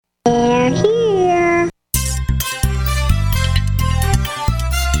They're here.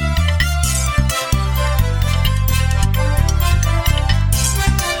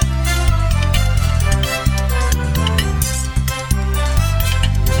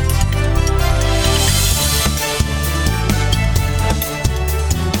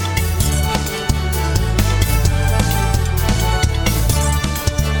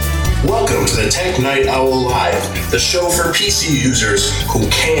 Welcome to the Tech Night Owl Live, the show for PC users who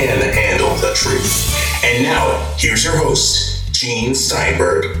can handle the truth. And now, here's your host, Gene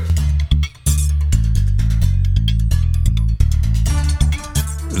Steinberg.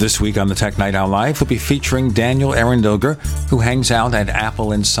 This week on the Tech Night Owl Live, we'll be featuring Daniel Erendoger, who hangs out at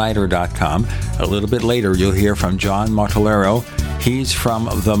appleinsider.com. A little bit later, you'll hear from John Martellero. He's from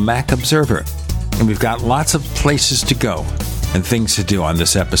the Mac Observer. And we've got lots of places to go and things to do on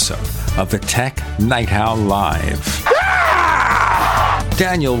this episode of the Tech Night Owl Live.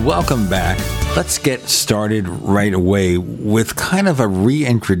 Daniel, welcome back. Let's get started right away with kind of a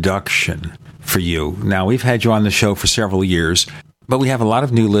reintroduction for you. Now, we've had you on the show for several years, but we have a lot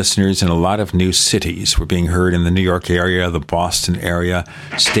of new listeners in a lot of new cities. We're being heard in the New York area, the Boston area,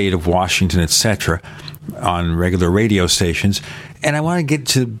 state of Washington, etc., on regular radio stations. And I want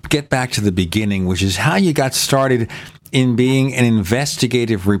to get back to the beginning, which is how you got started in being an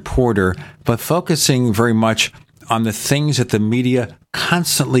investigative reporter, but focusing very much on the things that the media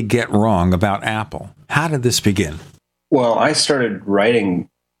constantly get wrong about Apple. How did this begin? Well, I started writing.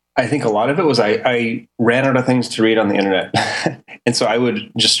 I think a lot of it was I ran out of things to read on the internet. And so I would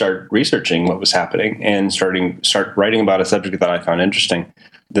just start researching what was happening and start writing about a subject that I found interesting.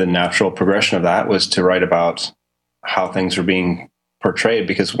 The natural progression of that was to write about how things were being portrayed,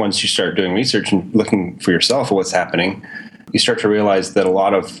 because once you start doing research and looking for yourself at what's happening, you start to realize that a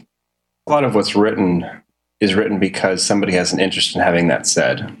lot of what's written is written because somebody has an interest in having that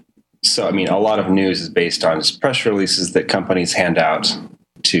said. So, I mean, a lot of news is based on press releases that companies hand out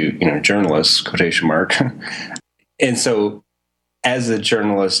to, journalists, quotation mark. And so as a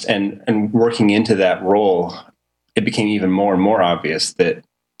journalist and working into that role, it became even more and more obvious that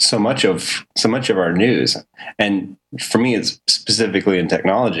so much of our news, and for me, it's specifically in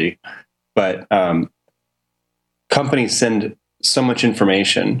technology, but companies send so much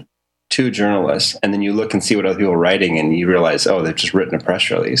information to journalists, and then you look and see what other people are writing, and you realize, oh, they've just written a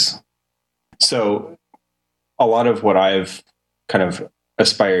press release. So a lot of what I've kind of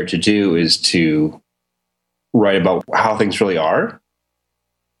aspired to do is to write about how things really are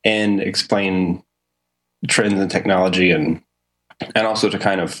and explain trends in technology and also to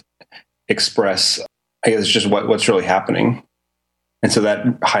kind of express, I guess, just what's really happening. And so that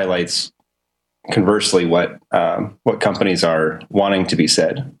highlights, conversely, what companies are wanting to be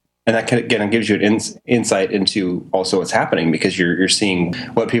said. And that again gives you an insight into also what's happening, because you're seeing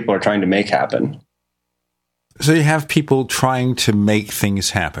what people are trying to make happen. So you have people trying to make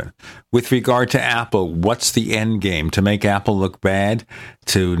things happen. With regard to Apple, what's the end game? To make Apple look bad?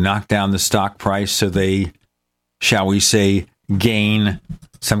 To knock down the stock price so they, shall we say, gain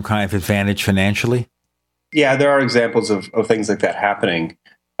some kind of advantage financially? Yeah, there are examples of things like that happening.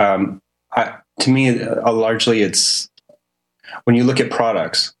 To me, largely it's when you look at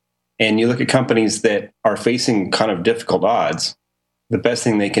products and you look at companies that are facing kind of difficult odds, the best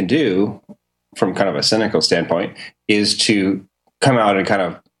thing they can do from kind of a cynical standpoint is to come out and kind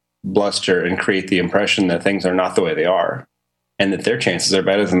of bluster and create the impression that things are not the way they are and that their chances are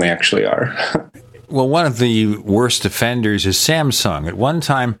better than they actually are. Well, one of the worst offenders is Samsung. At one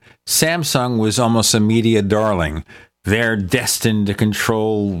time, Samsung was almost a media darling. They're destined to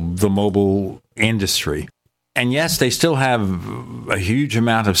control the mobile industry. And yes, they still have a huge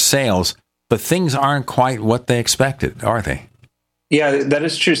amount of sales, but things aren't quite what they expected, are they? Yeah, that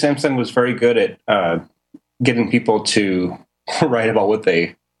is true. Samsung was very good at getting people to write about what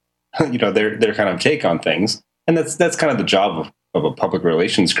they, their kind of take on things. And that's kind of the job of a public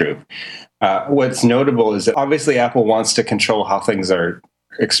relations group. What's notable is that obviously Apple wants to control how things are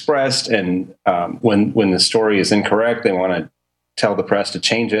expressed, and when the story is incorrect, they want to tell the press to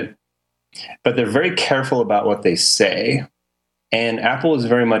change it. But they're very careful about what they say. And Apple is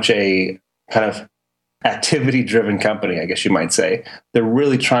very much a kind of activity-driven company, I guess you might say. They're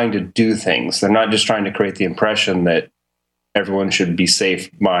really trying to do things. They're not just trying to create the impression that everyone should be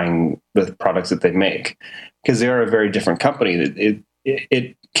safe buying the products that they make, because they are a very different company.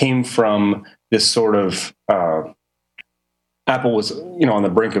 It came from this sort of Apple was, on the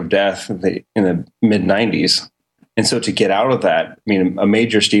brink of death in the mid 90s. And so to get out of that, I mean, a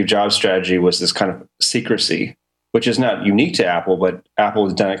major Steve Jobs strategy was this kind of secrecy, which is not unique to Apple, but Apple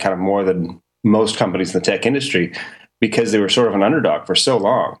has done it kind of more than most companies in the tech industry because they were sort of an underdog for so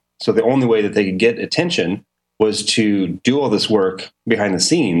long. So the only way that they could get attention was to do all this work behind the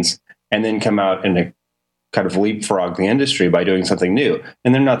scenes and then come out and kind of leapfrog the industry by doing something new.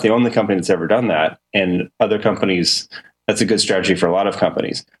 And they're not the only company that's ever done that. And other companies, that's a good strategy for a lot of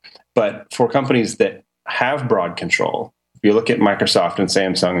companies. But for companies that have broad control, if you look at Microsoft and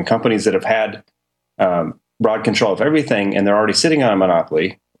Samsung and companies that have had broad control of everything, and they're already sitting on a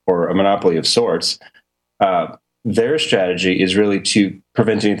monopoly or a monopoly of sorts, their strategy is really to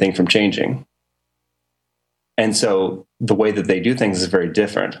prevent anything from changing. And so the way that they do things is very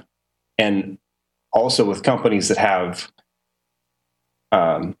different. And also with companies that have,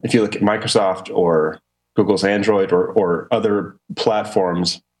 if you look at Microsoft or Google's Android or other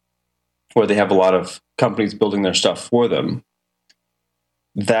platforms where they have a lot of companies building their stuff for them,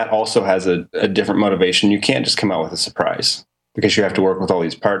 that also has a different motivation. You can't just come out with a surprise because you have to work with all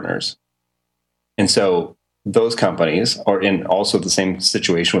these partners. And so those companies are in also the same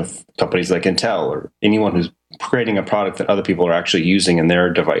situation with companies like Intel or anyone who's creating a product that other people are actually using in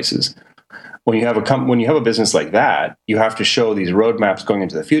their devices. When you have a business like that, you have to show these roadmaps going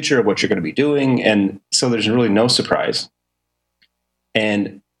into the future of what you're going to be doing. And so there's really no surprise.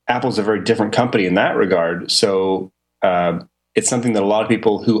 And Apple's a very different company in that regard. So it's something that a lot of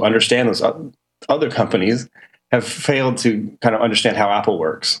people who understand those other companies have failed to kind of understand how Apple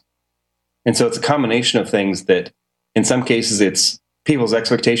works. And so it's a combination of things that in some cases it's people's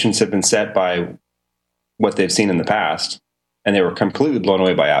expectations have been set by what they've seen in the past, and they were completely blown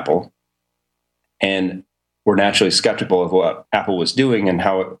away by Apple. And were naturally skeptical of what Apple was doing and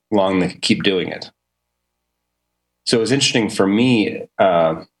how long they could keep doing it. So it was interesting for me.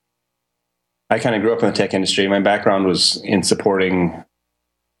 I kind of grew up in the tech industry. My background was in supporting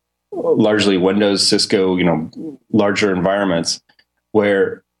largely Windows, Cisco, larger environments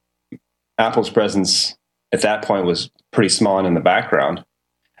where Apple's presence at that point was pretty small and in the background.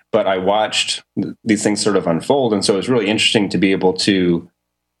 But I watched these things sort of unfold. And so it was really interesting to be able to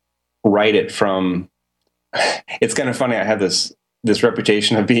write it from. It's kind of funny. I have this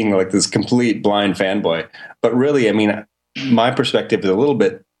reputation of being like this complete blind fanboy, but really, I mean, my perspective is a little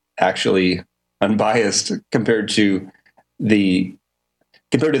bit actually unbiased compared to the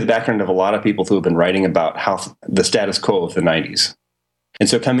background of a lot of people who have been writing about how the status quo of the 90s. And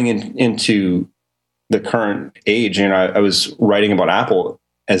so coming into the current age, I was writing about Apple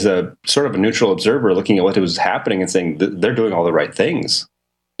as a sort of a neutral observer, looking at what was happening and saying they're doing all the right things.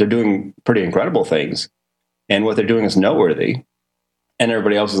 They're doing pretty incredible things. And what they're doing is noteworthy. And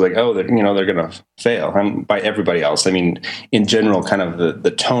everybody else is like, oh, they're going to fail. And by everybody else, I mean, in general, kind of the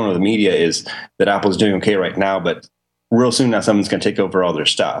tone of the media is that Apple's doing okay right now, but real soon now someone's going to take over all their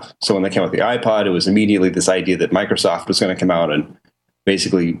stuff. So when they came out with the iPod, it was immediately this idea that Microsoft was going to come out and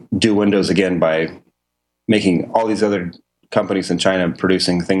basically do Windows again by making all these other companies in China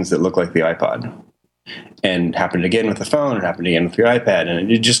producing things that look like the iPod. And happened again with the phone, and happened again with the iPad.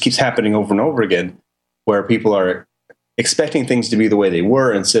 And it just keeps happening over and over again, where people are expecting things to be the way they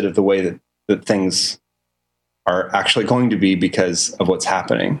were instead of the way that things are actually going to be because of what's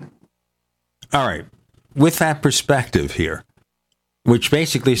happening. All right. With that perspective here, which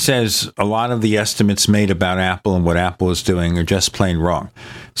basically says a lot of the estimates made about Apple and what Apple is doing are just plain wrong.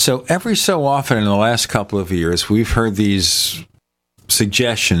 So every so often in the last couple of years, we've heard these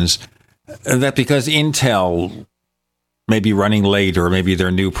suggestions that because Intel may be running late or maybe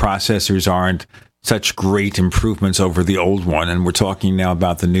their new processors aren't such great improvements over the old one, and we're talking now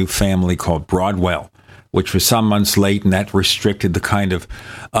about the new family called Broadwell, which was some months late, and that restricted the kind of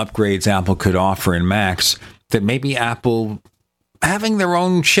upgrades Apple could offer in Macs, that maybe Apple, having their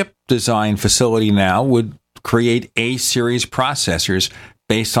own chip design facility now, would create A-series processors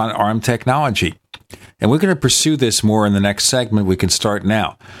based on ARM technology. And we're going to pursue this more in the next segment. We can start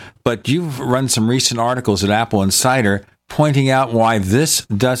now. But you've run some recent articles at Apple Insider pointing out why this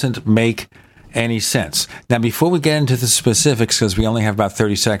doesn't make any sense. Now, before we get into the specifics, because we only have about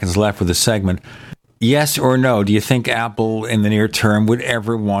 30 seconds left for the segment, yes or no, do you think Apple in the near term would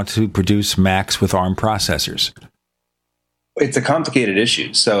ever want to produce Macs with ARM processors? It's a complicated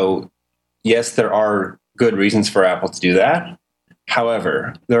issue. So, yes, there are good reasons for Apple to do that.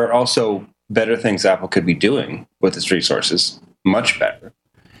 However, there are also better things Apple could be doing with its resources, much better.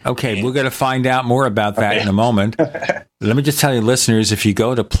 Okay, we're going to find out more about that in a moment. Let me just tell you, listeners, if you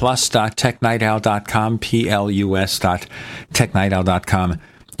go to plus.technightowl.com, plus.technightowl.com,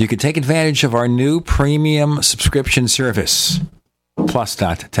 you can take advantage of our new premium subscription service,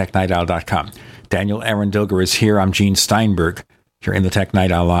 plus.technightowl.com. Daniel Arundilger is here. I'm Gene Steinberg. You're in the Tech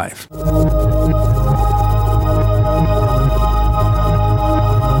Night Owl Live.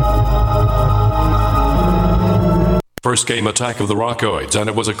 First came Attack of the Rockoids, and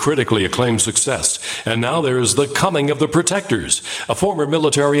it was a critically acclaimed success. And now there's The Coming of the Protectors. A former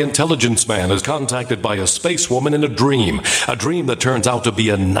military intelligence man is contacted by a space woman in a dream that turns out to be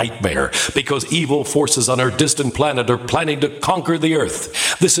a nightmare because evil forces on her distant planet are planning to conquer the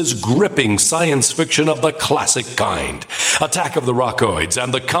Earth. This is gripping science fiction of the classic kind. Attack of the Rockoids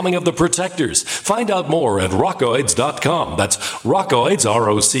and The Coming of the Protectors. Find out more at rockoids.com. That's Rockoids,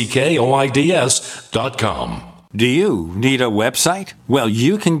 ROCKOIDS.com. Do you need a website? Well,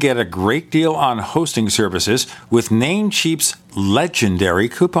 you can get a great deal on hosting services with Namecheap's legendary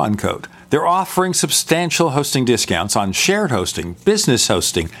coupon code. They're offering substantial hosting discounts on shared hosting, business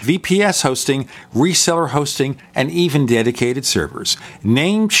hosting, VPS hosting, reseller hosting, and even dedicated servers.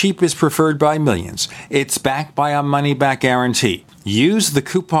 Namecheap is preferred by millions. It's backed by a money-back guarantee. Use the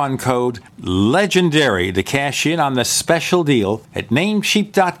coupon code LEGENDARY to cash in on the special deal at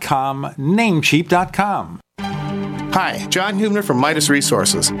Namecheap.com, Namecheap.com. Hi, John Hubner from Midas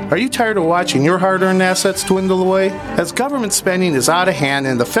Resources. Are you tired of watching your hard-earned assets dwindle away? As government spending is out of hand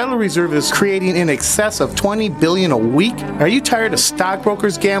and the Federal Reserve is creating in excess of $20 billion a week, are you tired of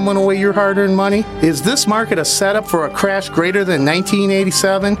stockbrokers gambling away your hard-earned money? Is this market a setup for a crash greater than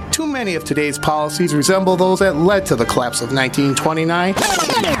 1987? Too many of today's policies resemble those that led to the collapse of 1929.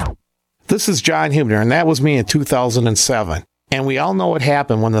 This is John Hubner, and that was me in 2007. And we all know what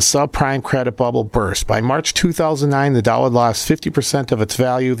happened when the subprime credit bubble burst. By March 2009, the dollar lost 50% of its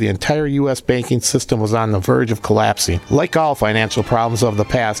value. The entire U.S. banking system was on the verge of collapsing. Like all financial problems of the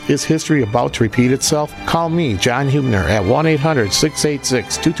past, is history about to repeat itself? Call me, John Hubner, at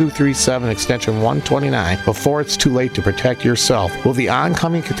 1-800-686-2237, extension 129, before it's too late to protect yourself. Will the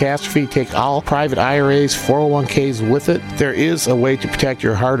oncoming catastrophe take all private IRAs, 401ks with it? There is a way to protect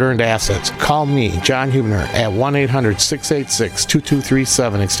your hard-earned assets. Call me, John Hubner, at 1-800-686-2237,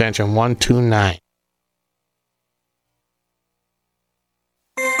 extension 129.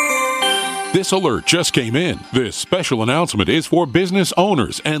 This alert just came in. This special announcement is for business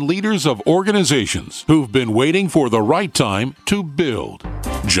owners and leaders of organizations who've been waiting for the right time to build.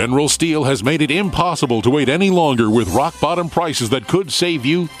 General Steel has made it impossible to wait any longer with rock-bottom prices that could save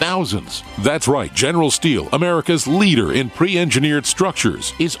you thousands. That's right, General Steel, America's leader in pre-engineered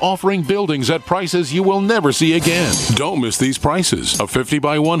structures, is offering buildings at prices you will never see again. Don't miss these prices. A 50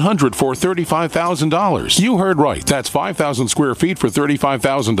 by 100 for $35,000. You heard right. That's 5,000 square feet for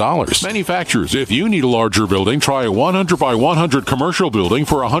 $35,000. Manufacturers, if you need a larger building, try a 100 by 100 commercial building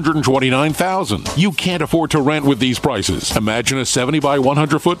for $129,000. You can't afford to rent with these prices. Imagine a 70 by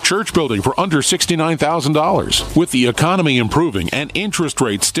 100-foot church building for under $69,000. With the economy improving and interest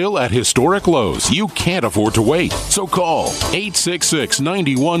rates still at historic lows, you can't afford to wait. So call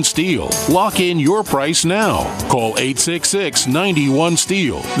 866-91-STEEL. Lock in your price now. Call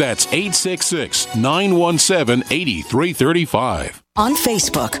 866-91-STEEL. That's 866-917-8335. On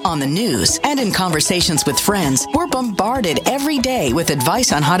Facebook, on the news, and in conversations with friends, we're bombarded every day with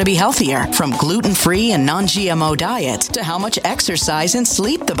advice on how to be healthier, from gluten-free and non-GMO diets to how much exercise and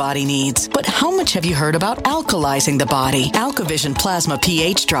sleep the body needs. But how much have you heard about alkalizing the body? AlkaVision Plasma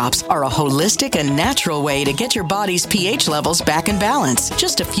pH Drops are a holistic and natural way to get your body's pH levels back in balance.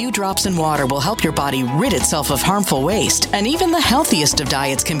 Just a few drops in water will help your body rid itself of harmful waste. And even the healthiest of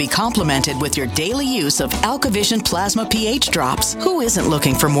diets can be complemented with your daily use of AlkaVision Plasma pH Drops. Who isn't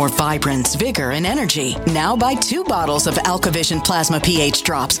looking for more vibrance, vigor, and energy? Now buy 2 bottles of AlkaVision Plasma pH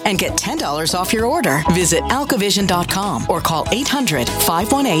Drops and get $10 off your order. Visit alkavision.com or call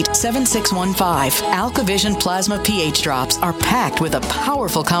 800-518-7615. AlkaVision Plasma pH Drops are packed with a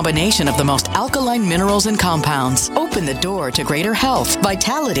powerful combination of the most alkaline minerals and compounds. Open the door to greater health,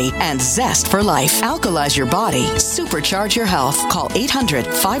 vitality, and zest for life. Alkalize your body. Supercharge your health. Call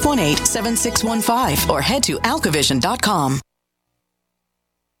 800-518-7615 or head to alkavision.com.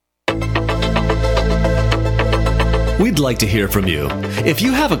 We'd like to hear from you. If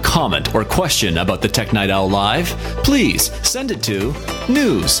you have a comment or question about the Tech Night Owl Live, please send it to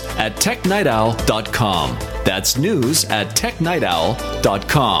news@technightowl.com. That's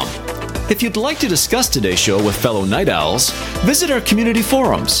news@technightowl.com. If you'd like to discuss today's show with fellow night owls, visit our community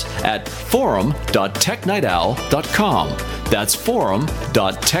forums at forum.technightowl.com. That's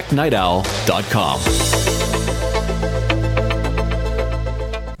forum.technightowl.com.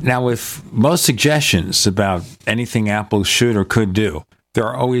 Now, with most suggestions about anything Apple should or could do, there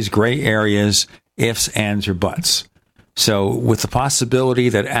are always gray areas, ifs, ands, or buts. So with the possibility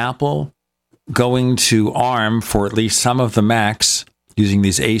that Apple going to ARM for at least some of the Macs using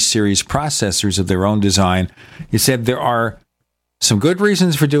these A-series processors of their own design, you said there are some good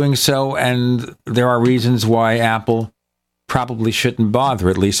reasons for doing so, and there are reasons why Apple probably shouldn't bother,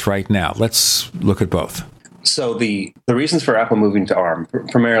 at least right now. Let's look at both. So the reasons for Apple moving to ARM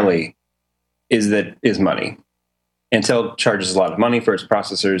primarily is money. Intel charges a lot of money for its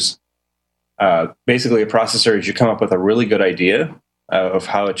processors. Basically, a processor is you come up with a really good idea of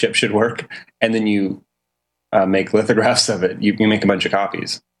how a chip should work, and then you make lithographs of it. You make a bunch of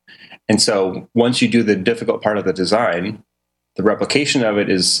copies. And so once you do the difficult part of the design, the replication of it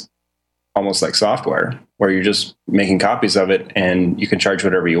is almost like software, where you're just making copies of it and you can charge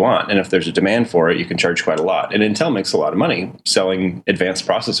whatever you want. And if there's a demand for it, you can charge quite a lot. And Intel makes a lot of money selling advanced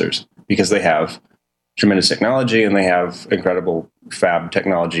processors because they have tremendous technology and they have incredible fab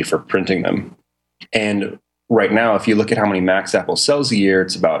technology for printing them. And right now, if you look at how many Macs Apple sells a year,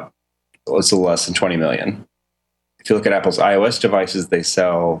 it's a little less than 20 million. If you look at Apple's iOS devices, they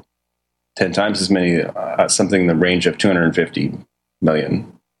sell 10 times as many, something in the range of 250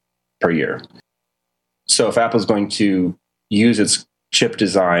 million per year. So if Apple's going to use its chip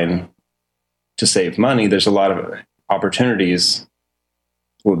design to save money, there's a lot of opportunities.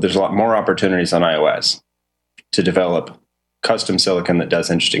 Well, there's a lot more opportunities on iOS to develop custom silicon that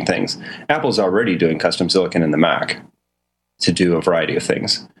does interesting things. Apple's already doing custom silicon in the Mac to do a variety of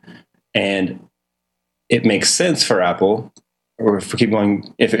things. And it makes sense for Apple, or if we keep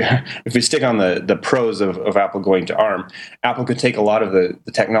going, if we stick on the pros of Apple going to ARM, Apple could take a lot of the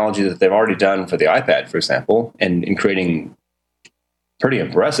technology that they've already done for the iPad, for example, and in creating pretty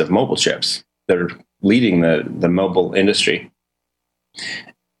impressive mobile chips that are leading the mobile industry.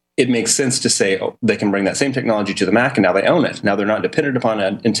 It makes sense to say they can bring that same technology to the Mac, and now they own it. Now they're not dependent upon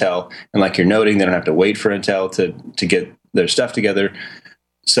Intel, and like you're noting, they don't have to wait for Intel to get their stuff together.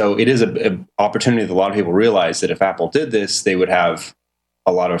 So it is an opportunity that a lot of people realize that if Apple did this, they would have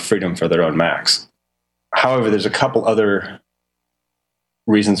a lot of freedom for their own Macs. However, there's a couple other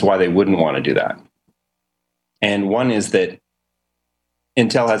reasons why they wouldn't want to do that. And one is that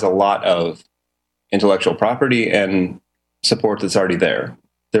Intel has a lot of intellectual property and support that's already there.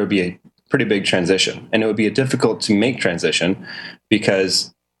 There would be a pretty big transition, and it would be a difficult to make transition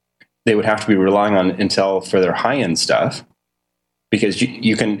because they would have to be relying on Intel for their high-end stuff. Because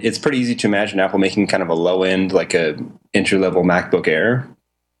you can, it's pretty easy to imagine Apple making kind of a low end, like a entry-level MacBook Air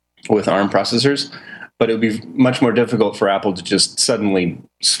with ARM processors, but it would be much more difficult for Apple to just suddenly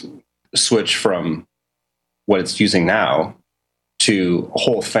switch from what it's using now to a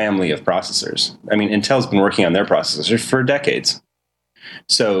whole family of processors. I mean, Intel's been working on their processors for decades.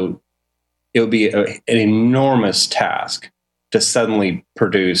 So it would be an enormous task to suddenly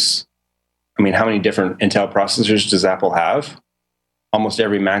produce. I mean, how many different Intel processors does Apple have? Almost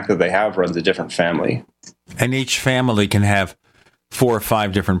every Mac that they have runs a different family. And each family can have 4 or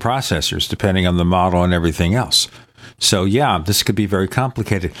 5 different processors, depending on the model and everything else. So, yeah, this could be very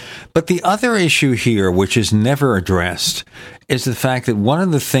complicated. But the other issue here, which is never addressed, is the fact that one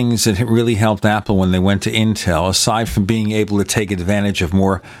of the things that really helped Apple when they went to Intel, aside from being able to take advantage of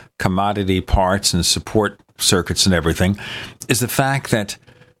more commodity parts and support circuits and everything, is the fact that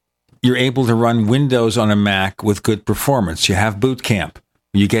you're able to run Windows on a Mac with good performance. You have Boot Camp.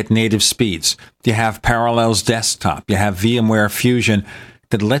 You get native speeds. You have Parallels Desktop. You have VMware Fusion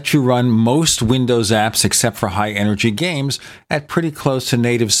that let you run most Windows apps except for high-energy games at pretty close to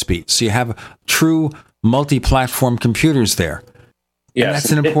native speeds. So you have true multi-platform computers there. Yes. And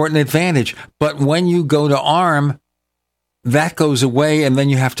that's an important advantage. But when you go to ARM, that goes away, and then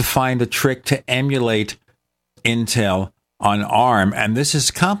you have to find a trick to emulate Intel on ARM. And this is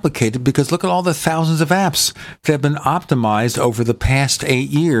complicated because look at all the thousands of apps that have been optimized over the past 8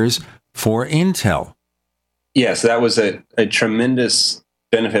 years for Intel. Yes, that was a tremendous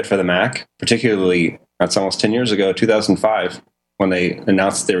benefit for the Mac, particularly that's almost 10 years ago, 2005, when they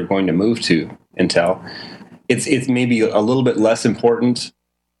announced they were going to move to Intel. It's maybe a little bit less important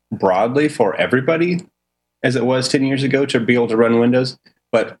broadly for everybody as it was 10 years ago to be able to run Windows.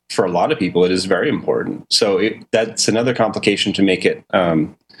 But for a lot of people, it is very important. So that's another complication to make it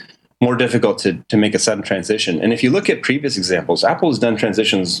more difficult to make a sudden transition. And if you look at previous examples, Apple has done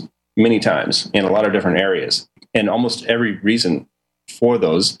transitions many times in a lot of different areas. And almost every reason for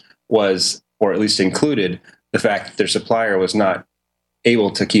those was, or at least included, the fact that their supplier was not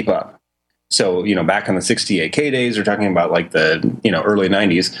able to keep up. So, back in the 68K days, we're talking about like the, early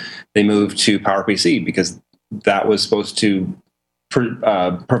 90s, they moved to PowerPC because that was supposed to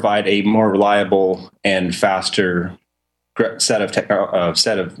provide a more reliable and faster set of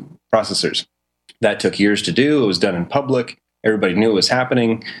processors. That took years to do. It was done in public. Everybody knew it was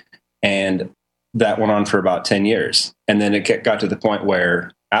happening, and that went on for about 10 years. And then it got to the point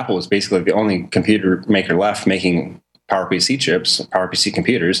where Apple was basically the only computer maker left making PowerPC chips, PowerPC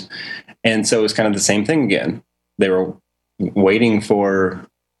computers, and so it was kind of the same thing again. They were waiting for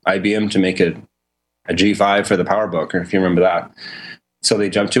IBM to make a a G5 for the PowerBook, if you remember that. So they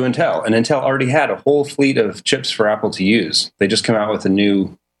jumped to Intel, and Intel already had a whole fleet of chips for Apple to use. They just came out with a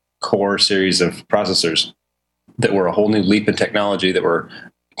new Core series of processors that were a whole new leap in technology that were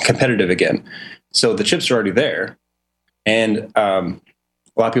competitive again. So the chips are already there. And a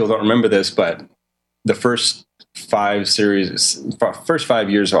lot of people don't remember this, but the first 5 years of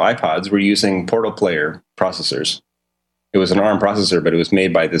iPods were using Portal Player processors. It was an ARM processor, but it was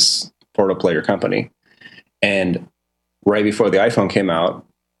made by this Portal Player company. And right before the iPhone came out,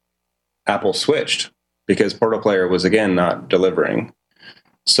 Apple switched because Portal Player was, again, not delivering.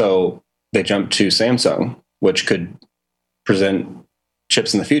 So they jumped to Samsung, which could present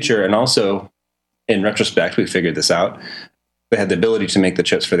chips in the future. And also, in retrospect, we figured this out. They had the ability to make the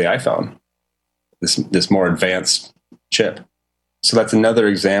chips for the iPhone, this more advanced chip. So that's another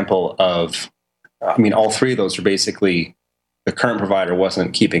example of, all 3 of those are basically the current provider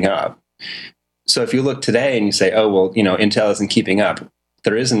wasn't keeping up. So if you look today and you say, Intel isn't keeping up,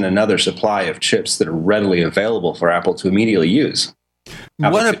 there isn't another supply of chips that are readily available for Apple to immediately use.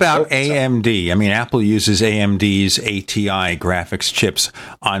 What about AMD? Apple uses AMD's ATI graphics chips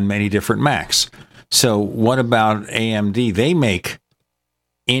on many different Macs. So what about AMD? They make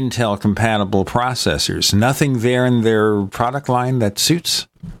Intel-compatible processors. Nothing there in their product line that suits?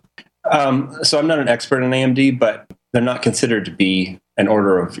 So I'm not an expert in AMD, but they're not considered to be an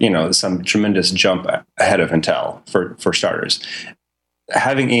order of, some tremendous jump ahead of Intel, for starters.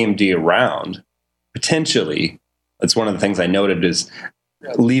 Having AMD around, potentially, that's one of the things I noted, is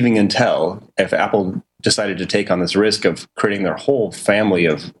leaving Intel, if Apple decided to take on this risk of creating their whole family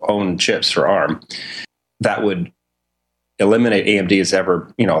of own chips for ARM, that would eliminate AMD as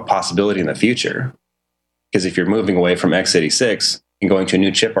ever, a possibility in the future. Because if you're moving away from x86 and going to a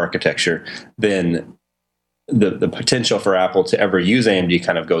new chip architecture, then the potential for Apple to ever use AMD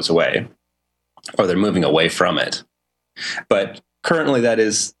kind of goes away, or they're moving away from it. But currently that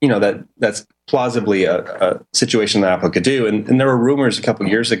is, that's plausibly a situation that Apple could do. And there were rumors a couple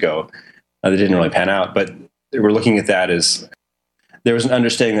of years ago that didn't really pan out, but they were looking at that as there was an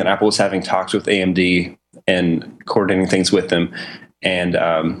understanding that Apple was having talks with AMD and coordinating things with them. And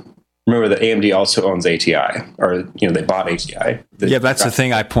remember that AMD also owns ATI, or, they bought ATI. That's the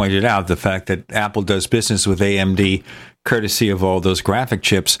thing I pointed out, the fact that Apple does business with AMD courtesy of all those graphic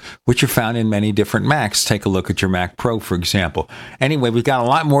chips, which are found in many different Macs. Take a look at your Mac Pro, for example. Anyway, we've got a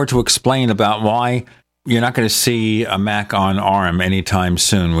lot more to explain about why you're not going to see a Mac on ARM anytime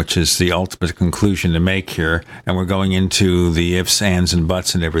soon, which is the ultimate conclusion to make here. And we're going into the ifs, ands, and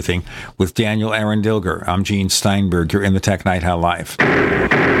buts and everything with Daniel Aaron Dilger. I'm Gene Steinberg. You're in the Tech Night Owl Live.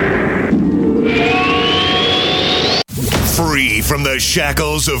 Free from the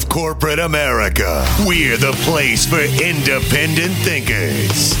shackles of corporate America, we're the place for independent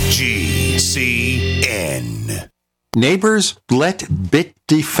thinkers. GCN. Neighbors, let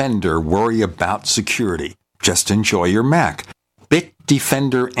Bitdefender worry about security. Just enjoy your Mac.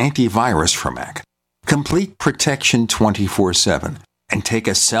 Bitdefender Antivirus for Mac. Complete protection 24/7. And take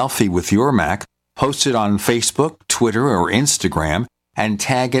a selfie with your Mac, post it on Facebook, Twitter, or Instagram, and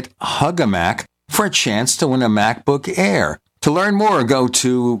tag it Hug-a-Mac for a chance to win a MacBook Air. To learn more, go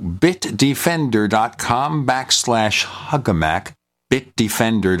to bitdefender.com/Hug-a-Mac.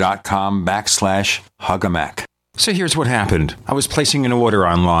 bitdefender.com/Hug-a-Mac. So here's what happened. I was placing an order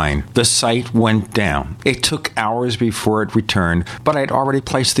online. The site went down. It took hours before it returned, but I'd already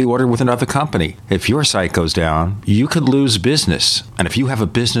placed the order with another company. If your site goes down, you could lose business. And if you have a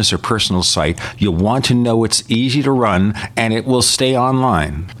business or personal site, you'll want to know it's easy to run and it will stay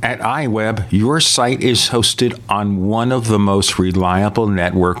online. At iWeb, your site is hosted on one of the most reliable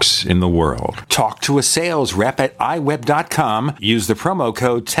networks in the world. Talk to a sales rep at iWeb.com. Use the promo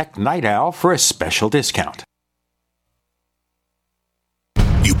code TechNightOwl for a special discount.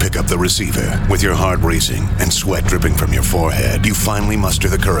 You pick up the receiver. With your heart racing and sweat dripping from your forehead, you finally muster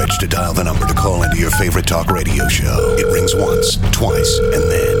the courage to dial the number to call into your favorite talk radio show. It rings once, twice,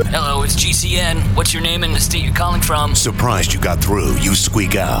 and then... Hello, it's GCN. What's your name and the state you're calling from? Surprised you got through, you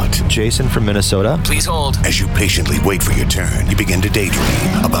squeak out. Jason from Minnesota. Please hold. As you patiently wait for your turn, you begin to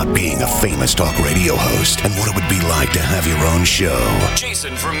daydream about being a famous talk radio host and what it would be like to have your own show.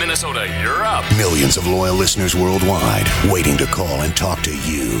 Jason from Minnesota, you're up. Millions of loyal listeners worldwide waiting to call and talk to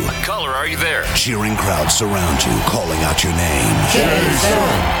you. Caller, are you there? Cheering crowds surround you, calling out your name. Jason!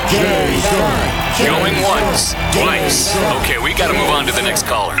 Jason! Going once, twice. Okay, we gotta move on to the next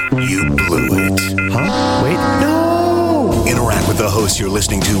caller. You blew it. Huh? Wait, no! Interact with the hosts you're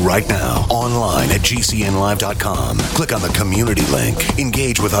listening to right now online at GCNlive.com. Click on the community link.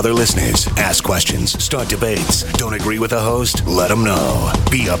 Engage with other listeners. Ask questions. Start debates. Don't agree with the host? Let them know.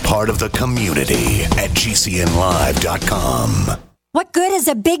 Be a part of the community at GCNlive.com. What good is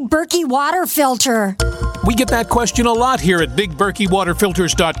a Big Berkey water filter? We get that question a lot here at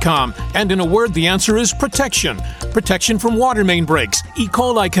BigBerkeyWaterFilters.com. And in a word, the answer is protection. Protection from water main breaks, E.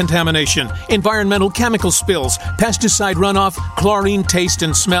 coli contamination, environmental chemical spills, pesticide runoff, chlorine taste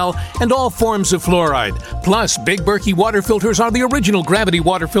and smell, and all forms of fluoride. Plus, Big Berkey water filters are the original gravity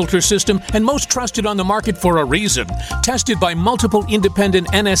water filter system and most trusted on the market for a reason. Tested by multiple independent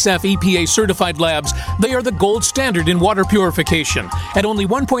NSF EPA certified labs, they are the gold standard in water purification. At only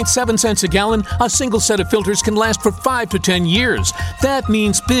 1.7 cents a gallon, a single set of filters can last for 5 to 10 years. That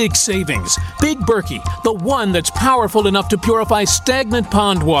means big savings. Big Berkey, the one that's powerful enough to purify stagnant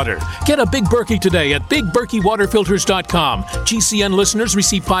pond water. Get a Big Berkey today at BigBerkeyWaterFilters.com. GCN listeners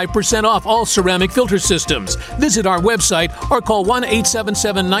receive 5% off all ceramic filter systems. Visit our website or call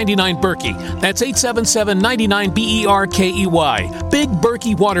 1-877-99-BERKEY. That's 877-99-BERKEY. Big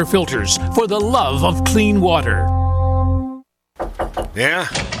Berkey Water Filters, for the love of clean water. Yeah?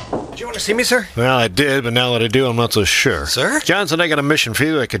 Did you want to see me, sir? Well, I did, but now that I do, I'm not so sure. Sir? Johnson, I got a mission for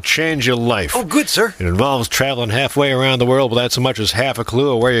you that could change your life. Oh, good, sir. It involves traveling halfway around the world without so much as half a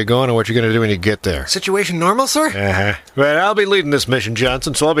clue of where you're going or what you're going to do when you get there. Situation normal, sir? Uh-huh. But I'll be leading this mission,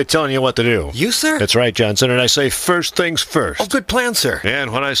 Johnson, so I'll be telling you what to do. You, sir? That's right, Johnson, and I say first things first. Oh, good plan, sir.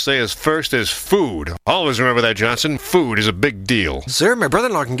 And what I say is first is food. Always remember that, Johnson. Food is a big deal. Sir, my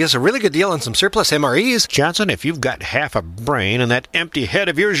brother-in-law can get us a really good deal on some surplus MREs. Johnson, if you've got half a brain and that empty head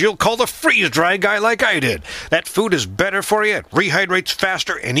of yours, you'll call the freeze-dry guy like I did. That food is better for you, it rehydrates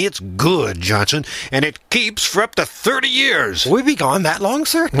faster, and it's good, Johnson, and it keeps for up to 30 years. Will we be gone that long,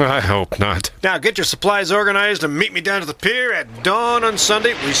 sir? I hope not. Now get your supplies organized and meet me down to the pier at dawn on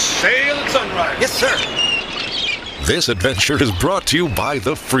Sunday. We sail at sunrise. Yes, sir. This adventure is brought to you by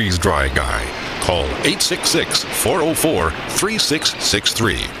the Freeze Dry Guy. Call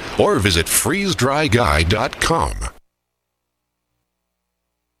 866-404-3663 or visit freezedryguy.com.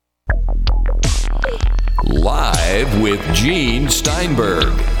 Live with Gene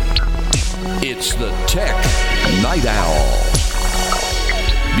Steinberg. It's the Tech Night Owl.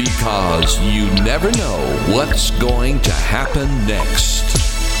 Because you never know what's going to happen next.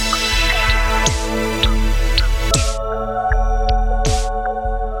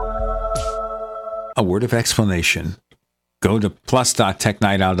 A word of explanation. Go to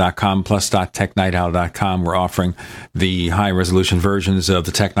plus.technightowl.com, plus.technightowl.com. We're offering the high-resolution versions of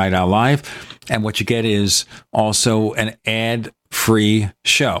the Tech Night Owl Live. And what you get is also an ad-free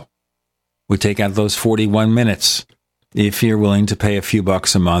show. We take out those 41 minutes. If you're willing to pay a few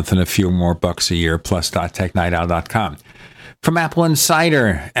bucks a month and a few more bucks a year, plus.technightowl.com. From Apple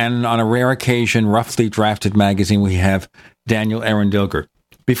Insider, and on a rare occasion, roughly drafted magazine, we have Daniel Ehrendilger.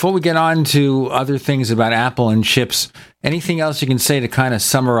 Before we get on to other things about Apple and chips, anything else you can say to kind of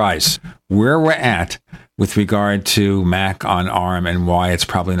summarize where we're at with regard to Mac on ARM and why it's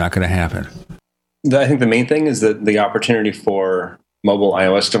probably not going to happen? I think the main thing is that the opportunity for mobile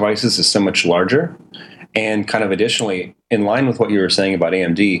iOS devices is so much larger. And kind of additionally, in line with what you were saying about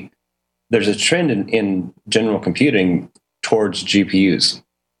AMD, there's a trend in general computing towards GPUs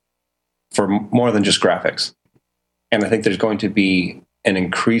for more than just graphics. And I think there's going to be an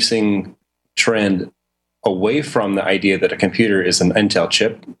increasing trend away from the idea that a computer is an Intel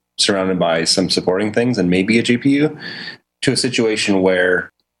chip surrounded by some supporting things and maybe a GPU, to a situation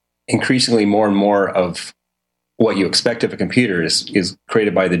where increasingly more and more of what you expect of a computer is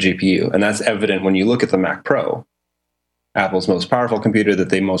created by the GPU. And that's evident when you look at the Mac Pro, Apple's most powerful computer that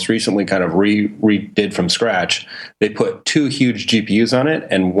they most recently kind of redid from scratch. They put 2 huge GPUs on it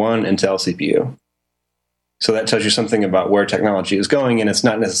and 1 Intel CPU. So that tells you something about where technology is going, and it's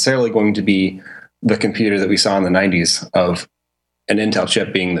not necessarily going to be the computer that we saw in the 90s of an Intel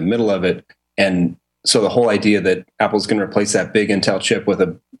chip being the middle of it. And so the whole idea that Apple's going to replace that big Intel chip with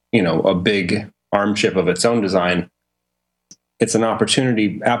a big ARM chip of its own design, it's an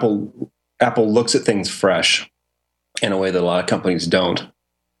opportunity. Apple looks at things fresh in a way that a lot of companies don't.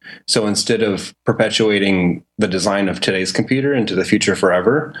 So instead of perpetuating the design of today's computer into the future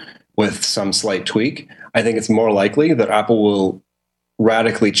forever with some slight tweak, I think it's more likely that Apple will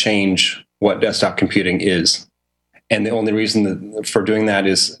radically change what desktop computing is. And the only reason for doing that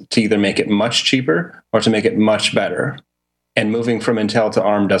is to either make it much cheaper or to make it much better. And moving from Intel to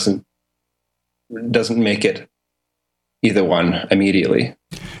ARM doesn't make it either one immediately.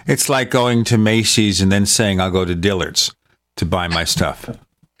 It's like going to Macy's and then saying, I'll go to Dillard's to buy my stuff.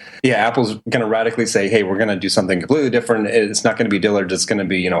 Yeah, Apple's going to radically say, hey, we're going to do something completely different. It's not going to be Dillard's. It's going to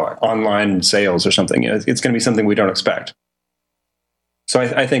be, online sales or something. It's going to be something we don't expect. So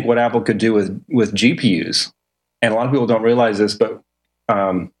I think what Apple could do with GPUs, and a lot of people don't realize this, but,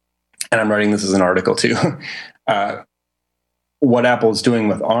 and I'm writing this as an article too, what Apple is doing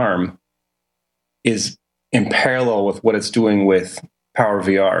with ARM is in parallel with what it's doing with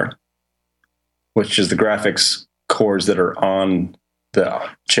PowerVR, which is the graphics cores that are on the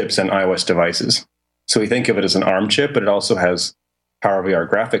chips and iOS devices. So we think of it as an ARM chip, but it also has PowerVR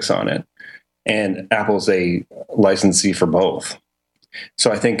graphics on it. And Apple's a licensee for both.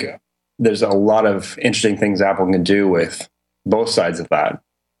 So I think there's a lot of interesting things Apple can do with both sides of that.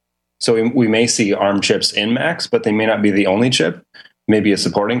 So we may see ARM chips in Macs, but they may not be the only chip, maybe a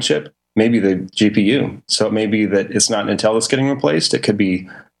supporting chip, maybe the GPU. So it may be that it's not Intel that's getting replaced. It could be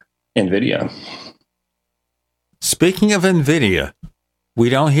NVIDIA. Speaking of NVIDIA, we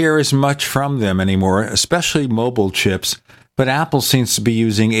don't hear as much from them anymore, especially mobile chips, but Apple seems to be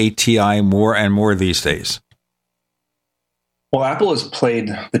using ATI more and more these days. Well, Apple has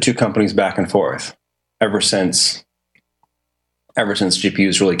played the two companies back and forth ever since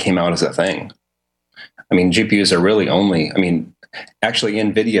GPUs really came out as a thing. I mean, GPUs are really actually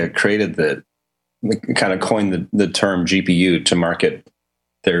NVIDIA kind of coined the term GPU to market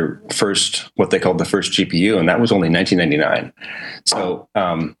their what they called the first GPU, and that was only 1999. So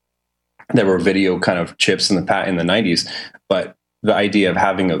there were video kind of chips in the 90s, but the idea of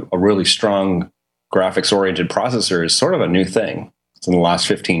having a really strong graphics-oriented processor is sort of a new thing. It's in the last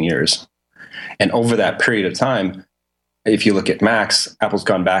 15 years. And over that period of time, if you look at Macs, Apple's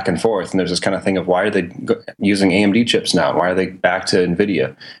gone back and forth, and there's this kind of thing of why are they using AMD chips now? Why are they back to NVIDIA?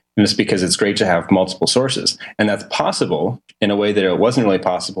 And it's because it's great to have multiple sources. And that's possible in a way that it wasn't really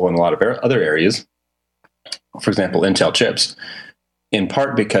possible in a lot of other areas. For example, Intel chips, in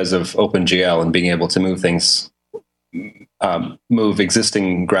part because of OpenGL and being able to move things, move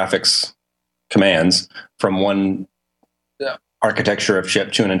existing graphics commands from one architecture of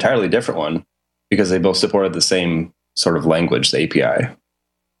chip to an entirely different one, because they both supported the same sort of language, the API.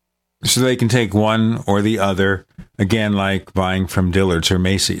 So they can take one or the other, again, like buying from Dillard's or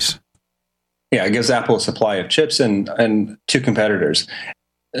Macy's. Yeah, it gives Apple a supply of chips and two competitors.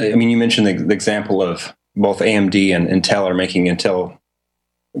 I mean, you mentioned the example of both AMD and Intel are making Intel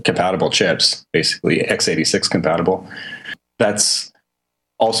compatible chips, basically x86 compatible. That's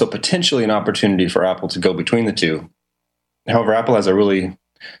also potentially an opportunity for Apple to go between the two. However, Apple has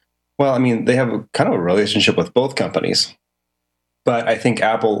they have kind of a relationship with both companies. But I think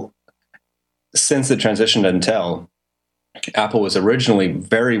Apple, since the transition to Intel, Apple was originally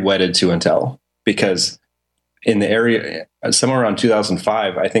very wedded to Intel, because in the area, somewhere around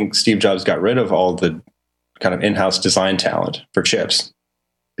 2005, I think Steve Jobs got rid of all the kind of in-house design talent for chips,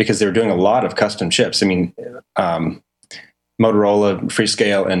 because they were doing a lot of custom chips. I mean, Motorola,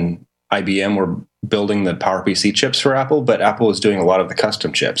 Freescale, and IBM were building the PowerPC chips for Apple, but Apple was doing a lot of the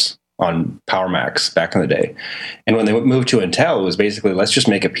custom chips on Power Macs back in the day. And when they moved to Intel, it was basically, let's just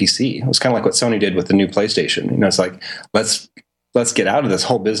make a PC. It was kind of like what Sony did with the new PlayStation. It's like, let's get out of this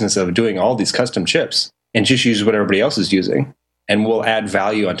whole business of doing all these custom chips and just use what everybody else is using. And we'll add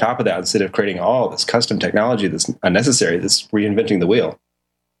value on top of that instead of creating all this custom technology that's unnecessary, that's reinventing the wheel.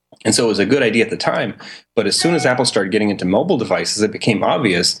 And so it was a good idea at the time. But as soon as Apple started getting into mobile devices, it became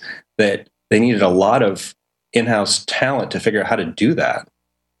obvious that they needed a lot of in-house talent to figure out how to do that.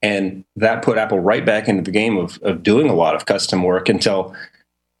 And that put Apple right back into the game of doing a lot of custom work, until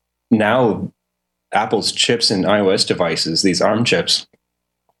now Apple's chips in iOS devices, these ARM chips,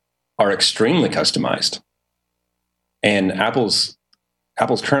 are extremely customized. And Apple's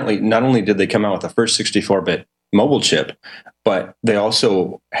currently, not only did they come out with the first 64-bit mobile chip, but they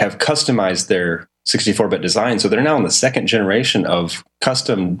also have customized their 64-bit design. So they're now in the second generation of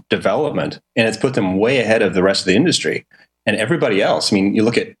custom development, and it's put them way ahead of the rest of the industry. And everybody else, I mean, you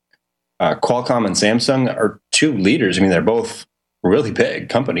look at Qualcomm and Samsung are two leaders. I mean, they're both really big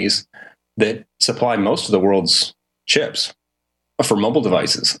companies that supply most of the world's chips for mobile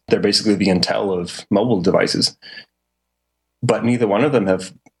devices. They're basically the Intel of mobile devices. But neither one of them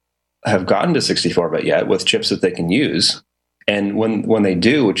have gotten to 64-bit yet with chips that they can use. And when they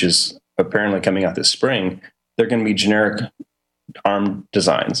do, which is apparently coming out this spring, they're going to be generic ARM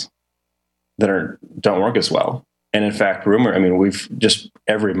designs that don't work as well. And in fact, we've just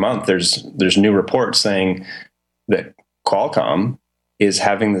every month there's new reports saying that Qualcomm is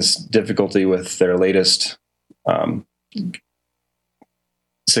having this difficulty with their latest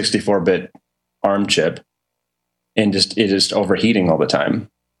 64-bit ARM chip, and it is overheating all the time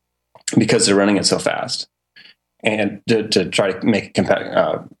because they're running it so fast. and to try to make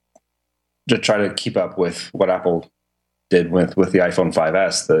to try to keep up with what Apple did with the iPhone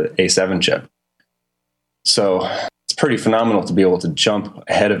 5S, the A7 chip. So it's pretty phenomenal to be able to jump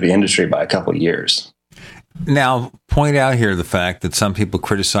ahead of the industry by a couple of years. Now, point out here the fact that some people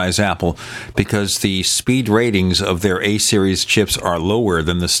criticize Apple because the speed ratings of their A-series chips are lower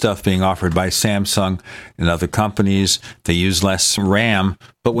than the stuff being offered by Samsung and other companies. They use less RAM.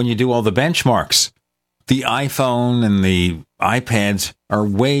 But when you do all the benchmarks, the iPhone and the iPads are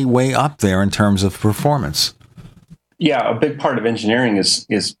way, way up there in terms of performance. Yeah, a big part of engineering is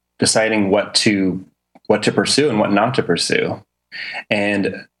deciding what to pursue and what not to pursue.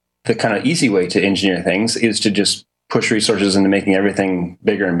 And the kind of easy way to engineer things is to just push resources into making everything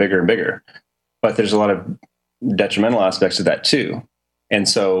bigger and bigger and bigger. But there's a lot of detrimental aspects of that too. And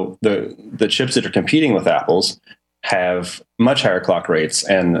so the chips that are competing with Apple's have much higher clock rates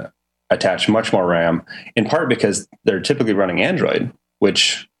and attach much more RAM, in part because they're typically running Android,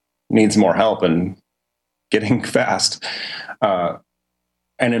 which needs more help and getting fast. And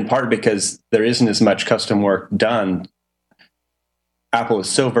in part because there isn't as much custom work done. Apple is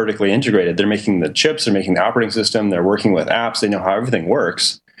so vertically integrated. They're making the chips, they're making the operating system, they're working with apps, they know how everything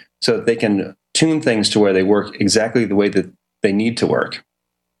works, so that they can tune things to where they work exactly the way that they need to work.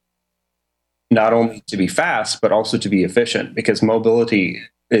 Not only to be fast, but also to be efficient, because mobility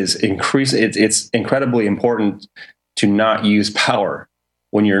is it's incredibly important to not use power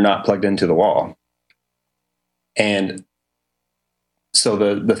when you're not plugged into the wall. And so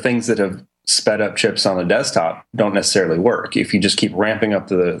the things that have sped up chips on a desktop don't necessarily work. If you just keep ramping up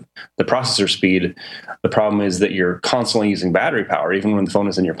the processor speed, the problem is that you're constantly using battery power, even when the phone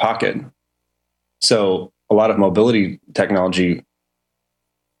is in your pocket. So a lot of mobility technology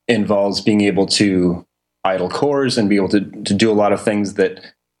involves being able to idle cores and be able to do a lot of things that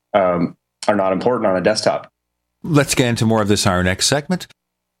are not important on a desktop. Let's get into more of this in our next segment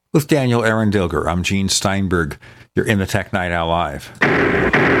with Daniel Arendilger. I'm Gene Steinberg. You're in the Tech Night Owl Live.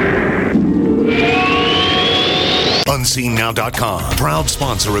 UnseenNow.com, proud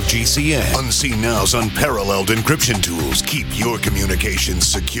sponsor of GCN. Unseen Now's unparalleled encryption tools keep your communications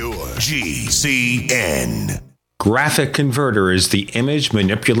secure. GCN. Graphic Converter is the image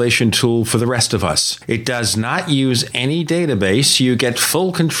manipulation tool for the rest of us. It does not use any database. You get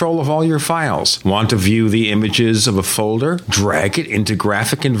full control of all your files. Want to view the images of a folder? Drag it into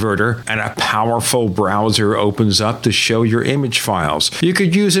Graphic Converter and a powerful browser opens up to show your image files. You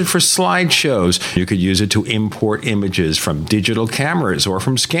could use it for slideshows. You could use it to import images from digital cameras or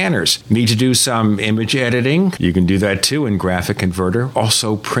from scanners. Need to do some image editing? You can do that too in Graphic Converter.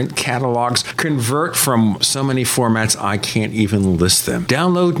 Also print catalogs. Convert from so many formats I can't even list them.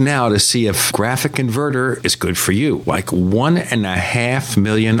 Download now to see if Graphic Converter is good for you, like 1.5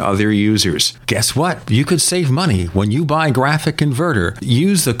 million other users. Guess what? You could save money when you buy Graphic Converter.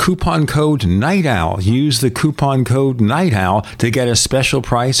 Use the coupon code Night Owl. Use the coupon code Night Owl to get a special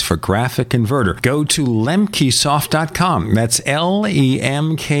price for Graphic Converter. Go to lemkesoft.com. That's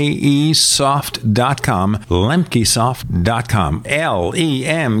LEMKE soft.com. lemkesoft.com.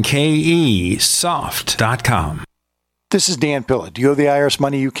 LEMKE soft.com. This is Dan Pilla. Do you owe the IRS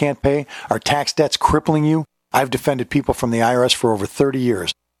money you can't pay? Are tax debts crippling you? I've defended people from the IRS for over 30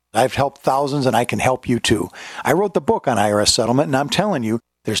 years. I've helped thousands, and I can help you too. I wrote the book on IRS settlement, and I'm telling you,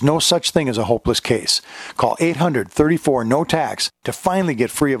 there's no such thing as a hopeless case. Call 800-34-NO-TAX to finally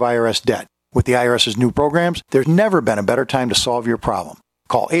get free of IRS debt. With the IRS's new programs, there's never been a better time to solve your problem.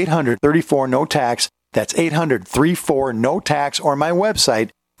 Call 800-34-NO-TAX. That's 800-34-NO-TAX, or my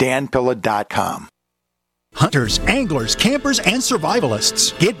website, danpilla.com. Hunters, anglers, campers, and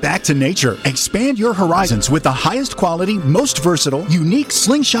survivalists. Get back to nature. Expand your horizons with the highest quality, most versatile, unique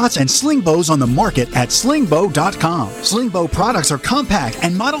slingshots and sling bows on the market at slingbow.com. Slingbow products are compact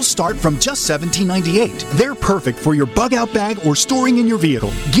and models start from just $17.98. They're perfect for your bug-out bag or storing in your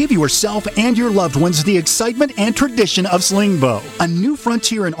vehicle. Give yourself and your loved ones the excitement and tradition of Slingbow, a new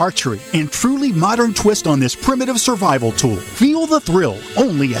frontier in archery and truly modern twist on this primitive survival tool. Feel the thrill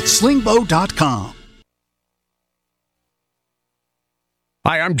only at slingbow.com.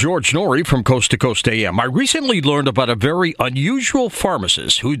 Hi, I'm George Norrie from Coast to Coast AM. I recently learned about a very unusual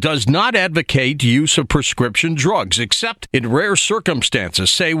pharmacist who does not advocate use of prescription drugs, except in rare circumstances,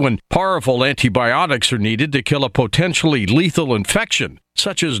 say when powerful antibiotics are needed to kill a potentially lethal infection,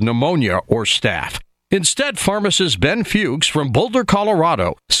 such as pneumonia or staph. Instead, pharmacist Ben Fuchs from Boulder,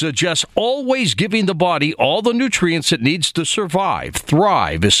 Colorado, suggests always giving the body all the nutrients it needs to survive,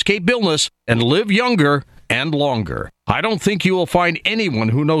 thrive, escape illness, and live younger and longer. I don't think you will find anyone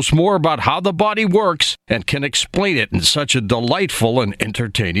who knows more about how the body works and can explain it in such a delightful and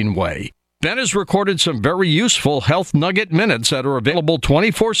entertaining way. Ben has recorded some very useful health nugget minutes that are available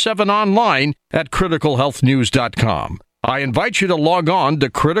 24/7 online at criticalhealthnews.com. I invite you to log on to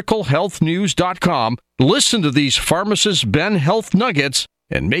criticalhealthnews.com, listen to these Pharmacist Ben health nuggets,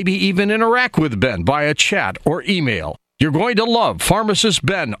 and maybe even interact with Ben via chat or email. You're going to love Pharmacist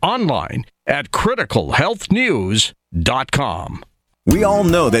Ben online at criticalhealthnews.com. We all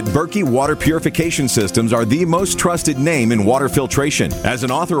know that Berkey Water Purification Systems are the most trusted name in water filtration. As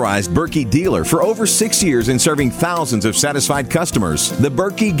an authorized Berkey dealer for over 6 years and serving thousands of satisfied customers, the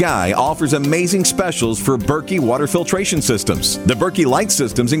Berkey Guy offers amazing specials for Berkey Water Filtration Systems. The Berkey Light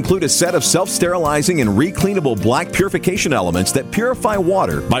Systems include a set of self-sterilizing and recleanable black purification elements that purify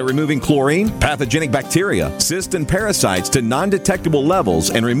water by removing chlorine, pathogenic bacteria, cysts, and parasites to non-detectable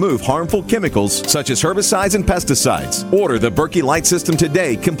levels and remove harmful chemicals such as herbicides and pesticides. Order the Berkey Light System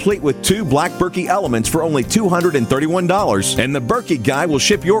today, complete with 2 black Berkey elements for only $231, and the Berkey Guy will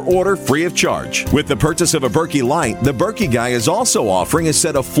ship your order free of charge. With the purchase of a Berkey Light, the Berkey Guy is also offering a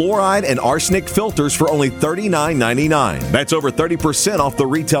set of fluoride and arsenic filters for only $39.99. That's over 30% off the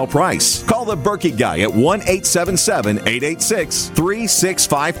retail price. Call the Berkey Guy at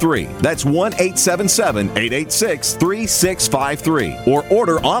 1-877-886-3653. That's 1-877-886-3653. Or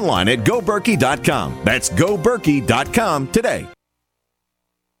order online at goberkey.com. That's goberkey.com today.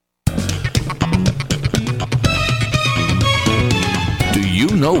 Do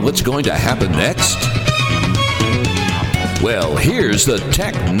you know what's going to happen next? Well, here's the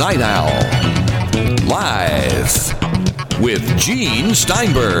Tech Night Owl. Live with Gene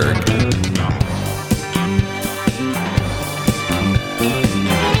Steinberg.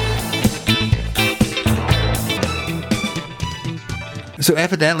 So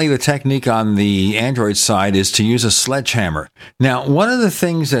evidently the technique on the Android side is to use a sledgehammer. Now, one of the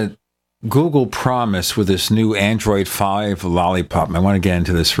things that Google promised with this new Android 5 lollipop, and I want to get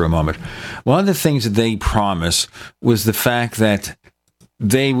into this for a moment. One of the things that they promised was the fact that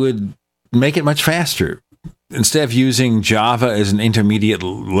they would make it much faster. Instead of using Java as an intermediate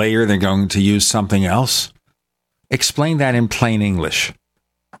layer, they're going to use something else. Explain that in plain English.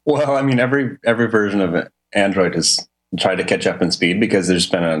 Well, I mean, every version of Android has tried to catch up in speed because there's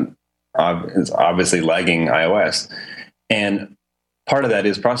been it's obviously lagging iOS. And part of that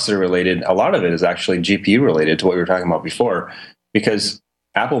is processor related. A lot of it is actually GPU related to what we were talking about before, because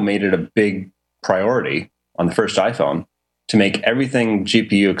Apple made it a big priority on the first iPhone to make everything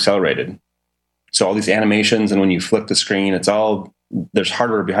GPU accelerated. So all these animations, and when you flip the screen, there's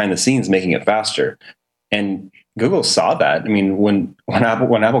hardware behind the scenes making it faster. And Google saw that. I mean, when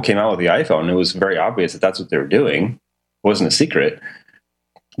Apple came out with the iPhone, it was very obvious that that's what they were doing. It wasn't a secret.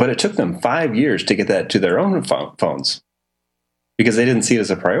 But it took them 5 years to get that to their own phones, because they didn't see it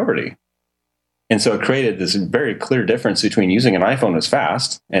as a priority. And so it created this very clear difference between using an iPhone as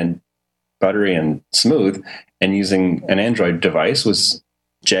fast and buttery and smooth, and using an Android device was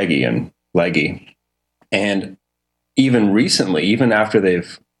jaggy and laggy. And even recently, even after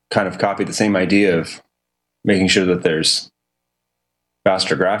they've kind of copied the same idea of making sure that there's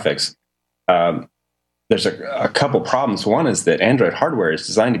faster graphics, there's a couple problems. One is that Android hardware is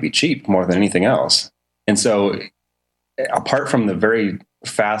designed to be cheap more than anything else. And so apart from the very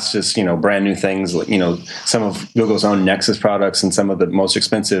fastest, brand new things, some of Google's own Nexus products and some of the most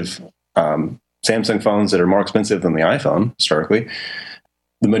expensive Samsung phones that are more expensive than the iPhone historically,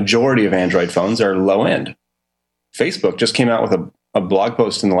 the majority of Android phones are low end. Facebook just came out with a blog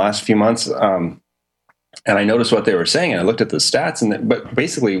post in the last few months, and I noticed what they were saying, and I looked at the stats, but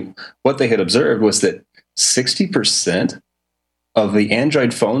basically what they had observed was that 60% of the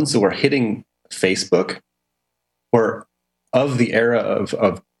Android phones that were hitting Facebook were of the era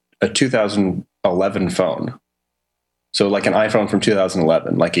of a 2011 phone. So like an iPhone from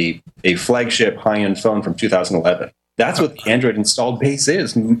 2011, like a flagship high-end phone from 2011. That's what the Android installed base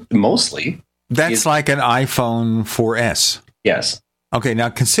is, mostly. That's like an iPhone 4S. Yes. Okay, now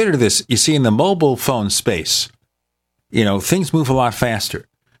consider this. You see, in the mobile phone space, things move a lot faster.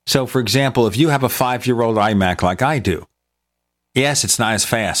 So, for example, if you have a 5-year-old iMac like I do, yes, it's not as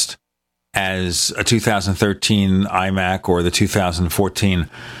fast as a 2013 iMac or the 2014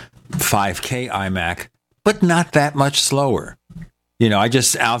 5K iMac, but not that much slower. I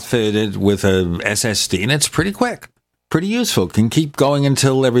just outfitted it with a SSD, and it's pretty quick, pretty useful. Can keep going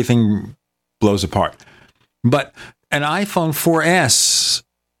until everything blows apart. But an iPhone 4S,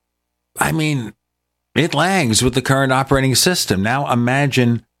 it lags with the current operating system. Now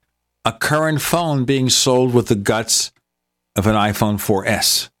imagine a current phone being sold with the guts of an iPhone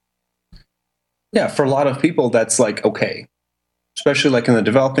 4S. Yeah, for a lot of people, that's like, okay, especially like in the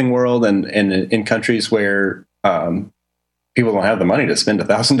developing world and in countries where people don't have the money to spend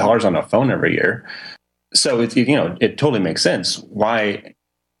 $1,000 on a phone every year. So it totally makes sense why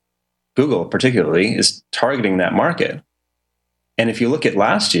Google particularly is targeting that market. And if you look at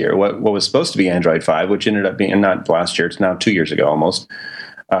last year, what was supposed to be Android 5, which ended up being not last year, it's now 2 years ago almost,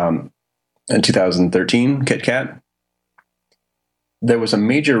 in 2013, KitKat, there was a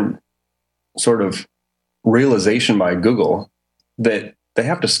major sort of realization by Google that they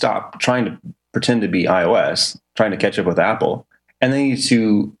have to stop trying to pretend to be iOS, trying to catch up with Apple, and they need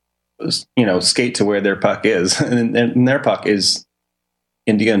to, skate to where their puck is. And their puck is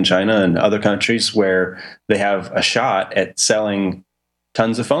India and China and other countries where they have a shot at selling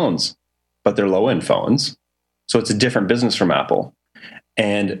tons of phones, but they're low-end phones. So it's a different business from Apple.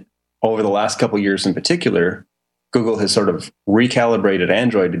 And over the last couple of years in particular, Google has sort of recalibrated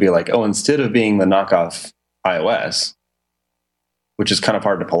Android to be like, oh, instead of being the knockoff iOS, which is kind of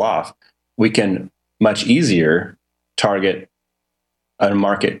hard to pull off, we can much easier target a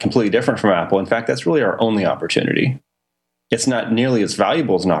market completely different from Apple. In fact, that's really our only opportunity. It's not nearly as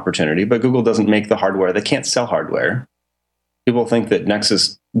valuable as an opportunity, but Google doesn't make the hardware. They can't sell hardware. People think that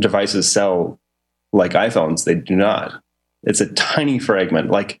Nexus devices sell like iPhones. They do not. It's a tiny fragment,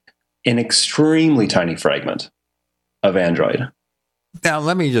 like an extremely tiny fragment of Android. Now,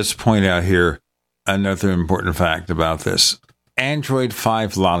 let me just point out here another important fact about this. Android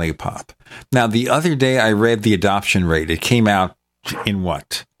 5 Lollipop. Now, the other day I read the adoption rate. It came out in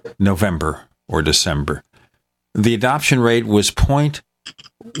what? November or December. The adoption rate was 0.1%.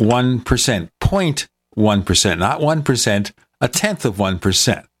 0.1%, not 1%, a tenth of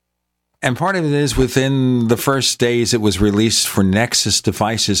 1%. And part of it is within the first days it was released for Nexus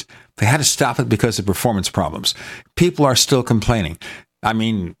devices, they had to stop it because of performance problems. People are still complaining. I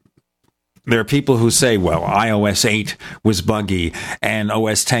mean, there are people who say, well, iOS 8 was buggy and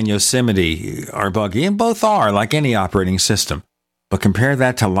OS 10 Yosemite are buggy, and both are, like any operating system. But compare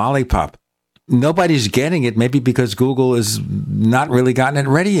that to Lollipop. Nobody's getting it, maybe because Google has not really gotten it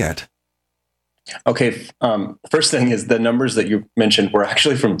ready yet. Okay, first thing is the numbers that you mentioned were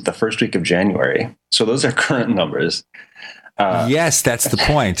actually from the first week of January. So those are current numbers. Yes, that's the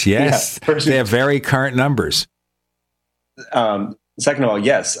point. Yes, yeah, they have very current numbers. Second of all,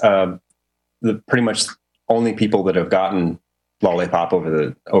 yes, the pretty much only people that have gotten Lollipop over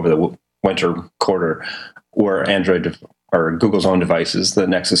the winter quarter were Android or Google's own devices, the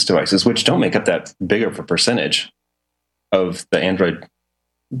Nexus devices, which don't make up that big of a percentage of the Android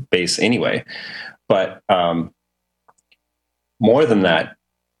base anyway. But more than that,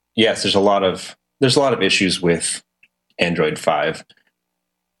 yes, there's a lot of issues with Android 5.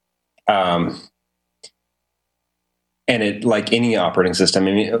 And it, like any operating system,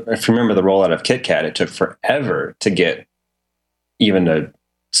 I mean, if you remember the rollout of KitKat, it took forever to get even a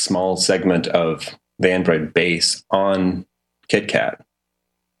small segment of the Android base on KitKat,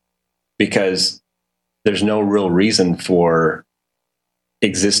 because there's no real reason for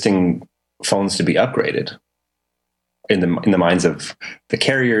existing phones to be upgraded in the minds of the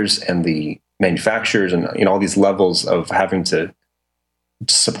carriers and the manufacturers, and all these levels of having to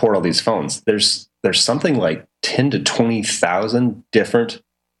support all these phones. There's something like 10 to 20,000 different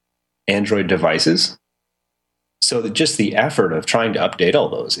Android devices. So just the effort of trying to update all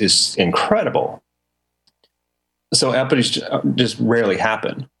those is incredible. So updates just rarely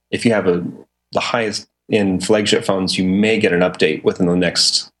happen. If you have the highest in flagship phones, you may get an update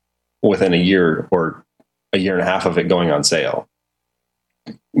within a year or a year and a half of it going on sale.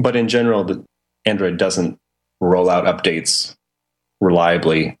 But in general, the Android doesn't roll out updates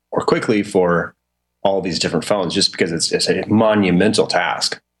reliably or quickly for all these different phones, just because it's a monumental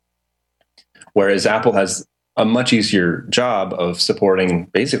task. Whereas Apple has a much easier job of supporting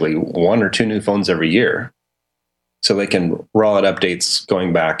basically 1 or 2 new phones every year. So they can roll out updates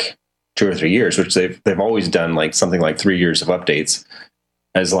going back 2 or 3 years, which they've always done, like something like 3 years of updates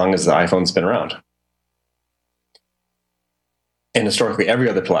as long as the iPhone's been around. And historically, every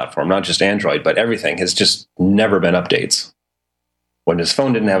other platform, not just Android, but everything, has just never been updates. Windows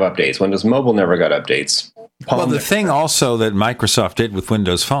Phone didn't have updates. Windows Mobile never got updates. Well, the thing also that Microsoft did with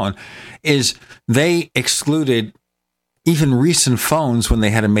Windows Phone is they excluded even recent phones when they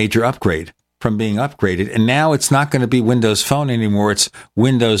had a major upgrade from being upgraded. And now it's not going to be Windows Phone anymore. It's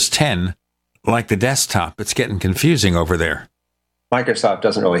Windows 10, like the desktop. It's getting confusing over there. Microsoft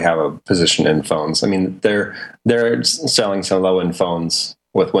doesn't really have a position in phones. I mean, they're selling some low-end phones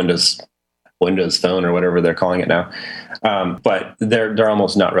with Windows Phone or whatever they're calling it now. But they're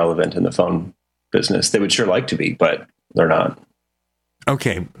almost not relevant in the phone business. They would sure like to be, but they're not.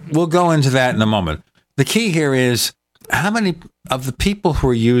 Okay, we'll go into that in a moment. The key here is how many of the people who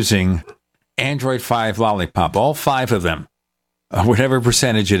are using Android 5 Lollipop, all 5 of them, whatever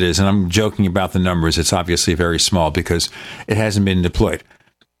percentage it is, and I'm joking about the numbers, it's obviously very small because it hasn't been deployed.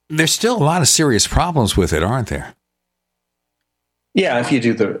 There's still a lot of serious problems with it, aren't there? Yeah, if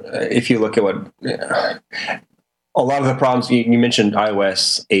you look at what a lot of the problems you mentioned,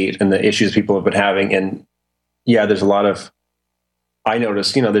 iOS 8 and the issues people have been having, and yeah, there's a lot of. I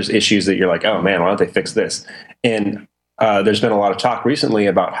noticed, there's issues that you're like, oh man, why don't they fix this? And there's been a lot of talk recently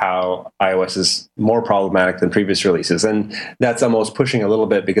about how iOS is more problematic than previous releases. And that's almost pushing a little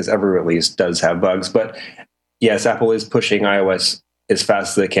bit because every release does have bugs. But yes, Apple is pushing iOS as fast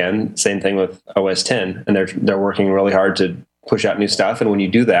as they can. Same thing with OS 10. And they're working really hard to push out new stuff. And when you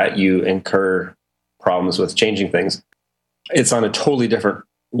do that, you incur problems with changing things. It's on a totally different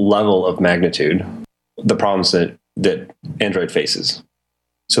level of magnitude, the problems that Android faces.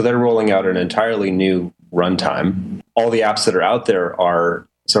 So they're rolling out an entirely new runtime. All the apps that are out there are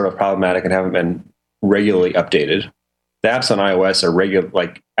sort of problematic and haven't been regularly updated. The apps on iOS are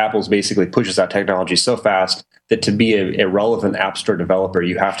like Apple's basically pushes out technology so fast that to be a relevant App Store developer,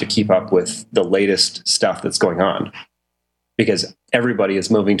 you have to keep up with the latest stuff that's going on because everybody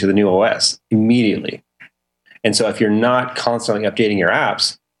is moving to the new OS immediately. And so if you're not constantly updating your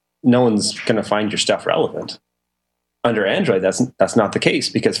apps, no one's going to find your stuff relevant. Under Android, that's not the case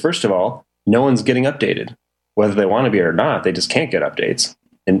because, first of all, no one's getting updated. Whether they want to be or not, they just can't get updates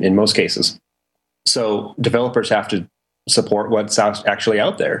in most cases. So developers have to support what's actually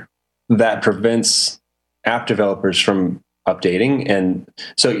out there. That prevents app developers from updating. And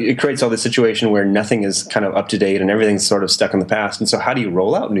so it creates all this situation where nothing is kind of up to date and everything's sort of stuck in the past. And so how do you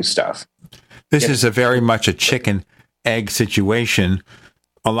roll out new stuff? This is a very much a chicken egg situation.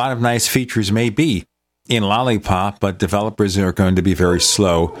 A lot of nice features may be in Lollipop, but developers are going to be very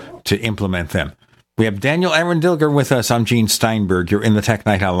slow to implement them. We have Daniel Arendilger with us. I'm Gene Steinberg. You're in the Tech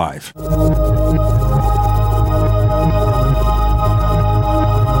Night Owl Live.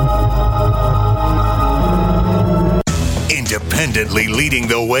 Independently leading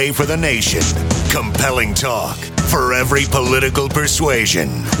the way for the nation. Compelling talk for every political persuasion.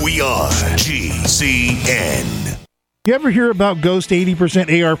 We are GCN. You ever hear about Ghost 80%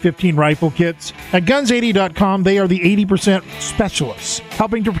 AR-15 rifle kits? At Guns80.com, they are the 80% specialists,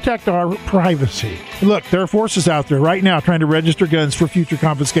 helping to protect our privacy. Look, there are forces out there right now trying to register guns for future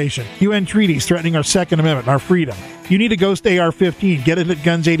confiscation. UN treaties threatening our Second Amendment and our freedom. You need a Ghost AR-15. Get it at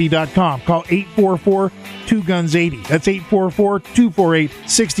Guns80.com. Call 844-2GUNS80. That's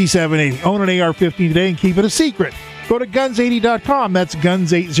 844-248-6780. Own an AR-15 today and keep it a secret. Go to Guns80.com. That's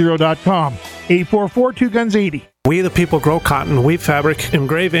Guns80.com. 844-2GUNS80. We the people grow cotton, weave fabric,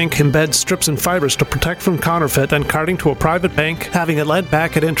 engrave ink, embed strips and fibers to protect from counterfeit and carting to a private bank, having it lent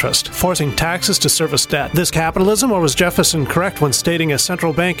back at interest, forcing taxes to service debt. This capitalism, or was Jefferson correct when stating a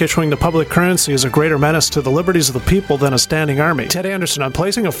central bank issuing the public currency is a greater menace to the liberties of the people than a standing army? Ted Anderson, I'm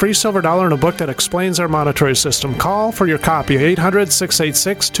placing a free silver dollar in a book that explains our monetary system. Call for your copy,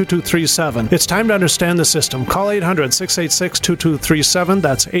 800-686-2237. It's time to understand the system. Call 800-686-2237.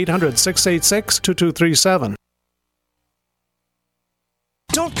 That's 800-686-2237.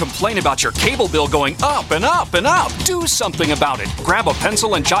 Don't complain about your cable bill going up and up and up. Do something about it. Grab a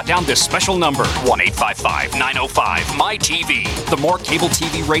pencil and jot down this special number, 1-855-905-MY-TV. The more cable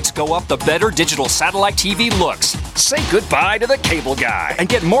TV rates go up, the better digital satellite TV looks. Say goodbye to the cable guy and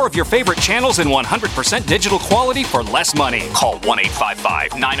get more of your favorite channels in 100% digital quality for less money. Call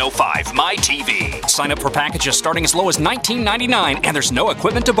 1-855-905-MY-TV. Sign up for packages starting as low as $19.99 and there's no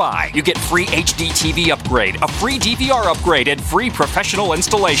equipment to buy. You get free HD TV upgrade, a free DVR upgrade, and free professional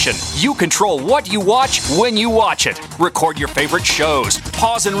installation. You control what you watch when you watch it. Record your favorite shows,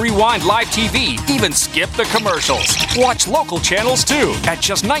 pause and rewind live TV, even skip the commercials. Watch local channels too. At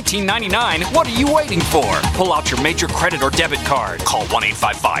just $19.99, what are you waiting for? Pull out your major credit or debit card. Call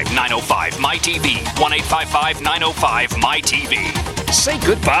 1-855-905-MY-TV. 1-855-905-MY-TV. Say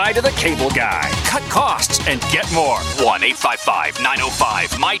goodbye to the cable guy. Cut costs and get more.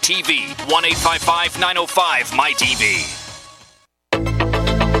 1-855-905-MY-TV. 1-855-905-MY-TV.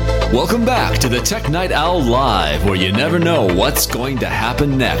 Welcome back to the Tech Night Owl Live, where you never know what's going to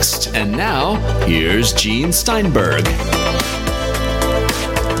happen next. And now, here's Gene Steinberg.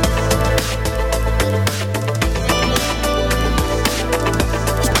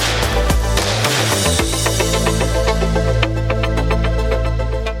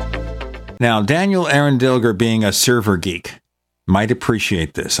 Now, Daniel Arendilger, being a server geek, might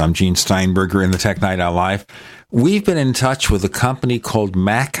appreciate this. I'm Gene Steinberger in the Tech Night Owl Live. We've been in touch with a company called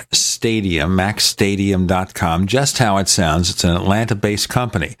Mac Stadium, MacStadium.com, just how it sounds. It's an Atlanta-based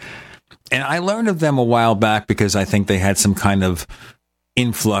company. And I learned of them a while back because I think they had some kind of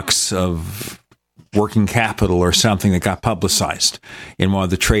influx of working capital or something that got publicized in one of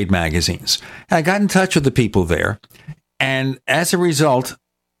the trade magazines. And I got in touch with the people there, and as a result,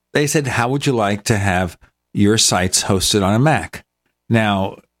 they said, how would you like to have your sites hosted on a Mac?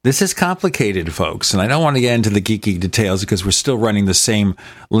 Now, this is complicated, folks, and I don't want to get into the geeky details because we're still running the same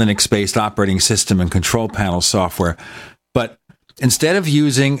Linux-based operating system and control panel software. But instead of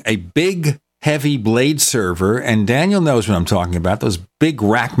using a big, heavy blade server, and Daniel knows what I'm talking about, those big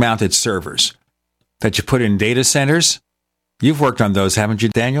rack-mounted servers that you put in data centers, you've worked on those, haven't you,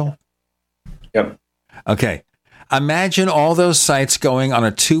 Daniel? Yep. Okay. Imagine all those sites going on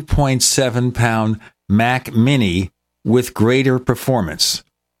a 2.7-pound Mac Mini with greater performance.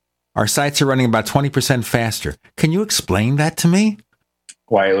 Our sites are running about 20% faster. Can you explain that to me?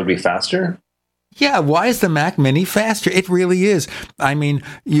 Why it would be faster? Yeah, why is the Mac Mini faster? It really is. I mean,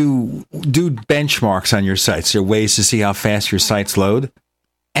 you do benchmarks on your sites. There are ways to see how fast your sites load,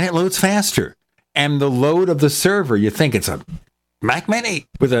 and it loads faster. And the load of the server, you think it's a Mac Mini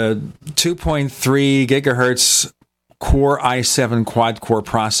with a 2.3 gigahertz Core i7 quad-core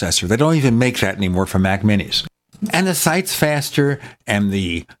processor. They don't even make that anymore for Mac Minis. And the site's faster, and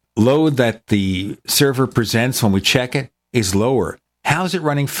the load that the server presents when we check it is lower. How is it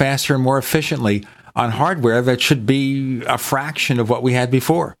running faster and more efficiently on hardware that should be a fraction of what we had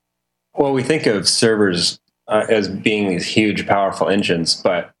before? Well, we think of servers as being these huge, powerful engines,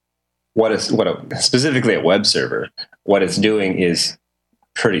 but specifically a web server, what it's doing is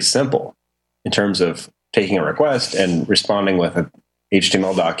pretty simple in terms of taking a request and responding with an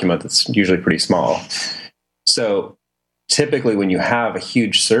HTML document that's usually pretty small. So typically when you have a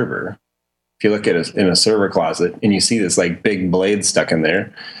huge server, if you look at it in a server closet and you see this like big blade stuck in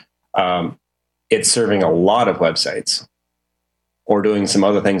there, it's serving a lot of websites or doing some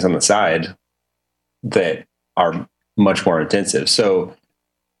other things on the side that are much more intensive. So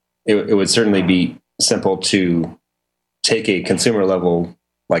it would certainly be simple to take a consumer level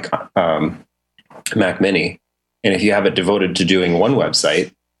like Mac Mini, and if you have it devoted to doing one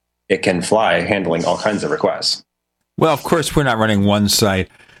website, it can fly handling all kinds of requests. Well, of course, we're not running one site.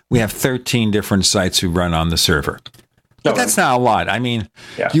 We have 13 different sites we run on the server. But that's not a lot. I mean,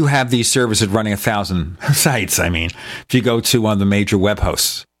 You have these services running 1,000 sites. I mean, if you go to one of the major web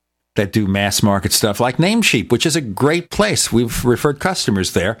hosts that do mass market stuff like Namecheap, which is a great place. We've referred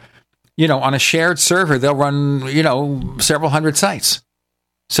customers there. You know, on a shared server, they'll run, several hundred sites.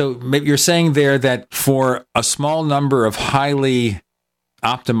 So maybe you're saying there that for a small number of highly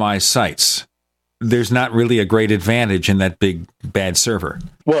optimized sites, there's not really a great advantage in that big, bad server.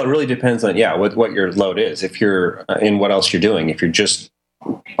 Well, it really depends on, what your load is. If you're in what else you're doing, if you're just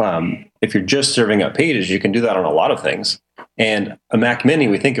serving up pages, you can do that on a lot of things. And a Mac Mini,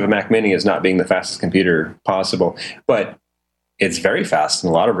 we think of a Mac Mini as not being the fastest computer possible, but it's very fast in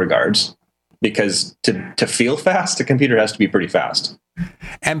a lot of regards, because to feel fast, a computer has to be pretty fast.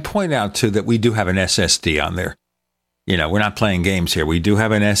 And point out, too, that we do have an SSD on there. We're not playing games here. We do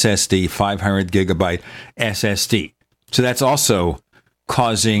have an SSD, 500 gigabyte SSD. So that's also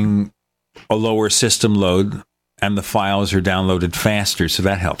causing a lower system load, and the files are downloaded faster. So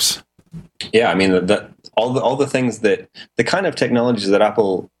that helps. Yeah, I mean, all the things that the kind of technologies that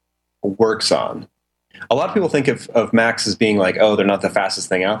Apple works on. A lot of people think of Macs as being like, oh, they're not the fastest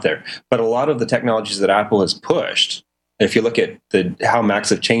thing out there. But a lot of the technologies that Apple has pushed, if you look at how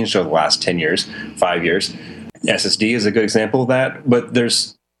Macs have changed over the last 10 years, 5 years, SSD is a good example of that. But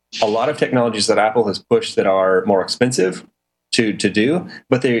there's a lot of technologies that Apple has pushed that are more expensive to do,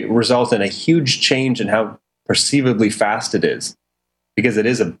 but they result in a huge change in how perceivably fast it is, because it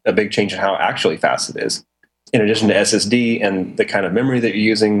is a big change in how actually fast it is. In addition to SSD and the kind of memory that you're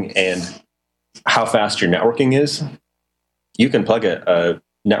using and how fast your networking is, you can plug a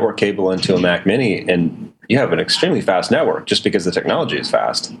network cable into a Mac Mini and you have an extremely fast network just because the technology is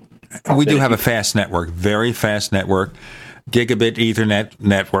fast. We do have a fast network, very fast network, gigabit Ethernet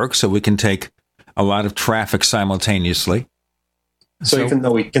network, so we can take a lot of traffic simultaneously. So even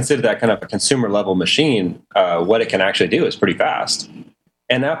though we consider that kind of a consumer level machine, what it can actually do is pretty fast.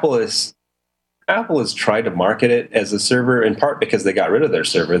 And Apple has tried to market it as a server, in part because they got rid of their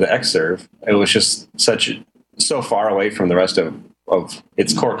server, the Xserve. It was just so far away from the rest of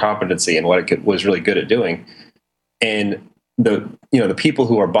its core competency and what it was really good at doing. And the people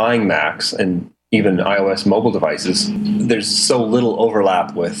who are buying Macs and even iOS mobile devices, there's so little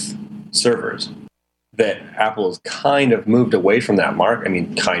overlap with servers that Apple has kind of moved away from that market. I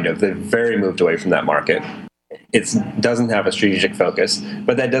mean, they've very moved away from that market. It doesn't have a strategic focus,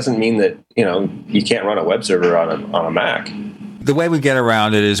 but that doesn't mean that, you can't run a web server on a Mac. The way we get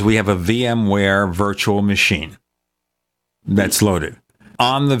around it is we have a VMware virtual machine that's loaded.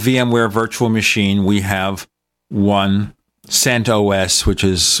 on the VMware virtual machine, we have one CentOS, which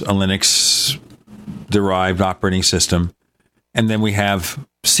is a Linux-derived operating system. And then we have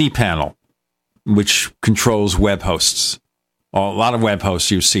cPanel, which controls web hosts. A lot of web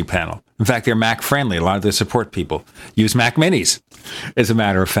hosts use cPanel. In fact, they're Mac-friendly. A lot of their support people use Mac Minis, as a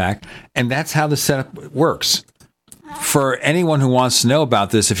matter of fact. And that's how the setup works. For anyone who wants to know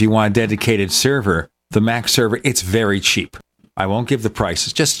about this, if you want a dedicated server, the Mac server, it's very cheap. I won't give the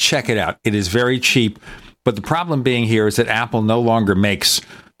prices. Just check it out. It is very cheap. But the problem being here is that Apple no longer makes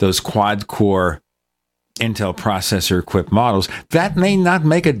those quad-core Intel processor-equipped models. That may not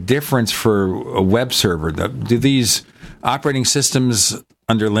make a difference for a web server. Do these operating systems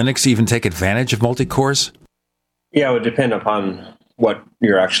under Linux even take advantage of multi-cores? Yeah, it would depend upon what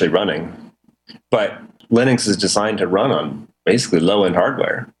you're actually running. But Linux is designed to run on basically low-end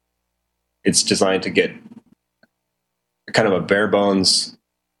hardware. It's designed to get kind of a bare bones.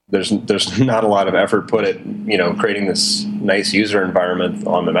 There's not a lot of effort put at creating this nice user environment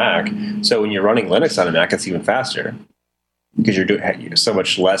on the Mac. So when you're running Linux on a Mac, it's even faster because you're doing so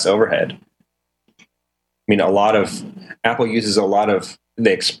much less overhead. I mean, Apple uses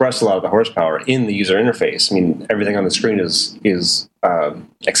they express a lot of the horsepower in the user interface. I mean, everything on the screen is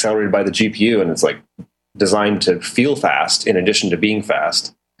accelerated by the GPU, and it's like designed to feel fast in addition to being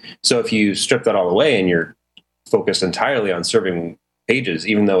fast. So if you strip that all away and you're focused entirely on serving pages,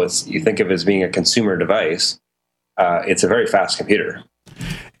 even though you think of it as being a consumer device, it's a very fast computer.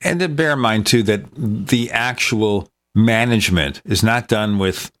 And to bear in mind, too, that the actual management is not done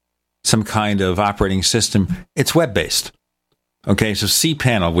with some kind of operating system. It's web-based. Okay, so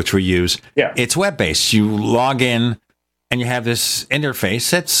cPanel, which we use, it's web-based. You log in and you have this interface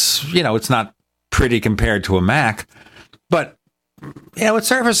that's, it's not pretty compared to a Mac, but, it's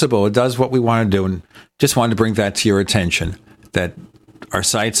serviceable. It does what we want to do. And just wanted to bring that to your attention, that our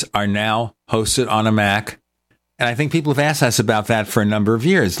sites are now hosted on a Mac. And I think people have asked us about that for a number of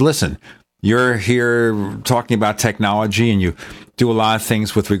years. Listen, you're here talking about technology and you do a lot of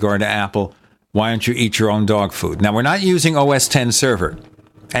things with regard to Apple. Why don't you eat your own dog food? Now, we're not using OS X server,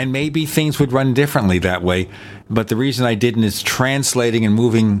 and maybe things would run differently that way. But the reason I didn't is translating and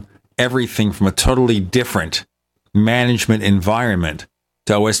moving everything from a totally different management environment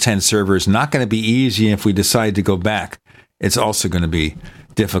to OS X server is not going to be easy. If we decide to go back, it's also going to be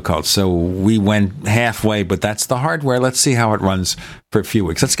difficult. So we went halfway, but that's the hardware. Let's see how it runs for a few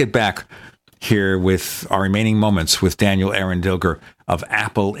weeks. Let's get back here with our remaining moments with Daniel Aaron Dilger of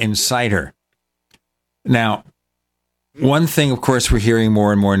Apple Insider. Now, one thing, of course, we're hearing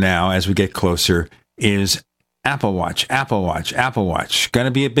more and more now as we get closer is Apple Watch. Going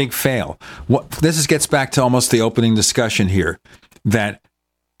to be a big fail. This gets back to almost the opening discussion here, that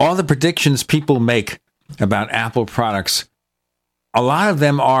all the predictions people make about Apple products, a lot of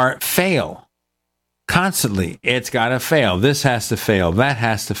them are fail. Constantly, it's got to fail. This has to fail. That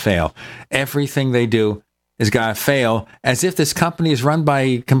has to fail. Everything they do has got to fail, as if this company is run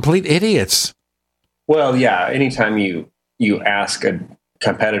by complete idiots. Well, yeah. Anytime you ask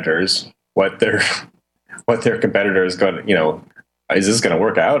competitors what their competitor is going to, is this going to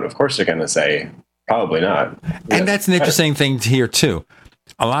work out? Of course, they're going to say probably not. And that's an interesting thing here too.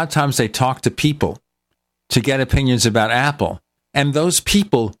 A lot of times they talk to people to get opinions about Apple, and those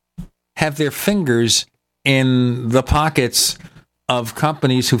people have their fingers in the pockets of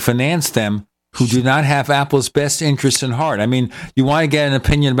companies who finance them, who do not have Apple's best interests in heart. I mean, you want to get an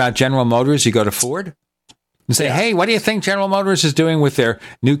opinion about General Motors, you go to Ford and say, hey, what do you think General Motors is doing with their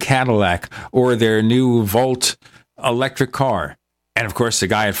new Cadillac or their new Volt electric car? And of course, the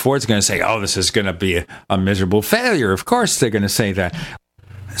guy at Ford's going to say, oh, this is going to be a miserable failure. Of course, they're going to say that.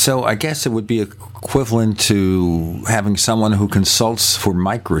 So I guess it would be equivalent to having someone who consults for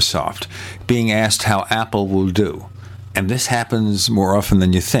Microsoft being asked how Apple will do. And this happens more often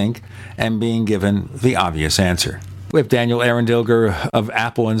than you think, and being given the obvious answer. We have Daniel Aaron Dilger of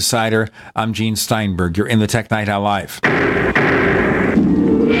Apple Insider. I'm Gene Steinberg. You're in the Tech Night Owl Live.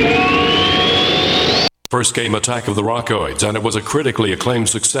 First came Attack of the Rockoids, and it was a critically acclaimed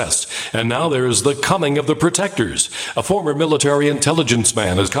success. And now there is The Coming of the Protectors. A former military intelligence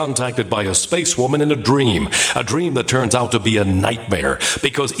man is contacted by a space woman in a dream that turns out to be a nightmare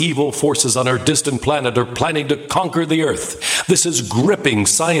because evil forces on her distant planet are planning to conquer the Earth. This is gripping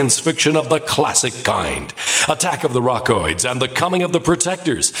science fiction of the classic kind. Attack of the Rockoids and The Coming of the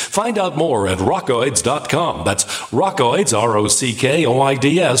Protectors. Find out more at rockoids.com. That's Rockoids,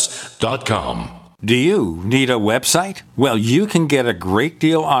 ROCKOIDS.com. Do you need a website? Well, you can get a great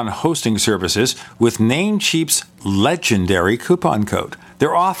deal on hosting services with Namecheap's legendary coupon code.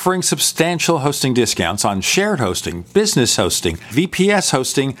 They're offering substantial hosting discounts on shared hosting, business hosting, VPS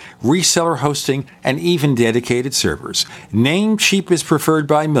hosting, reseller hosting, and even dedicated servers. Namecheap is preferred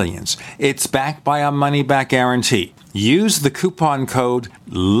by millions. It's backed by a money-back guarantee. Use the coupon code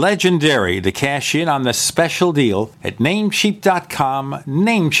LEGENDARY to cash in on the special deal at Namecheap.com,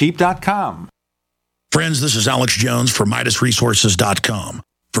 Namecheap.com. Friends, this is Alex Jones for MidasResources.com.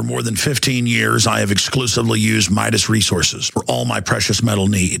 For more than 15 years, I have exclusively used Midas Resources for all my precious metal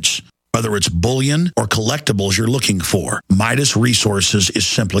needs. Whether it's bullion or collectibles you're looking for, Midas Resources is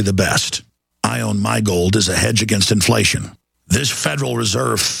simply the best. I own my gold as a hedge against inflation. This Federal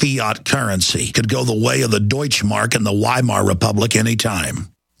Reserve fiat currency could go the way of the Deutschmark and the Weimar Republic anytime.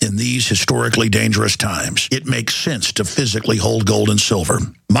 In these historically dangerous times, it makes sense to physically hold gold and silver.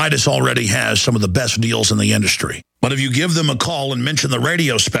 Midas already has some of the best deals in the industry. But if you give them a call and mention the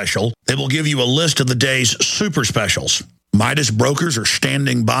radio special, they will give you a list of the day's super specials. Midas brokers are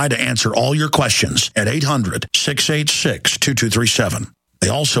standing by to answer all your questions at 800-686-2237. They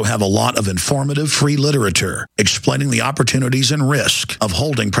also have a lot of informative free literature explaining the opportunities and risk of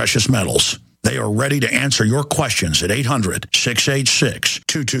holding precious metals. They are ready to answer your questions at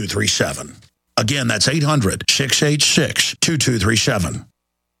 800-686-2237. Again, that's 800-686-2237.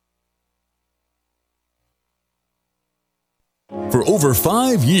 For over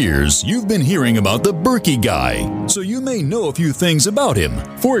 5 years, you've been hearing about the Berkey Guy, so you may know a few things about him.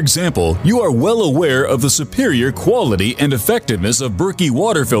 For example, you are well aware of the superior quality and effectiveness of Berkey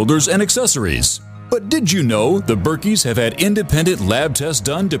water filters and accessories. But did you know the Berkeys have had independent lab tests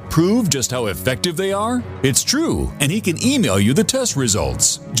done to prove just how effective they are? It's true, and he can email you the test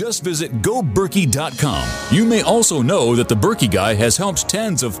results. Just visit GoBerkey.com. You may also know that the Berkey Guy has helped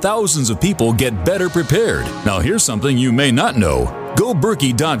tens of thousands of people get better prepared. Now here's something you may not know.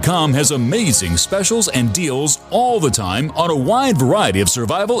 GoBerkey.com has amazing specials and deals all the time on a wide variety of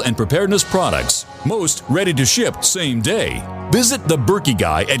survival and preparedness products, most ready to ship same day. Visit the Berkey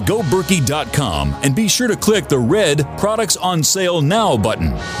Guy at GoBerkey.com and be sure to click the red Products on Sale Now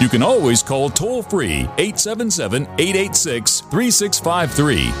button. You can always call toll-free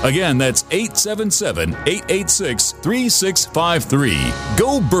 877-886-3653. Again, that's 877-886-3653.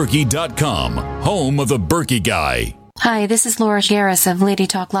 GoBerkey.com, home of the Berkey Guy. Hi, this is Laura Garris of Lady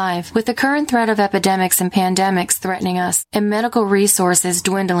Talk Live. With the current threat of epidemics and pandemics threatening us and medical resources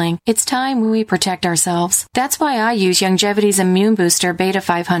dwindling, it's time we protect ourselves. That's why I use Longevity's immune booster Beta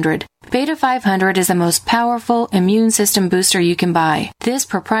 500. Beta 500 is the most powerful immune system booster you can buy. This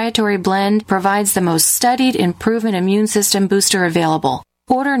proprietary blend provides the most studied and proven immune system booster available.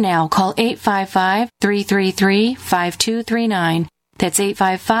 Order now. Call 855-333-5239. That's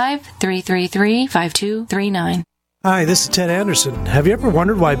 855-333-5239. Hi, this is Ted Anderson. Have you ever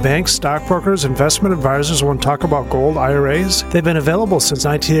wondered why banks, stockbrokers, investment advisors won't talk about gold IRAs? They've been available since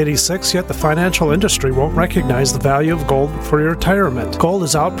 1986, yet the financial industry won't recognize the value of gold for your retirement. Gold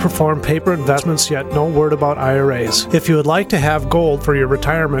has outperformed paper investments, yet no word about IRAs. If you would like to have gold for your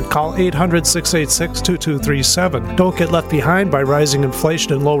retirement, call 800-686-2237. Don't get left behind by rising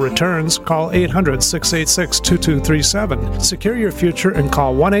inflation and low returns. Call 800-686-2237. Secure your future and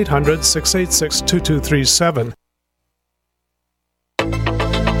call 1-800-686-2237.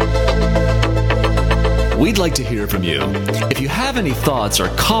 We'd like to hear from you. If you have any thoughts or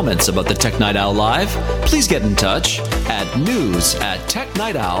comments about the Tech Night Owl Live, please get in touch at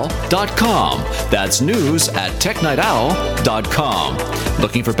news@technightowl.com. That's news@technightowl.com.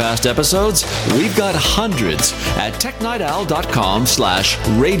 Looking for past episodes? We've got hundreds at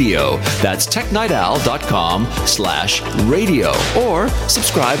technightowl.com/radio. That's technightowl.com/radio. Or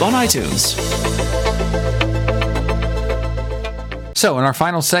subscribe on iTunes. So, in our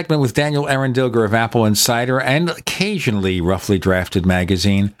final segment with Daniel Erendilger of Apple Insider and occasionally Roughly Drafted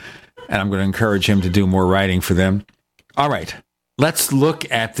magazine, and I'm going to encourage him to do more writing for them. All right, let's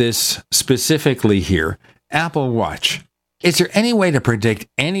look at this specifically here. Apple Watch. Is there any way to predict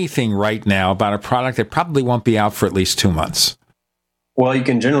anything right now about a product that probably won't be out for at least 2 months? Well, you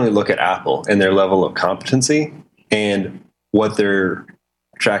can generally look at Apple and their level of competency and what their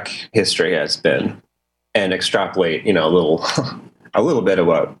track history has been and extrapolate, a little... a little bit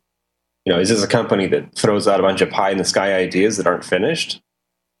about, is this a company that throws out a bunch of pie-in-the-sky ideas that aren't finished?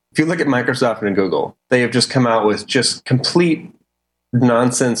 If you look at Microsoft and Google, they have just come out with just complete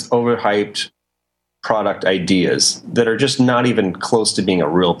nonsense, overhyped product ideas that are just not even close to being a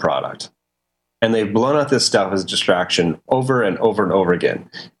real product. And they've blown out this stuff as a distraction over and over and over again.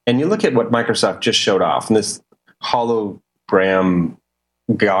 And you look at what Microsoft just showed off, and this hologram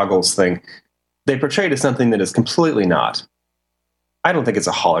goggles thing, they portray it as something that is completely not. I don't think it's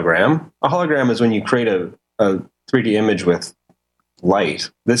a hologram. A hologram is when you create a 3D image with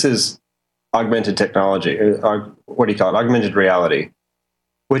light. This is augmented technology. What do you call it? Augmented reality.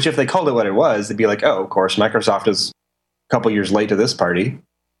 Which, if they called it what it was, they'd be like, oh, of course, Microsoft is a couple years late to this party.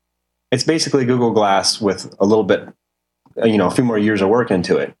 It's basically Google Glass with a little bit, a few more years of work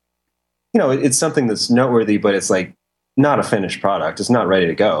into it. It's something that's noteworthy, but it's like not a finished product. It's not ready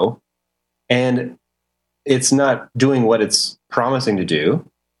to go. And it's not doing what it's promising to do.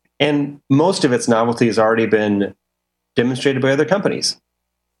 And most of its novelty has already been demonstrated by other companies.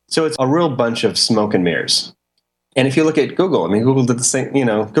 So it's a real bunch of smoke and mirrors. And if you look at Google, Google did the same,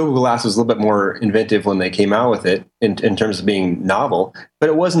 Google Glass was a little bit more inventive when they came out with it in terms of being novel, but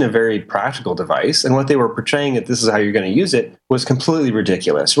it wasn't a very practical device. And what they were portraying that this is how you're going to use it was completely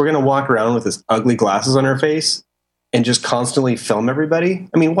ridiculous. We're going to walk around with this ugly glasses on our face and just constantly film everybody.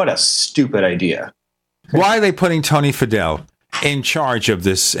 What a stupid idea. Why are they putting Tony Fadell in charge of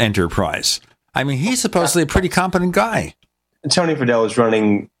this enterprise? He's supposedly a pretty competent guy. Tony Fadell is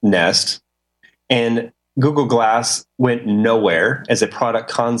running Nest, and Google Glass went nowhere as a product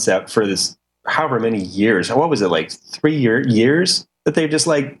concept for this however many years. What was it, like 3 years that they just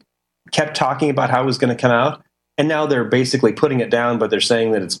kept talking about how it was going to come out? And now they're basically putting it down, but they're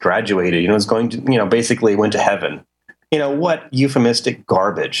saying that it's graduated. It's going to, basically went to heaven. What euphemistic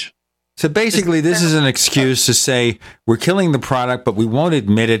garbage. So basically, this is an excuse to say we're killing the product, but we won't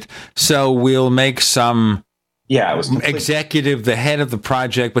admit it. So we'll make some executive the head of the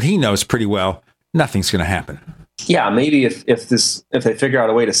project, but he knows pretty well nothing's going to happen. Yeah, maybe if they figure out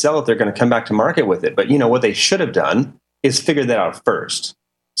a way to sell it, they're going to come back to market with it. But what they should have done is figure that out first.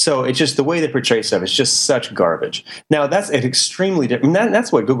 So it's just the way they portray stuff is just such garbage. Now that's an extremely different.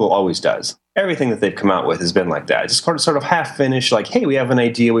 That's what Google always does. Everything that they've come out with has been like that. Just sort of half finished. Like, hey, we have an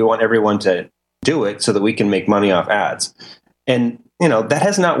idea. We want everyone to do it so that we can make money off ads. And that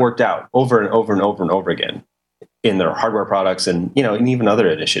has not worked out over and over and over and over again in their hardware products and and even other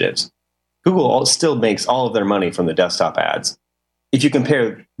initiatives. Google still makes all of their money from the desktop ads. If you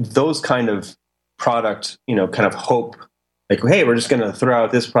compare those kind of product, kind of hope, like, hey, we're just going to throw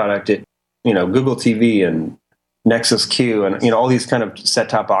out this product at, Google TV and Nexus Q and, all these kind of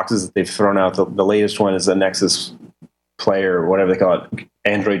set-top boxes that they've thrown out. The latest one is the Nexus Player or whatever they call it,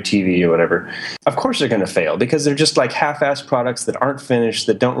 Android TV or whatever. Of course they're going to fail because they're just like half-assed products that aren't finished,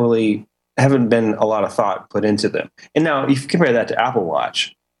 that haven't been a lot of thought put into them. And now if you compare that to Apple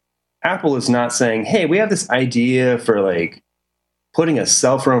Watch, Apple is not saying, hey, we have this idea for putting a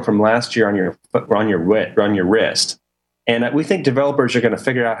cell phone from last year on your wrist. And we think developers are going to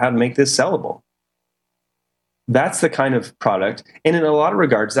figure out how to make this sellable. That's the kind of product. And in a lot of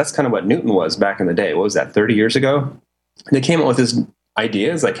regards, that's kind of what Newton was back in the day. What was that, 30 years ago? They came up with this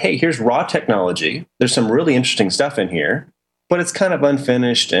idea. It's like, hey, here's raw technology. There's some really interesting stuff in here, but it's kind of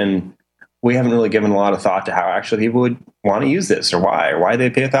unfinished. And we haven't really given a lot of thought to how actually people would want to use this or why they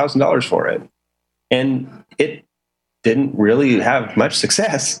pay $1,000 for it. And it didn't really have much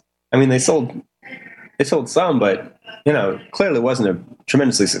success. They sold some, but clearly wasn't a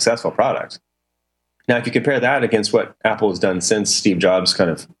tremendously successful product. Now, if you compare that against what Apple has done since Steve Jobs kind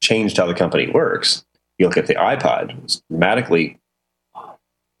of changed how the company works, you look at the iPod, it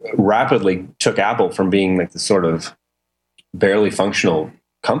rapidly took Apple from being like the sort of barely functional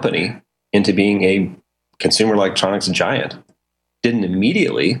company into being a consumer electronics giant. Didn't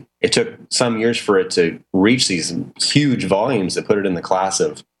immediately. It took some years for it to reach these huge volumes that put it in the class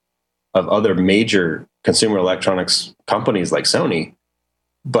of other major consumer electronics companies like Sony.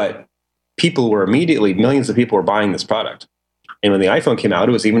 But millions of people were buying this product. And when the iPhone came out,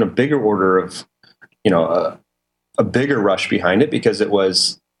 it was even a bigger order of, a bigger rush behind it because it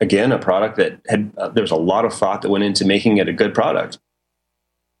was, again, a product that there was a lot of thought that went into making it a good product.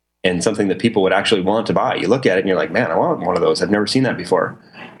 And something that people would actually want to buy. You look at it and you're like, man, I want one of those. I've never seen that before.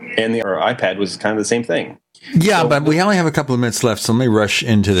 And our iPad was kind of the same thing. Yeah, but we only have a couple of minutes left, so let me rush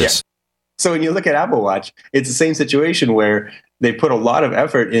into this. Yeah. So when you look at Apple Watch, it's the same situation where they put a lot of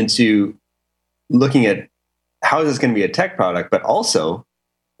effort into looking at how is this going to be a tech product, but also,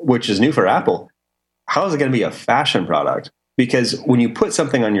 which is new for Apple, how is it going to be a fashion product? Because when you put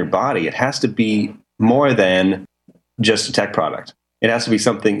something on your body, it has to be more than just a tech product. It has to be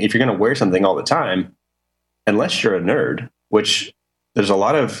something, if you're going to wear something all the time, unless you're a nerd, which there's a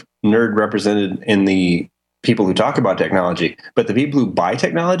lot of nerd represented in the people who talk about technology, but the people who buy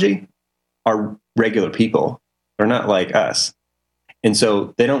technology are regular people. They're not like us. And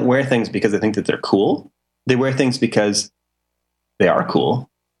so they don't wear things because they think that they're cool. They wear things because they are cool.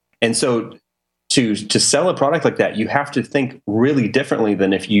 And so to sell a product like that, you have to think really differently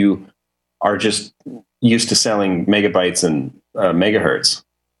than if you are just used to selling megabytes and megahertz.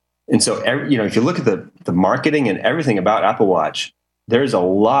 And so, if you look at the marketing and everything about Apple Watch, there's a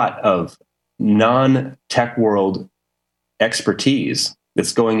lot of non-tech world expertise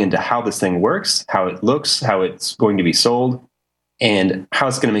that's going into how this thing works, how it looks, how it's going to be sold, and how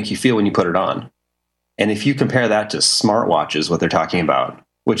it's going to make you feel when you put it on. And if you compare that to smartwatches, what they're talking about,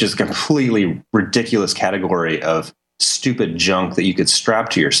 which is a completely ridiculous category of stupid junk that you could strap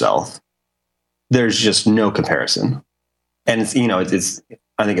to yourself, there's just no comparison. And it's,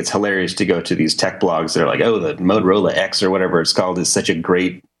 I think it's hilarious to go to these tech blogs that are like, oh, the Motorola X or whatever it's called is such a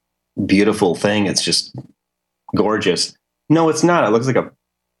great, beautiful thing. It's just gorgeous. No, it's not. It looks like a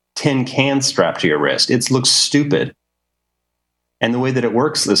tin can strapped to your wrist. It looks stupid. And the way that it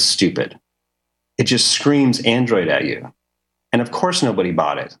works is stupid. It just screams Android at you. And of course nobody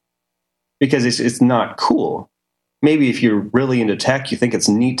bought it because it's not cool. Maybe if you're really into tech, you think it's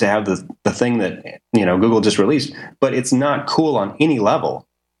neat to have the thing that, Google just released, but it's not cool on any level.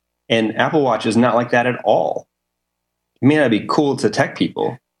 And Apple Watch is not like that at all. It may not be cool to tech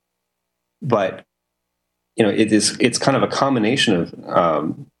people, but it's kind of a combination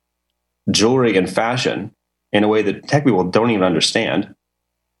of jewelry and fashion in a way that tech people don't even understand.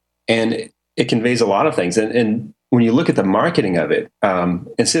 And it conveys a lot of things. And when you look at the marketing of it,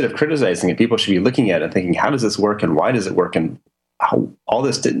 instead of criticizing it, people should be looking at it and thinking, how does this work and why does it work? And how all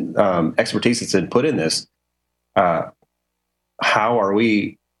this expertise that's been put in this, how are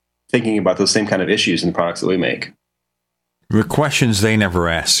we thinking about those same kind of issues in the products that we make? The questions they never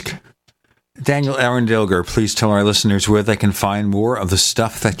ask. Daniel Arendilger, please tell our listeners where they can find more of the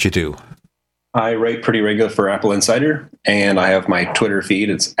stuff that you do. I write pretty regular for Apple Insider, and I have my Twitter feed.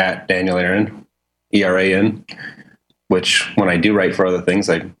 It's at Daniel Aaron, ERAN, which when I do write for other things,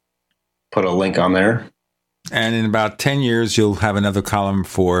 I put a link on there. And in about 10 years, you'll have another column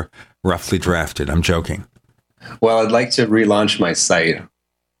for Roughly Drafted. I'm joking. Well, I'd like to relaunch my site.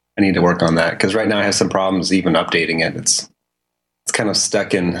 I need to work on that because right now I have some problems even updating it. It's kind of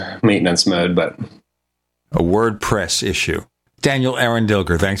stuck in maintenance mode, but a WordPress issue. Daniel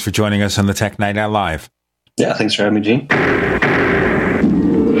Arendilger, thanks for joining us on the Tech Night Owl Live. Yeah, thanks for having me, Gene.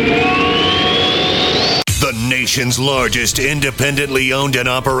 The nation's largest independently owned and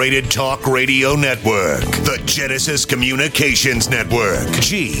operated talk radio network, the Genesis Communications Network,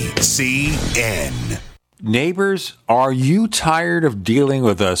 GCN. Neighbors, are you tired of dealing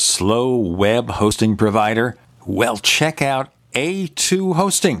with a slow web hosting provider? Well, check out A2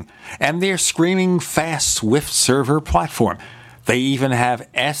 Hosting and their screaming fast Swift server platform. They even have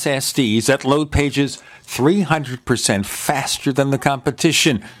SSDs that load pages 300% faster than the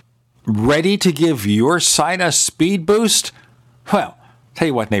competition. Ready to give your site a speed boost? Well, tell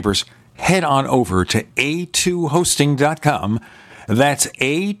you what, neighbors, head on over to a2hosting.com. That's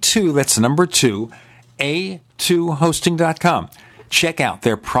A2, that's number 2, a2hosting.com. Check out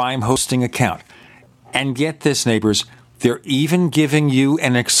their Prime hosting account. And get this, neighbors, they're even giving you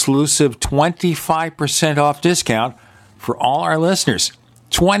an exclusive 25% off discount for all our listeners.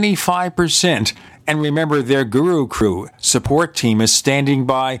 25%. And remember, their Guru Crew support team is standing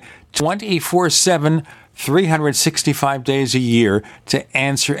by 24/7, 365 days a year to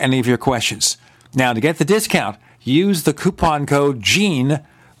answer any of your questions. Now, to get the discount, use the coupon code GENE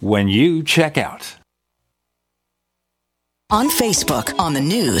when you check out. On Facebook, on the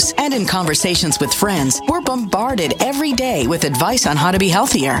news, and in conversations with friends, we're bombarded every day with advice on how to be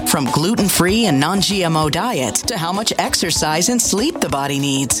healthier, from gluten-free and non-GMO diets to how much exercise and sleep the body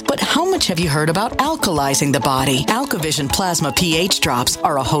needs. But how much have you heard about alkalizing the body? AlkaVision Plasma pH Drops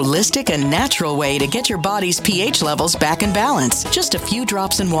are a holistic and natural way to get your body's pH levels back in balance. Just a few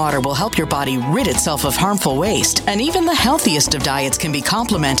drops in water will help your body rid itself of harmful waste. And even the healthiest of diets can be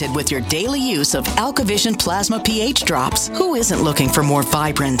complemented with your daily use of AlkaVision Plasma pH Drops. Who isn't looking for more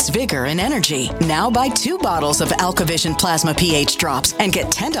vibrance, vigor, and energy? Now buy 2 bottles of AlkaVision Plasma pH Drops and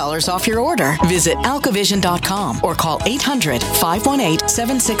get $10 off your order. Visit alkavision.com or call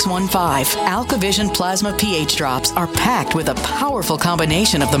 800-518-7615. AlkaVision Plasma pH Drops are packed with a powerful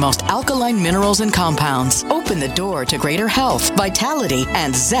combination of the most alkaline minerals and compounds. Open the door to greater health, vitality,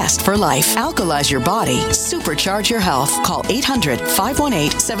 and zest for life. Alkalize your body. Supercharge your health. Call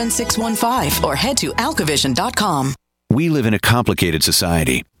 800-518-7615 or head to alkavision.com. We live in a complicated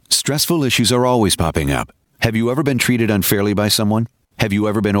society. Stressful issues are always popping up. Have you ever been treated unfairly by someone? Have you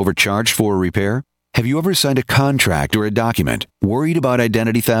ever been overcharged for a repair? Have you ever signed a contract or a document worried about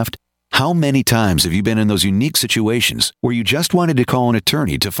identity theft? How many times have you been in those unique situations where you just wanted to call an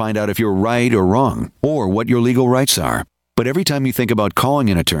attorney to find out if you're right or wrong, or what your legal rights are? But every time you think about calling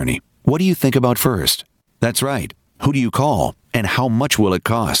an attorney, what do you think about first? That's right. Who do you call, and how much will it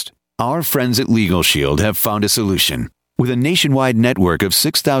cost? Our friends at Legal Shield have found a solution. With a nationwide network of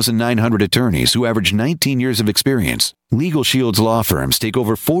 6,900 attorneys who average 19 years of experience, Legal Shield's law firms take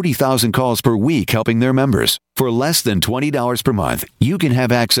over 40,000 calls per week helping their members. For less than $20 per month, you can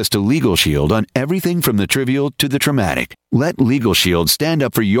have access to Legal Shield on everything from the trivial to the traumatic. Let Legal Shield stand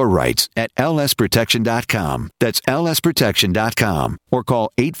up for your rights at lsprotection.com. That's lsprotection.com. Or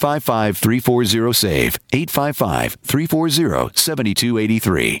call 855-340-SAVE,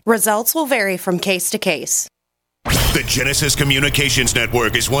 855-340-7283. Results will vary from case to case. The Genesis Communications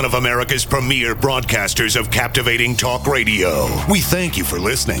Network is one of America's premier broadcasters of captivating talk radio. We thank you for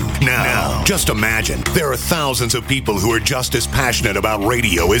listening. Now, just imagine, there are thousands of people who are just as passionate about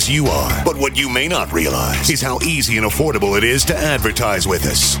radio as you are. But what you may not realize is how easy and affordable it is to advertise with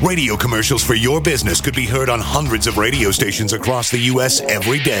us. Radio commercials for your business could be heard on hundreds of radio stations across the U.S.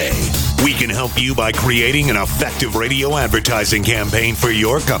 every day. We can help you by creating an effective radio advertising campaign for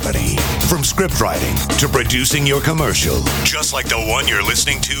your company. From script writing to producing your commercial, just like the one you're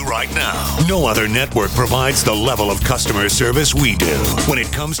listening to right now. No other network provides the level of customer service we do. When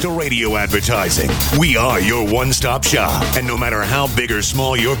it comes to radio advertising, we are your one-stop shop. And no matter how big or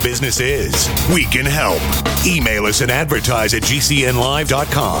small your business is, we can help. Email us at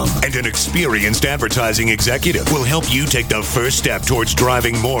advertise@gcnlive.com, and an experienced advertising executive will help you take the first step towards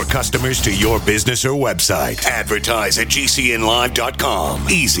driving more customers to your business or website. Advertise@gcnlive.com.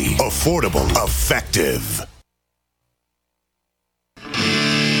 Easy, affordable, effective.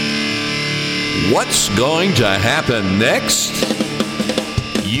 What's going to happen next?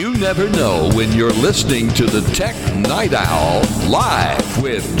 You never know when you're listening to the Tech Night Owl live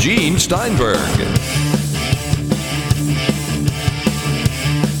with Gene Steinberg.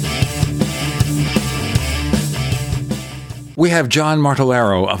 We have John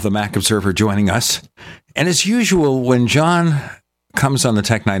Martellaro of the Mac Observer joining us. And as usual, when John comes on the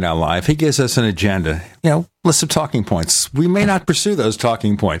Tech Night Owl Live, he gives us an agenda, list of talking points. We may not pursue those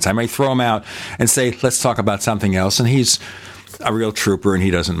talking points. I may throw them out and say, let's talk about something else. And he's a real trooper and he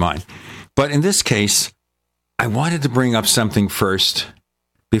doesn't mind. But in this case, I wanted to bring up something first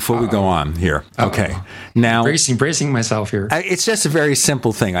before we go on here. Okay. Now, bracing myself here. It's just a very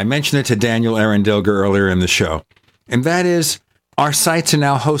simple thing. I mentioned it to Daniel Arendilger earlier in the show. And that is, our sites are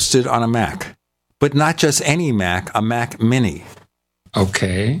now hosted on a Mac. But not just any Mac, a Mac Mini.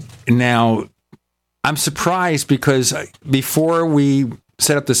 Okay. Now, I'm surprised because before we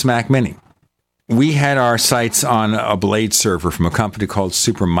set up this Mac Mini, we had our sites on a Blade server from a company called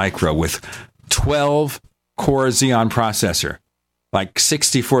Supermicro with 12 Core Xeon processor, like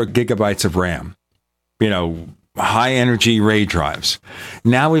 64 gigabytes of RAM, high energy RAID drives.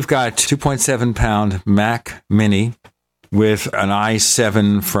 Now we've got 2.7 pound Mac Mini with an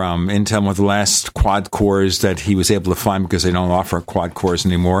i7 from Intel, with the last quad cores that he was able to find because they don't offer quad cores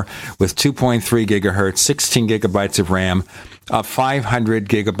anymore, with 2.3 gigahertz, 16 gigabytes of RAM, a 500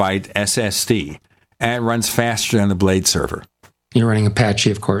 gigabyte SSD, and it runs faster than the Blade server. You're running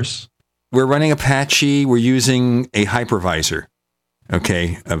Apache, of course. We're running Apache. We're using a hypervisor, a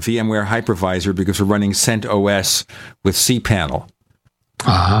VMware hypervisor, because we're running CentOS with cPanel.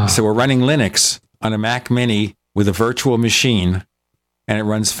 So we're running Linux on a Mac Mini with a virtual machine, and it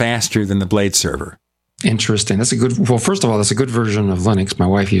runs faster than the Blade server. Interesting. First of all, that's a good version of Linux. My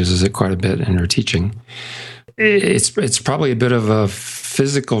wife uses it quite a bit in her teaching. It's probably a bit of a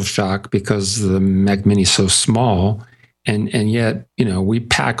physical shock because the Mac Mini is so small, and yet, we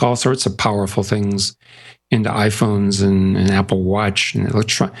pack all sorts of powerful things into iPhones and Apple Watch and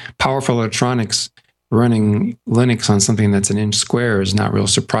powerful electronics. Running Linux on something that's an inch square is not real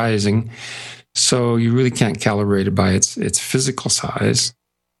surprising. So you really can't calibrate it by its physical size.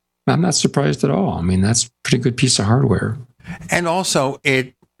 I'm not surprised at all. I mean, that's a pretty good piece of hardware. And also,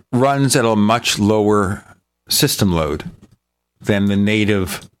 it runs at a much lower system load than the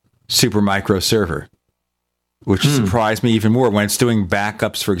native Supermicro server, which surprised me even more. When it's doing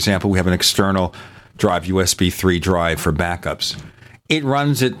backups, for example, we have an external drive, USB 3 drive for backups. It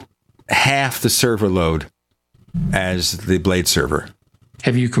runs at half the server load as the Blade server.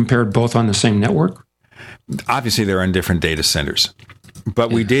 Have you compared both on the same network? Obviously, they're on different data centers.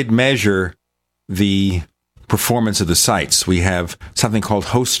 But we did measure the performance of the sites. We have something called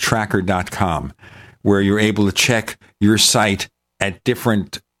hosttracker.com, where you're able to check your site at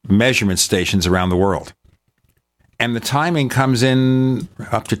different measurement stations around the world. And the timing comes in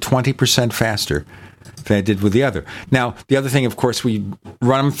up to 20% faster than it did with the other. Now, the other thing, of course, we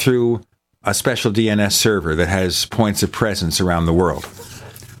run them through a special DNS server that has points of presence around the world.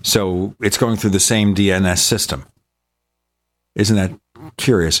 So it's going through the same DNS system. Isn't that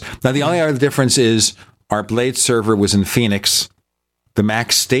curious? Now, the only other difference is our Blade server was in Phoenix. The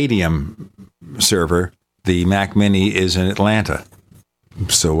Mac Stadium server The Mac Mini is in Atlanta.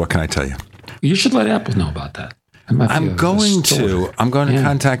 So what can I tell you? You should let Apple know about that. I'm going to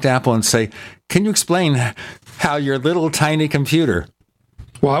contact Apple and say, can you explain how your little tiny computer?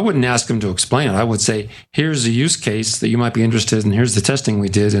 Well, I wouldn't ask them to explain it. I would say, here's a use case that you might be interested in. Here's the testing we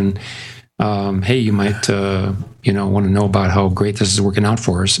did. And hey, you might want to know about how great this is working out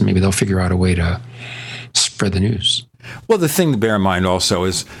for us. And maybe they'll figure out a way to spread the news. Well, the thing to bear in mind also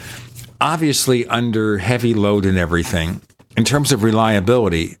is, obviously under heavy load and everything, in terms of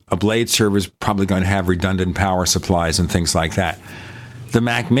reliability, a blade server is probably going to have redundant power supplies and things like that. The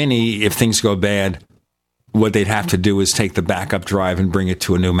Mac Mini, if things go bad, what they'd have to do is take the backup drive and bring it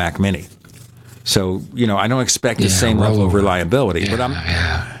to a new Mac Mini. So, I don't expect the same level of reliability, but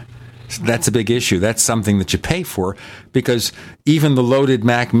that's a big issue. That's something that you pay for, because even the loaded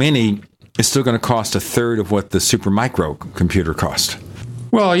Mac Mini is still going to cost a third of what the Supermicro computer cost.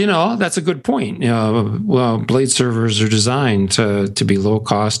 Well, that's a good point. Blade servers are designed to be low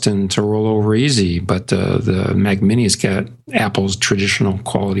cost and to roll over easy, but the Mac Mini's got Apple's traditional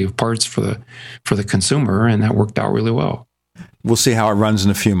quality of parts for the consumer, and that worked out really well. We'll see how it runs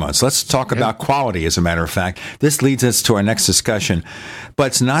in a few months. Let's talk about quality, as a matter of fact. This leads us to our next discussion, but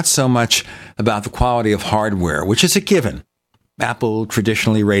it's not so much about the quality of hardware, which is a given. Apple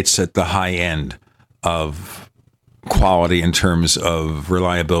traditionally rates at the high end of quality in terms of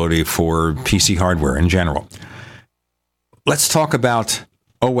reliability for PC hardware in general. Let's talk about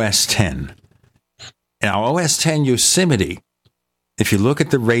OS X. Now, OS X Yosemite, if you look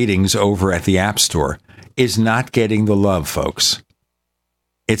at the ratings over at the App Store, is not getting the love, folks.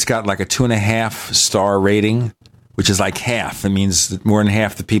 It's got like a 2.5 star rating, which is like half. It means that more than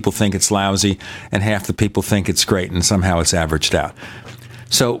half the people think it's lousy and half the people think it's great, and somehow it's averaged out.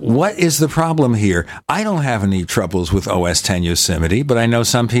 So what is the problem here? I don't have any troubles with OS X Yosemite, but I know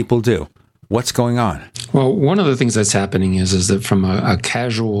some people do. What's going on? Well, one of the things that's happening is that from a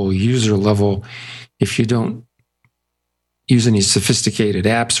casual user level, if you don't use any sophisticated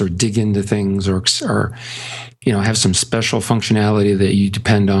apps or dig into things or have some special functionality that you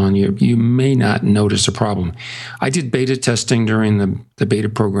depend on, you may not notice a problem. I did beta testing during the beta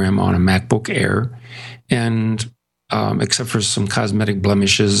program on a MacBook Air, and except for some cosmetic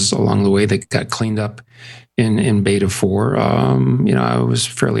blemishes along the way that got cleaned up in Beta 4. I was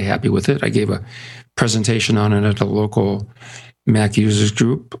fairly happy with it. I gave a presentation on it at a local Mac users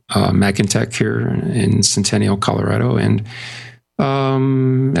group, Mac and Tech here in Centennial, Colorado, and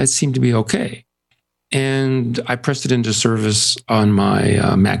that seemed to be okay. And I pressed it into service on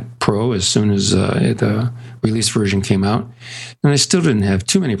my Mac Pro as soon as the release version came out. And I still didn't have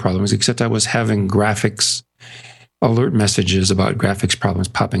too many problems, except I was having graphics alert messages about graphics problems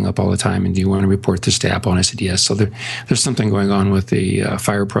popping up all the time. And do you want to report this to Apple? And I said, yes. So there's something going on with the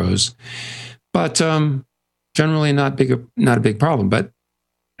Fire Pros, but generally not a big problem. But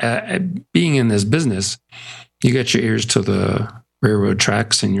being in this business, you got your ears to the railroad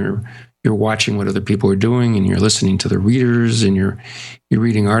tracks, and you're watching what other people are doing, and you're listening to the readers, and you're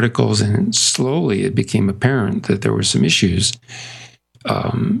reading articles. And slowly it became apparent that there were some issues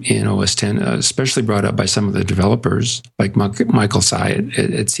in OS X, especially brought up by some of the developers, like Michael Tsai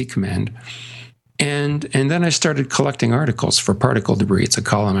at C-Command. And then I started collecting articles for Particle Debris. It's a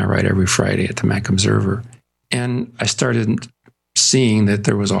column I write every Friday at the Mac Observer. And I started seeing that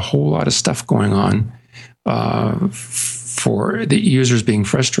there was a whole lot of stuff going on for the users being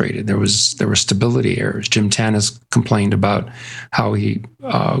frustrated. There were stability errors. Jim Tanis complained about how he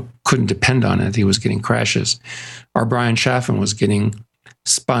couldn't depend on it. He was getting crashes. Our Brian Chaffin was getting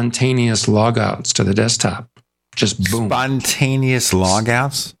spontaneous logouts to the desktop. Just boom. Spontaneous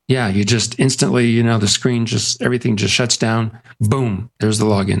logouts? Yeah, you just instantly, the screen everything just shuts down. Boom, there's the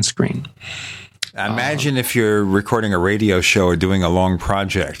login screen. Imagine if you're recording a radio show or doing a long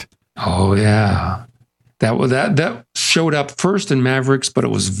project. Oh, yeah. That showed up first in Mavericks, but it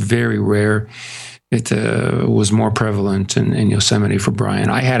was very rare. It was more prevalent in Yosemite for Brian.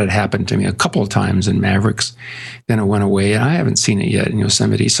 I had it happen to me a couple of times in Mavericks, then it went away, and I haven't seen it yet in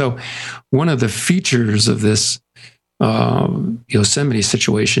Yosemite. So one of the features of this Yosemite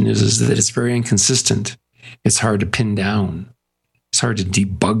situation is that it's very inconsistent. It's hard to pin down. It's hard to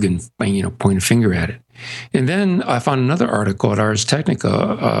debug and point a finger at it. And then I found another article at Ars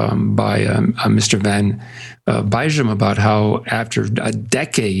Technica by Mr. Van Bijum about how after a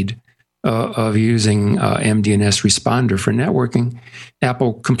decade of using MDNS Responder for networking,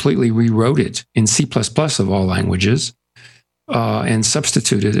 Apple completely rewrote it in C++ of all languages and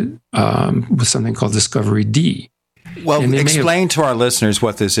substituted it with something called Discovery D. Well, explain to our listeners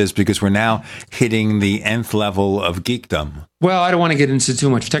what this is, because we're now hitting the nth level of geekdom. Well, I don't want to get into too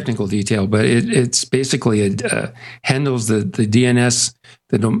much technical detail, but it's basically handles the DNS,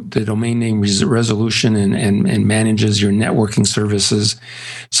 the domain name resolution, and manages your networking services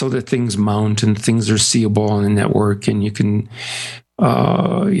so that things mount and things are seeable on the network, and you can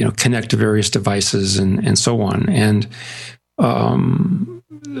connect to various devices and so on. And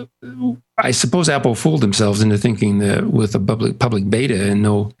I suppose Apple fooled themselves into thinking that with a public beta and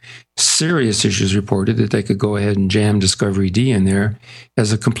no serious issues reported, that they could go ahead and jam Discovery D in there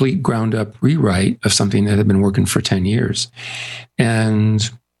as a complete ground-up rewrite of something that had been working for 10 years. And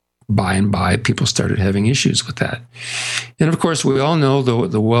by and by, people started having issues with that. And of course, we all know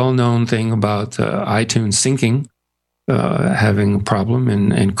the well-known thing about iTunes syncing having a problem,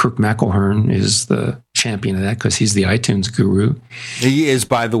 and Kirk McElhearn is the champion of that because he's the iTunes guru. He is,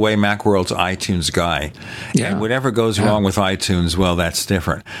 by the way, Macworld's iTunes guy. Yeah. And whatever goes wrong with iTunes, well, that's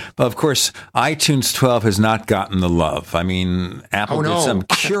different. But of course, iTunes 12 has not gotten the love. I mean, Apple did some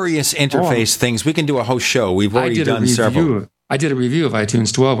curious interface things. We can do a whole show. We've already done several. I did a review of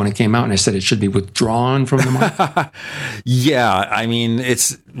iTunes 12 when it came out, and I said it should be withdrawn from the market. Yeah, I mean,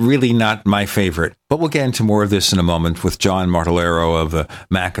 it's really not my favorite. But we'll get into more of this in a moment with John Martellero of the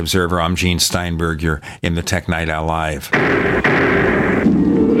Mac Observer. I'm Gene Steinberg. You're in the Tech Night Owl Live.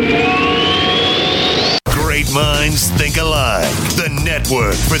 Great minds think alike. The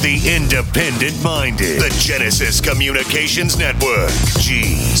network for the independent-minded. The Genesis Communications Network.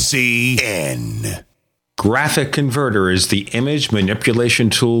 GCN. Graphic Converter is the image manipulation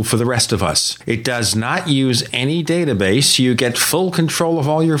tool for the rest of us. It does not use any database. You get full control of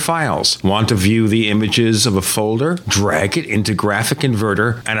all your files. Want to view the images of a folder? Drag it into Graphic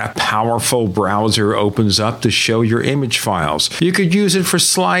Converter, and a powerful browser opens up to show your image files. You could use it for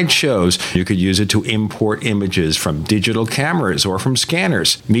slideshows. You could use it to import images from digital cameras or from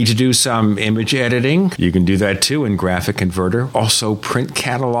scanners. Need to do some image editing? You can do that too in Graphic Converter. Also print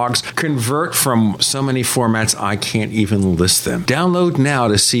catalogs. Convert from so many formats I can't even list them. Download now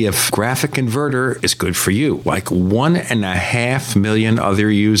to see if Graphic Converter is good for you, like 1.5 million other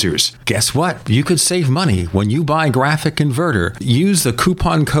users. Guess what? You could save money when you buy Graphic Converter. Use the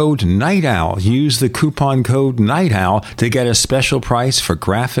coupon code Night Owl. Use the coupon code Night Owl to get a special price for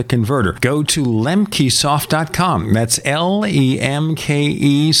Graphic Converter. Go to lemkesoft.com. That's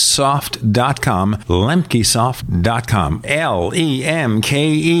LEMKEsoft.com. Lemkesoft.com.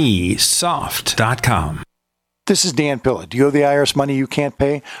 LEMKEsoft.com. This is Dan Pilla. Do you owe the IRS money you can't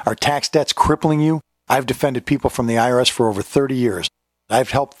pay? Are tax debts crippling you? I've defended people from the IRS for over 30 years. I've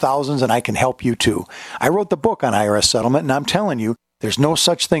helped thousands, and I can help you too. I wrote the book on IRS settlement, and I'm telling you, there's no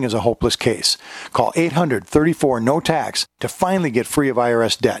such thing as a hopeless case. Call 800-34-NO-TAX to finally get free of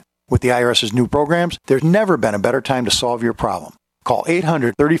IRS debt. With the IRS's new programs, there's never been a better time to solve your problem. Call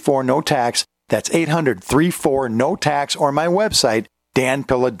 800-34-NO-TAX. That's 800-34-NO-TAX, or my website,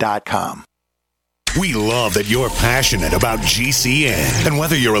 danpilla.com. We love that you're passionate about GCN. And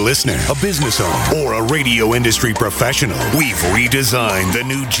whether you're a listener, a business owner, or a radio industry professional, we've redesigned the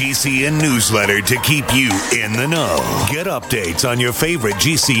new GCN newsletter to keep you in the know. Get updates on your favorite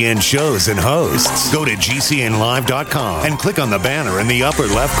GCN shows and hosts. Go to GCNlive.com and click on the banner in the upper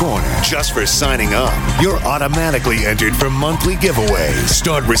left corner. Just for signing up, you're automatically entered for monthly giveaways.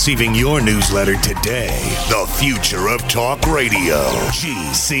 Start receiving your newsletter today. The future of talk radio.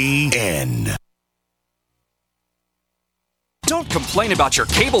 GCN. Don't complain about your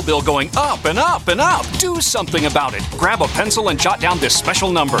cable bill going up and up and up. Do something about it. Grab a pencil and jot down this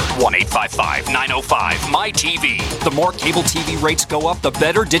special number, 1-855-905-MY-TV. The more cable TV rates go up, the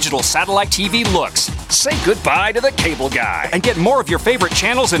better digital satellite TV looks. Say goodbye to the cable guy and get more of your favorite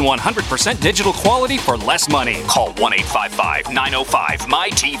channels in 100% digital quality for less money. Call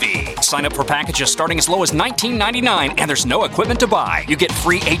 1-855-905-MY-TV. Sign up for packages starting as low as $19.99, and there's no equipment to buy. You get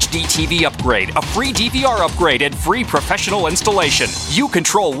free HD TV upgrade, a free DVR upgrade, and free professional installation. You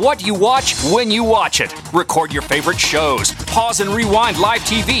control what you watch when you watch it. Record your favorite shows. Pause and rewind live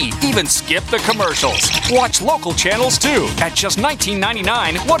TV. Even skip the commercials. Watch local channels too. At just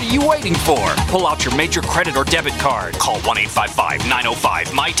 $19.99, what are you waiting for? Pull out your major credit or debit card. Call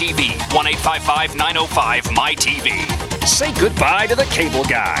 1-855-905-MY-TV. 1-855-905-MY-TV. Say goodbye to the cable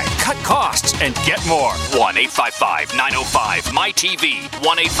guy. Cut costs and get more. 1-855-905-MY-TV.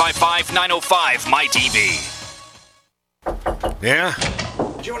 1-855-905-MY-TV. Yeah?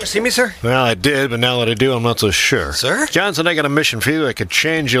 Do you want to see me, sir? Well, I did, but now that I do, I'm not so sure. Sir? Johnson, I got a mission for you that could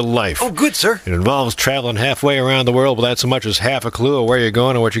change your life. Oh, good, sir. It involves traveling halfway around the world without so much as half a clue of where you're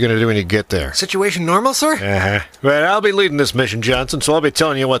going or what you're going to do when you get there. Situation normal, sir? Uh-huh. Well, I'll be leading this mission, Johnson, so I'll be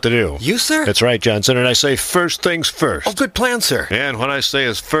telling you what to do. You, sir? That's right, Johnson, and I say first things first. Oh, good plan, sir. And what I say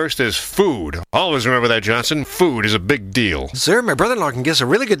is first is food. Always remember that, Johnson. Food is a big deal. Sir, my brother-in-law can get us a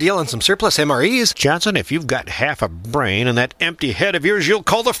really good deal on some surplus MREs. Johnson, if you've got half a brain and that empty head of yours, you'll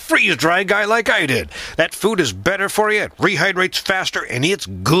call the freeze-dry guy like I did. That food is better for you, it rehydrates faster, and it's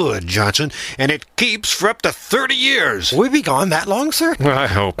good, Johnson, and it keeps for up to 30 years. Will we be gone that long, sir? I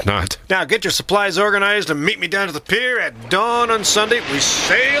hope not. Now get your supplies organized and meet me down to the pier at dawn on Sunday. We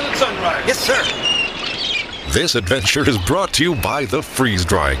sail at sunrise. Yes, sir. This adventure is brought to you by the Freeze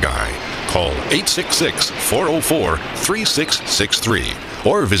Dry Guy. Call 866-404-3663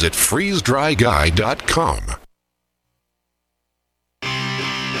 or visit freezedryguy.com.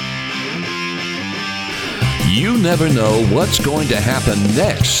 You never know what's going to happen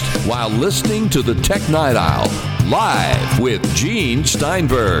next while listening to the Tech Night Owl, live with Gene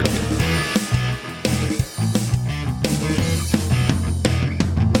Steinberg.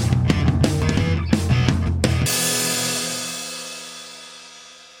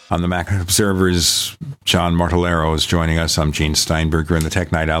 On the Mac Observer's John Martellero is joining us. I'm Gene Steinberg. We're in the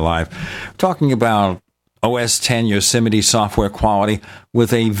Tech Night Owl Live, talking about OS 10 Yosemite software quality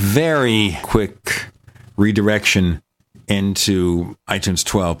with a very quick redirection into iTunes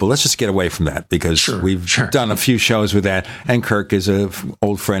 12. But let's just get away from that because we've done a few shows with that. And Kirk is an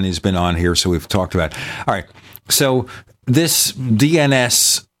old friend. He's been on here, so we've talked about it. All right. So this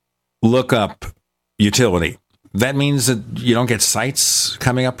DNS lookup utility, that means that you don't get sites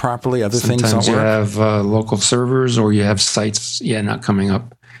coming up properly? Things don't work? Sometimes you have local servers or you have sites, not coming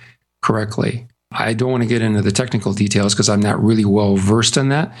up correctly. I don't want to get into the technical details because I'm not really well versed in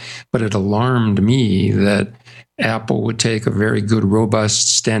that, but it alarmed me that Apple would take a very good,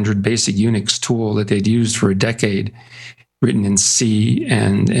 robust, standard basic Unix tool that they'd used for a decade, written in C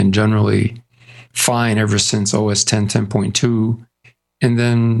and generally fine ever since OS 10, 10.2, and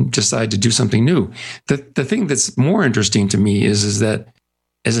then decide to do something new. The thing that's more interesting to me is that,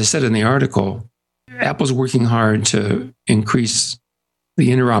 as I said in the article, Apple's working hard to increase the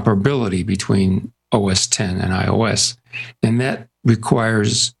interoperability between OS 10 and iOS. And that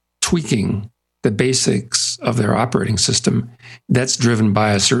requires tweaking the basics of their operating system. That's driven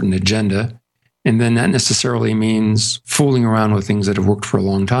by a certain agenda. And then that necessarily means fooling around with things that have worked for a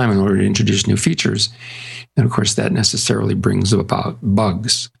long time in order to introduce new features. And of course, that necessarily brings about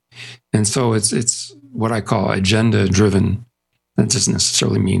bugs. And so it's what I call agenda driven. That doesn't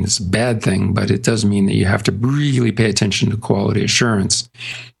necessarily mean it's a bad thing, but it does mean that you have to really pay attention to quality assurance.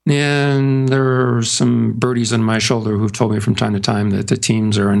 And there are some birdies on my shoulder who've told me from time to time that the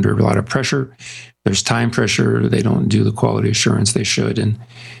teams are under a lot of pressure. There's time pressure. They don't do the quality assurance they should. And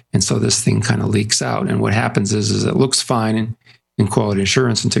so this thing kind of leaks out. And what happens is it looks fine in quality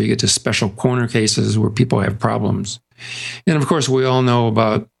assurance until you get to special corner cases where people have problems. And of course, we all know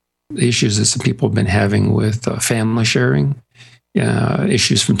about the issues that some people have been having with family sharing.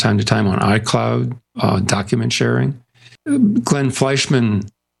 Issues from time to time on iCloud, document sharing. Glenn Fleischman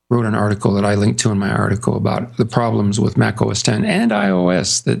wrote an article that I linked to in my article about the problems with Mac OS 10 and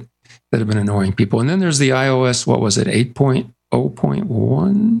iOS that have been annoying people. And then there's the iOS,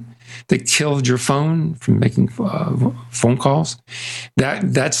 8.0.1 that killed your phone from making phone calls.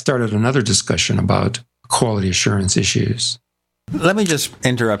 That started another discussion about quality assurance issues. Let me just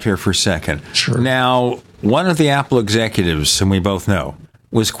interrupt here for a second. Sure. Now, one of the Apple executives, whom we both know,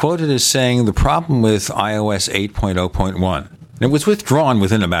 was quoted as saying the problem with iOS 8.0.1, it was withdrawn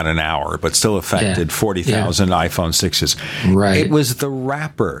within about an hour, but still affected 40,000 iPhone 6s. Right. It was the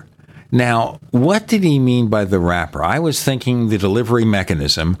wrapper. Now, what did he mean by the wrapper? I was thinking the delivery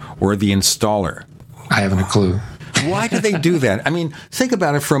mechanism or the installer. I haven't a clue. Why do they do that? I mean, think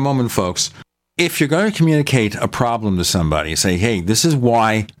about it for a moment, folks. If you're going to communicate a problem to somebody, say, hey, this is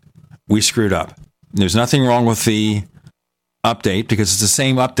why we screwed up. There's nothing wrong with the update because it's the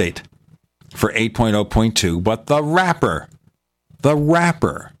same update for 8.0.2, but the wrapper.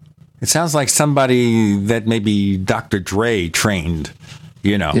 It sounds like somebody that maybe Dr. Dre trained,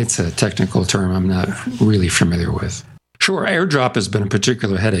 It's a technical term I'm not really familiar with. Sure, AirDrop has been a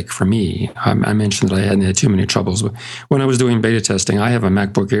particular headache for me. I mentioned that I hadn't had too many troubles. But when I was doing beta testing, I have a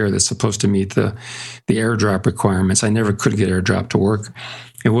MacBook Air that's supposed to meet the AirDrop requirements. I never could get AirDrop to work.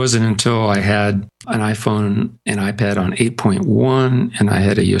 It wasn't until I had an iPhone and iPad on 8.1 and I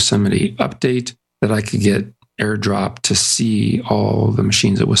had a Yosemite update that I could get AirDrop to see all the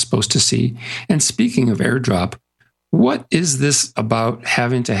machines it was supposed to see. And speaking of AirDrop, what is this about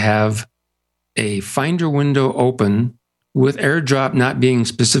having to have a Finder window open with AirDrop not being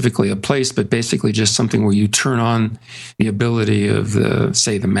specifically a place, but basically just something where you turn on the ability of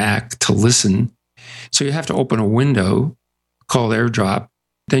the Mac to listen. So you have to open a window called AirDrop.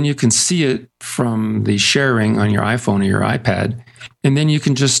 Then you can see it from the sharing on your iPhone or your iPad. And then you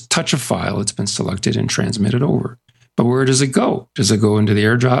can just touch a file that's been selected and transmit it over. But where does it go? Does it go into the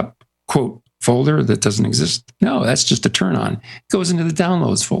AirDrop, quote, folder that doesn't exist? No, that's just a turn on. It goes into the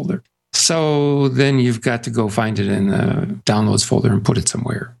downloads folder. So then you've got to go find it in the downloads folder and put it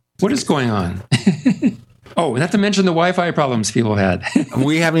somewhere. What is going on? Oh, not to mention the Wi-Fi problems people had.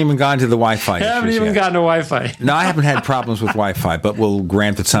 We haven't even gone to the Wi-Fi issues Haven't even gotten to Wi-Fi. No, I haven't had problems with Wi-Fi, but we'll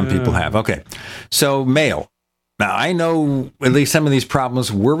grant that some people have. Okay. So mail. Now, I know at least some of these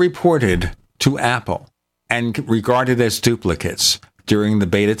problems were reported to Apple and regarded as duplicates during the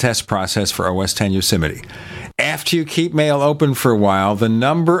beta test process for OS X Yosemite. After you keep mail open for a while, the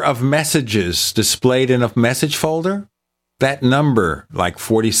number of messages displayed in a message folder, that number, like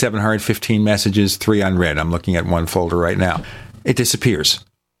 4,715 messages, 3 unread. I'm looking at one folder right now. It disappears.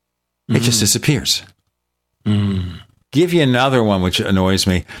 It just disappears. Give you another one, which annoys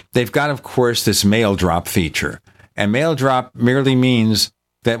me. They've got, of course, this mail drop feature. And mail drop merely means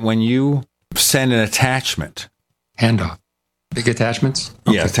that when you send an attachment. Handoff. Big attachments?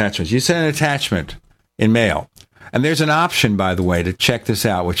 Okay. Yeah, attachments. You send an attachment in mail. And there's an option, by the way, to check this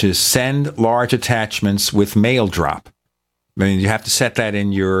out, which is send large attachments with mail drop. I mean, you have to set that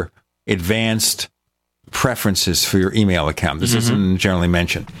in your advanced preferences for your email account. This isn't generally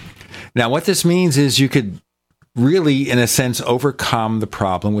mentioned. Now, what this means is you could really, in a sense, overcome the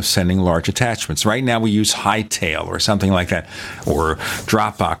problem with sending large attachments. Right now, we use Hightail or something like that, or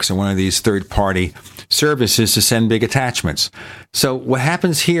Dropbox or one of these third-party services to send big attachments. So what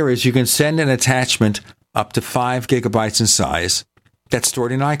happens here is you can send an attachment up to 5 gigabytes in size that's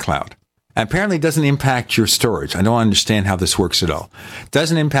stored in iCloud. And apparently it doesn't impact your storage. I don't understand how this works at all. It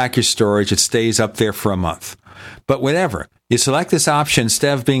doesn't impact your storage. It stays up there for a month. But whatever, you select this option,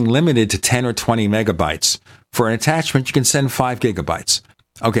 instead of being limited to 10 or 20 megabytes, for an attachment, you can send 5 gigabytes.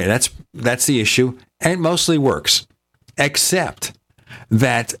 Okay, that's the issue. And it mostly works. Except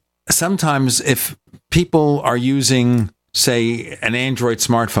that sometimes if people are using, say, an Android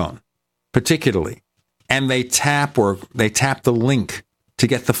smartphone, particularly, and they tap the link to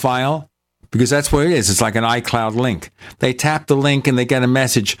get the file, because that's what it is. It's like an iCloud link. They tap the link and they get a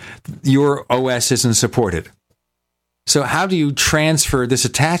message, your OS isn't supported. So how do you transfer this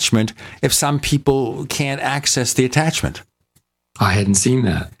attachment if some people can't access the attachment? I hadn't seen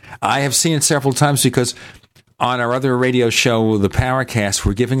that. I have seen it several times because on our other radio show, the Paracast,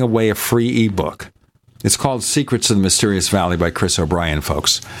 we're giving away a free ebook. It's called Secrets of the Mysterious Valley by Chris O'Brien,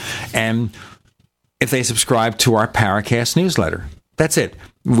 folks. And if they subscribe to our Paracast newsletter, that's it.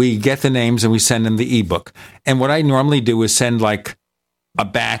 We get the names and we send them the ebook. And what I normally do is send like a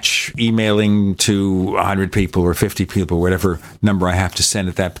batch emailing to 100 people or 50 people, whatever number I have to send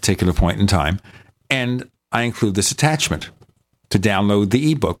at that particular point in time. And I include this attachment to download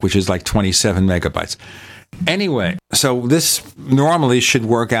the ebook, which is like 27 megabytes. Anyway, so this normally should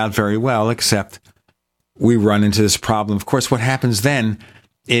work out very well, except we run into this problem. Of course, what happens then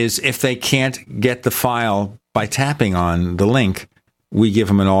is if they can't get the file by tapping on the link, we give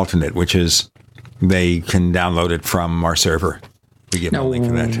them an alternate, which is they can download it from our server. We give them a link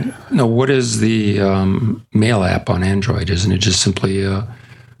for that. No, what is the mail app on Android? Isn't it just simply a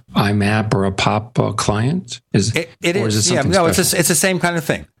IMAP or a POP client? It is. Yeah, no, it's the same kind of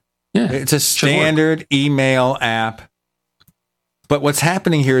thing. Yeah, it's a standard email app. But what's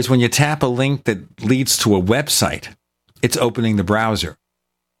happening here is when you tap a link that leads to a website, it's opening the browser.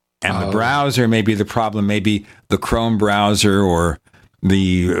 And the browser may be the problem, maybe the Chrome browser or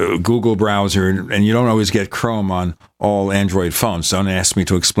the Google browser, and you don't always get Chrome on all Android phones. Don't ask me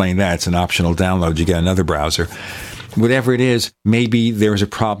to explain that. It's an optional download. You get another browser. Whatever it is, maybe there's a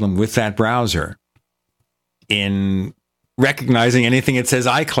problem with that browser in recognizing anything that says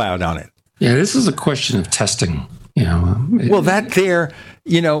iCloud on it. Yeah, this is a question of testing.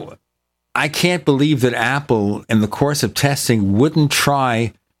 I can't believe that Apple, in the course of testing, wouldn't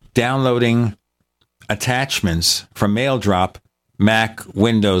try downloading attachments from MailDrop, Mac,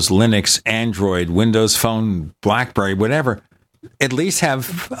 Windows, Linux, Android, Windows Phone, BlackBerry, whatever. At least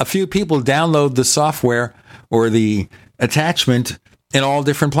have a few people download the software or the attachment in all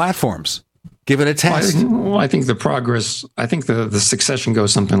different platforms. Give it a test. I think the progress, the succession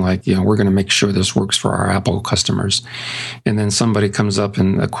goes something like, we're going to make sure this works for our Apple customers. And then somebody comes up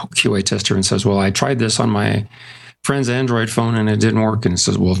and a QA tester and says, well, I tried this on my friend's Android phone and it didn't work. And it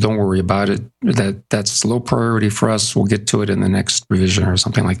says, well, don't worry about it. That's low priority for us. We'll get to it in the next revision or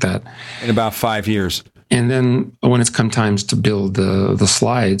something like that. In about 5 years. And then when it's come times to build the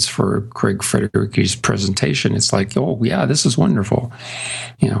slides for Craig Federighi's presentation, it's like, oh, yeah, this is wonderful,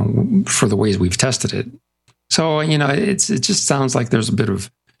 for the ways we've tested it. So, it just sounds like there's a bit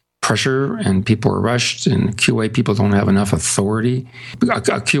of pressure and people are rushed, and QA people don't have enough authority. A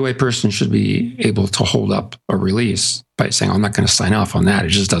QA person should be able to hold up a release by saying, I'm not going to sign off on that. It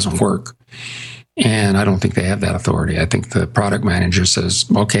just doesn't work. And I don't think they have that authority. I think the product manager says,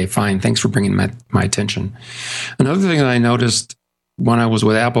 okay, fine, thanks for bringing my attention. Another thing that I noticed when I was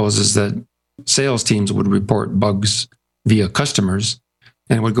with Apple is that sales teams would report bugs via customers,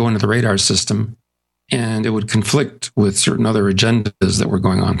 and it would go into the radar system, and it would conflict with certain other agendas that were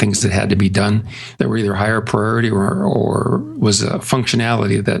going on, things that had to be done that were either higher priority or was a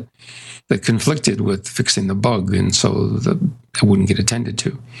functionality that conflicted with fixing the bug, and so it wouldn't get attended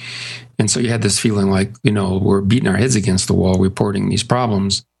to. And so you had this feeling like, we're beating our heads against the wall reporting these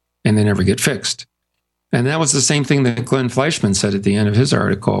problems, and they never get fixed. And that was the same thing that Glenn Fleischman said at the end of his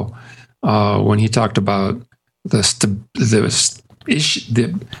article when he talked about the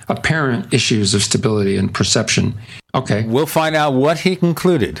apparent issues of stability and perception. Okay. We'll find out what he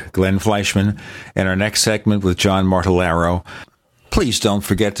concluded, Glenn Fleischman, in our next segment with John Martellaro. Please don't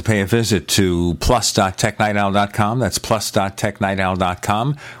forget to pay a visit to plus.technightowl.com. That's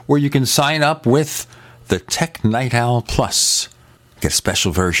plus.technightowl.com, where you can sign up with the Tech Night Owl Plus. Get a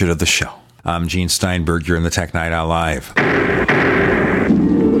special version of the show. I'm Gene Steinberg. You're in the Tech Night Owl Live.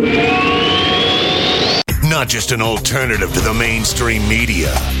 Not just an alternative to the mainstream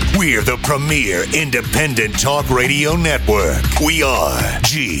media. We're the premier independent talk radio network. We are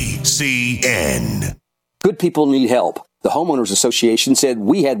GCN. Good people need help. The Homeowners Association said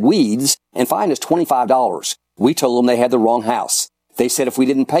we had weeds and fined us $25. We told them they had the wrong house. They said if we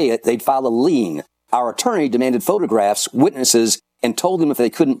didn't pay it, they'd file a lien. Our attorney demanded photographs, witnesses, and told them if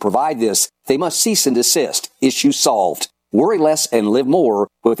they couldn't provide this, they must cease and desist. Issue solved. Worry less and live more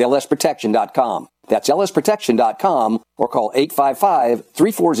with lsprotection.com. That's lsprotection.com or call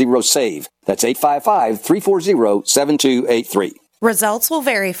 855-340-SAVE. That's 855-340-7283. Results will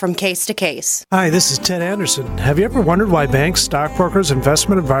vary from case to case. Hi, this is Ted Anderson. Have you ever wondered why banks, stockbrokers,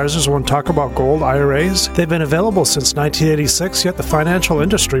 investment advisors won't talk about gold IRAs? They've been available since 1986, yet the financial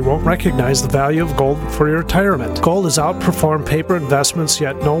industry won't recognize the value of gold for your retirement. Gold has outperformed paper investments,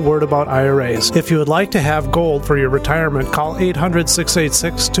 yet no word about IRAs. If you would like to have gold for your retirement, call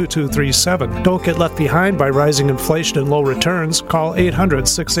 800-686-2237. Don't get left behind by rising inflation and low returns. Call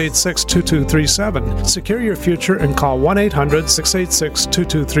 800-686-2237. Secure your future and call 1-800-686-2237.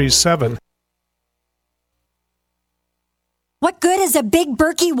 What good is a Big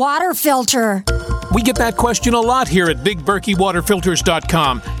Berkey water filter? We get that question a lot here at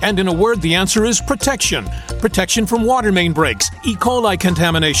BigBerkeyWaterFilters.com. And in a word, the answer is protection. Protection from water main breaks, E. coli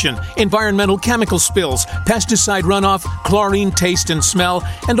contamination, environmental chemical spills, pesticide runoff, chlorine taste and smell,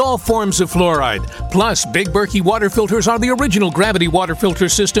 and all forms of fluoride. Plus, Big Berkey water filters are the original gravity water filter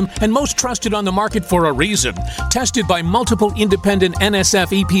system and most trusted on the market for a reason. Tested by multiple independent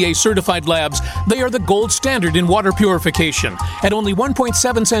NSF EPA certified labs, they are the gold standard in water purification. At only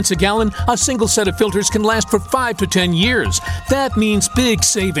 1.7 cents a gallon, a single set of filters can last for 5 to 10 years. That means big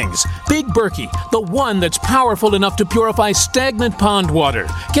savings. Big Berkey, the one that's powerful enough to purify stagnant pond water.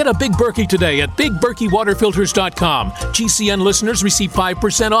 Get a Big Berkey today at BigBerkeyWaterFilters.com. GCN listeners receive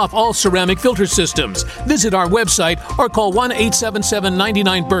 5% off all ceramic filter systems. Visit our website or call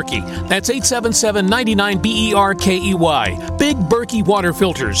 1-877-99-BERKEY. That's 877-99-BERKEY. Big Berkey Water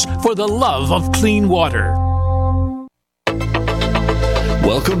Filters, for the love of clean water.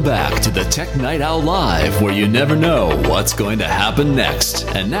 Welcome back to the Tech Night Owl Live, where you never know what's going to happen next.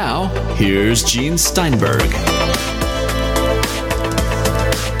 And now, here's Gene Steinberg.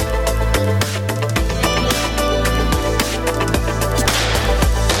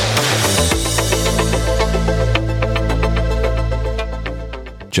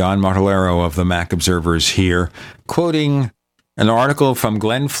 John Martellaro of the Mac Observers here, quoting an article from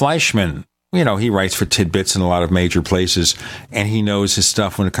Glenn Fleischman. You know, he writes for Tidbits in a lot of major places, and he knows his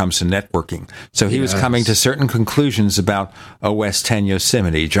stuff when it comes to networking. So he was coming to certain conclusions about OS 10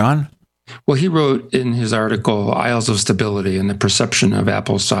 Yosemite. John? Well, he wrote in his article, Isles of Stability and the Perception of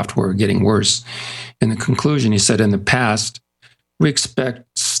Apple Software Getting Worse. In the conclusion, he said, in the past, we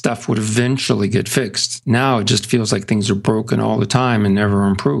expect stuff would eventually get fixed. Now it just feels like things are broken all the time and never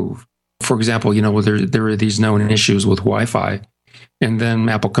improve. For example, there are these known issues with Wi-Fi. And then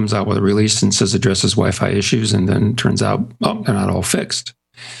Apple comes out with a release and says addresses Wi-Fi issues, and then turns out, they're not all fixed.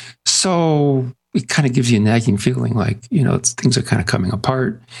 So it kind of gives you a nagging feeling like, things are kind of coming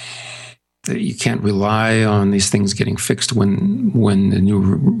apart. That you can't rely on these things getting fixed when the new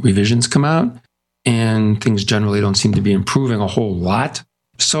revisions come out, and things generally don't seem to be improving a whole lot.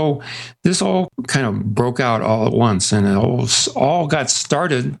 So this all kind of broke out all at once, and it all got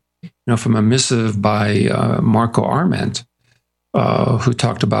started, from a missive by Marco Arment, who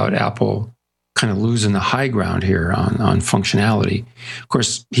talked about Apple kind of losing the high ground here on functionality. Of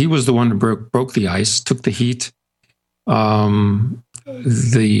course, he was the one who broke the ice, took the heat.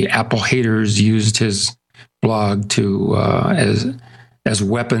 The Apple haters used his blog to as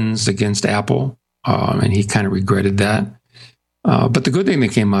weapons against Apple, and he kind of regretted that. But the good thing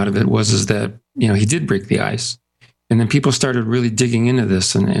that came out of it is that he did break the ice, and then people started really digging into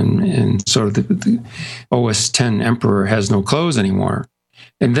this, and sort of the OS X Emperor has no clothes anymore.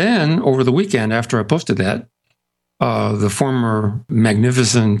 And then over the weekend, after I posted that, the former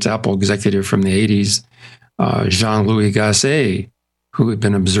magnificent Apple executive from the 80s, Jean-Louis Gasset, who had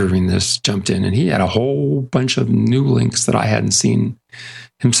been observing this, jumped in, and he had a whole bunch of new links that I hadn't seen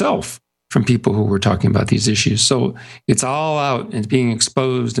himself from people who were talking about these issues. So it's all out and being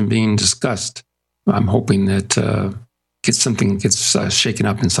exposed and being discussed. I'm hoping that something gets shaken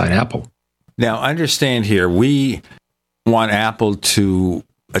up inside Apple. Now, understand here, we want Apple to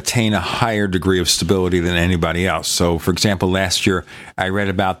attain a higher degree of stability than anybody else. So, for example, last year, I read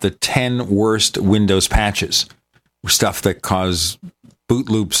about the 10 worst Windows patches, stuff that cause boot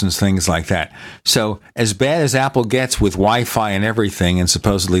loops and things like that. So as bad as Apple gets with Wi-Fi and everything, and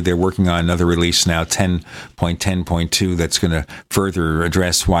supposedly they're working on another release now, 10.10.2, that's going to further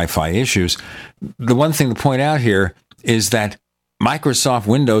address Wi-Fi issues. The one thing to point out here is that Microsoft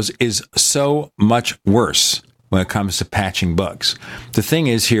Windows is so much worse when it comes to patching bugs. The thing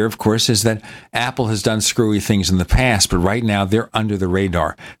is here, of course, is that Apple has done screwy things in the past, but right now they're under the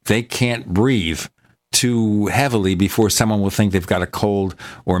radar. They can't breathe too heavily before someone will think they've got a cold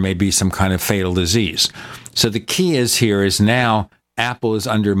or maybe some kind of fatal disease. So the key is now Apple is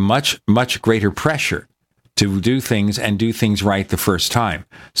under much, much greater pressure to do things and do things right the first time.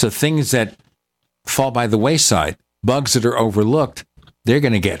 So things that fall by the wayside, bugs that are overlooked, they're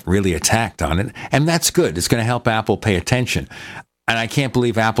going to get really attacked on it. And that's good. It's going to help Apple pay attention. And I can't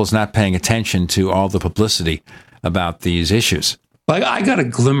believe Apple's not paying attention to all the publicity about these issues. I got a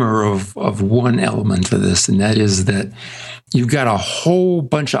glimmer of one element to this, and that is that you've got a whole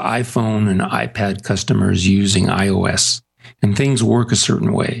bunch of iPhone and iPad customers using iOS, and things work a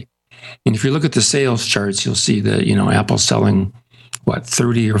certain way. And if you look at the sales charts, you'll see that, Apple's selling,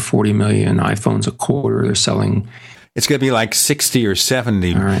 30 or 40 million iPhones a quarter. They're selling... It's going to be like 60 or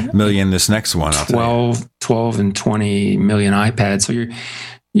 70 million this next one. 12 and 20 million iPads. So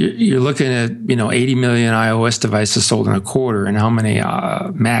you're looking at 80 million iOS devices sold in a quarter, and how many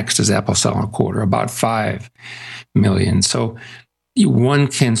Macs does Apple sell in a quarter? About 5 million. So one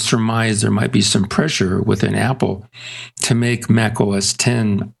can surmise there might be some pressure within Apple to make Mac OS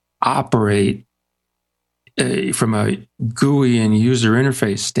X operate from a GUI and user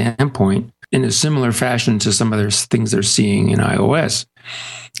interface standpoint in a similar fashion to some of the things they're seeing in iOS.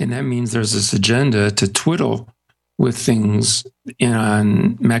 And that means there's this agenda to twiddle with things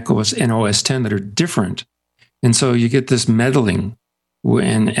on macOS and OS X that are different. And so you get this meddling.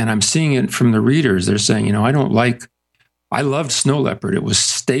 And I'm seeing it from the readers. They're saying, I loved Snow Leopard. It was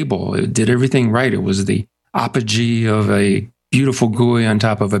stable. It did everything right. It was the apogee of a beautiful GUI on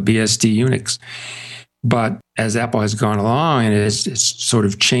top of a BSD Unix. But as Apple has gone along and it's sort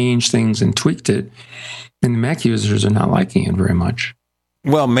of changed things and tweaked it, and the Mac users are not liking it very much.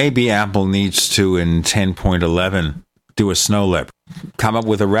 Well, maybe Apple needs to, in 10.11, do a Snow Leopard. Come up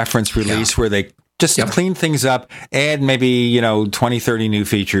with a reference release where they just clean things up, add maybe, 20, 30 new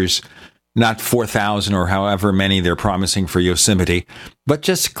features, not 4,000 or however many they're promising for Yosemite, but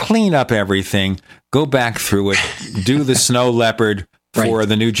just clean up everything, go back through it, do the Snow Leopard for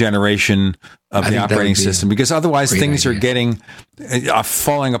the new generation of the operating system, because otherwise things are getting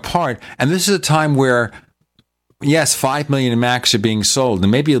falling apart. And this is a time where, yes, 5 million Macs are being sold,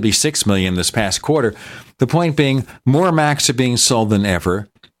 and maybe it'll be 6 million this past quarter. The point being, more Macs are being sold than ever.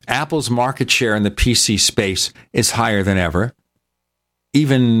 Apple's market share in the PC space is higher than ever,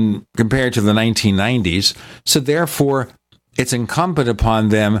 even compared to the 1990s. So therefore, it's incumbent upon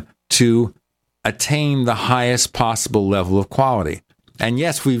them to attain the highest possible level of quality. And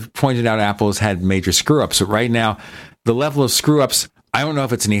yes, we've pointed out Apple's had major screw-ups, but right now, the level of screw-ups, I don't know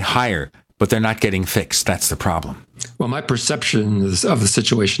if it's any higher, but they're not getting fixed. That's the problem. Well, my perception of the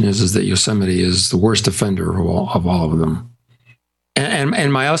situation is that Yosemite is the worst offender of all of them.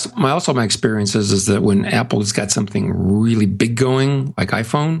 And my experience is that when Apple's got something really big going, like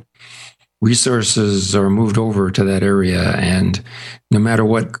iPhone, resources are moved over to that area. And no matter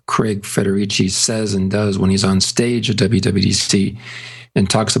what Craig Federici says and does when he's on stage at WWDC and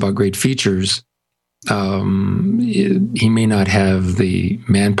talks about great features, he may not have the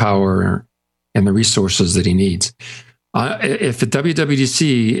manpower and the resources that he needs. If at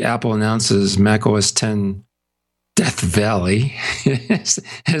WWDC, Apple announces Mac OS X Death Valley,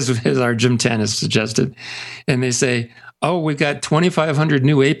 as our Jim Tanis suggested, and they say, oh, we've got 2,500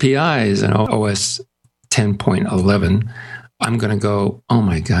 new APIs in OS 10.11. I'm going to go, oh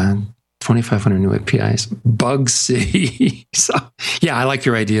my God, 2,500 new APIs. Bugsy. So, yeah, I like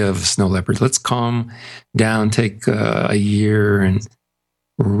your idea of Snow Leopard. Let's calm down, take a year, and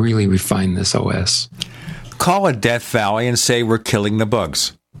really refine this OS. Call it Death Valley and say we're killing the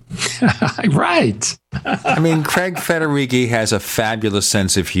bugs. Right. I mean, Craig Federici has a fabulous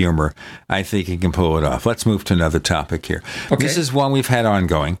sense of humor. I think he can pull it off. Let's move to another topic here. Okay. This is one we've had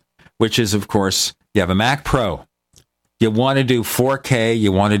ongoing, which is, of course, you have a Mac Pro. You want to do 4K,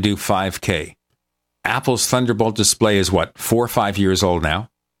 you want to do 5K. Apple's Thunderbolt display is, 4 or 5 years old now?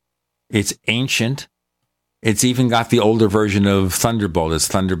 It's ancient. It's even got the older version of Thunderbolt. It's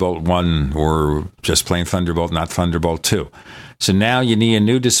Thunderbolt 1 or just plain Thunderbolt, not Thunderbolt 2. So now you need a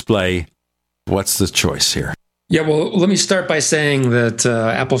new display. What's the choice here? Yeah, well, let me start by saying that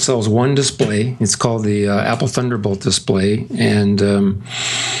Apple sells one display. It's called the Apple Thunderbolt display, and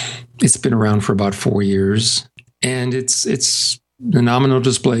it's been around for about 4 years. And it's the nominal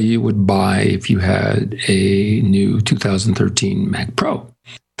display you would buy if you had a new 2013 Mac Pro.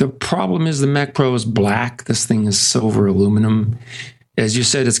 The problem is the Mac Pro is black. This thing is silver aluminum. As you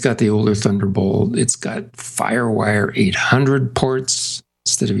said, it's got the older Thunderbolt. It's got FireWire 800 ports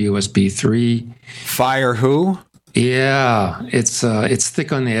instead of USB 3. Fire who? Yeah, it's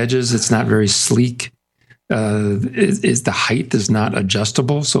thick on the edges. It's not very sleek. The height is not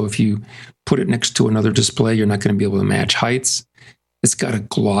adjustable. So if you put it next to another display, you're not going to be able to match heights. It's got a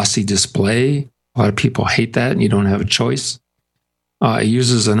glossy display. A lot of people hate that, and you don't have a choice. It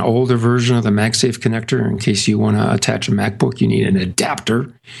uses an older version of the MagSafe connector. In case you want to attach a MacBook, you need an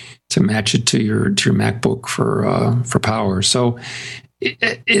adapter to match it to your MacBook for power. So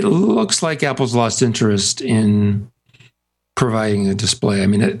it looks like Apple's lost interest in providing a display. I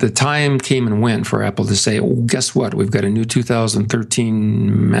mean, the time came and went for Apple to say, oh, guess what? We've got a new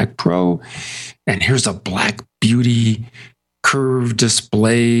 2013 Mac Pro, and here's a black beauty curved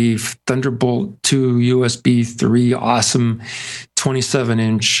display, Thunderbolt 2, USB 3, awesome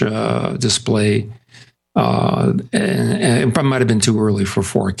 27-inch display. And it might have been too early for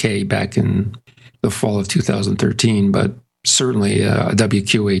 4K back in the fall of 2013, but certainly a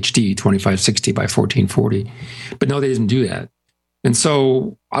WQHD 2560 by 1440. But no, they didn't do that. And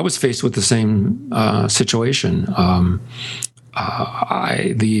so I was faced with the same situation.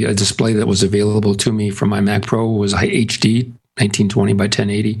 The display that was available to me from my Mac Pro was HD 1920 by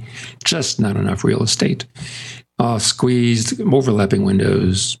 1080, just not enough real estate. Squeezed, overlapping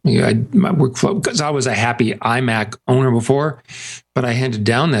windows. My workflow, because I was a happy iMac owner before, but I handed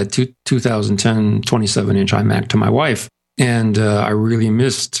down that 2010 27-inch iMac to my wife, and I really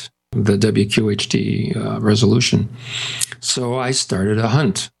missed the WQHD resolution. So I started a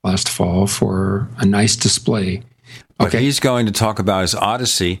hunt last fall for a nice display. But he's going to talk about his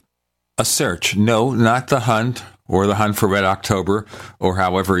Odyssey, a search. No, not the hunt or the hunt for Red October or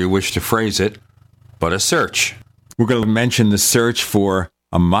however you wish to phrase it, but a search. We're going to mention the search for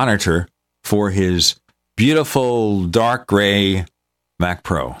a monitor for his beautiful dark gray Mac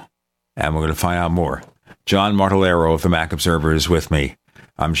Pro. And we're going to find out more. John Martellero of the Mac Observer is with me.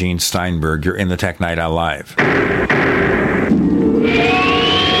 I'm Gene Steinberg. You're in the Tech Night Owl Live.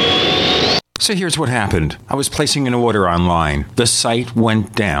 So here's what happened. I was placing an order online. The site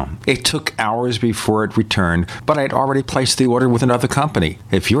went down. It took hours before it returned, but I'd already placed the order with another company.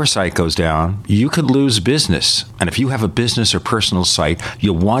 If your site goes down, you could lose business. And if you have a business or personal site,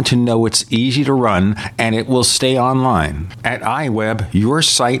 you'll want to know it's easy to run and it will stay online. At iWeb, your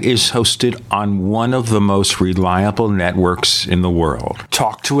site is hosted on one of the most reliable networks in the world.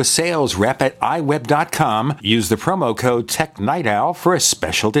 Talk to a sales rep at iWeb.com. Use the promo code TechNightOwl for a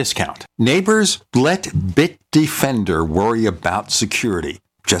special discount. Neighbors, let Bitdefender worry about security.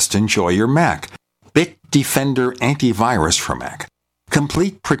 Just enjoy your Mac. Bitdefender antivirus for Mac.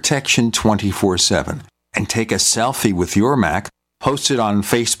 Complete protection 24/7. And take a selfie with your Mac, post it on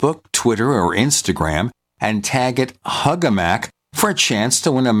Facebook, Twitter, or Instagram, and tag it Hug-a-Mac for a chance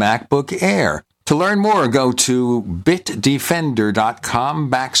to win a MacBook Air. To learn more, go to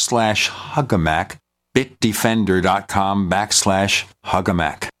bitdefender.com/Hug-a-Mac.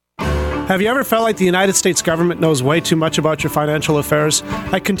 bitdefender.com/Hug-a-Mac. Have you ever felt like the United States government knows way too much about your financial affairs?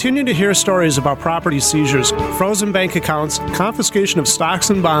 I continue to hear stories about property seizures, frozen bank accounts, confiscation of stocks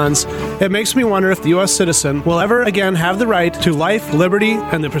and bonds. It makes me wonder if the U.S. citizen will ever again have the right to life, liberty,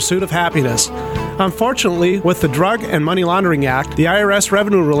 and the pursuit of happiness. Unfortunately, with the Drug and Money Laundering Act, the IRS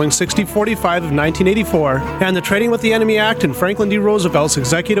Revenue Ruling 6045 of 1984, and the Trading with the Enemy Act and Franklin D. Roosevelt's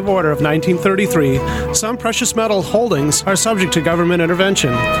Executive Order of 1933, some precious metal holdings are subject to government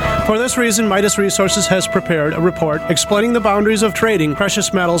intervention. For this reason, Midas Resources has prepared a report explaining the boundaries of trading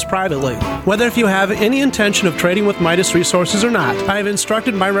precious metals privately. Whether if you have any intention of trading with Midas Resources or not, I have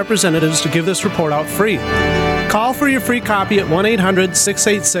instructed my representatives to give this report out free. Call for your free copy at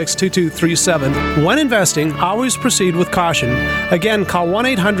 1-800-686-2237. When investing, always proceed with caution. Again, call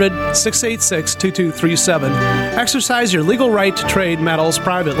 1-800-686-2237. Exercise your legal right to trade metals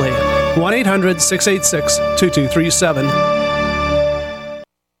privately. 1-800-686-2237.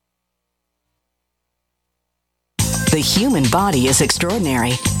 The human body is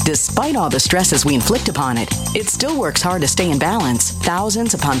extraordinary. Despite all the stresses we inflict upon it, it still works hard to stay in balance.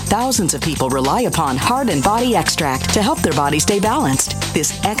 Thousands upon thousands of people rely upon Heart and Body Extract to help their body stay balanced.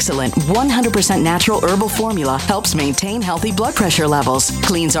 This excellent 100% natural herbal formula helps maintain healthy blood pressure levels,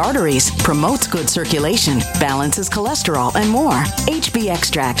 cleans arteries, promotes good circulation, balances cholesterol, and more. HB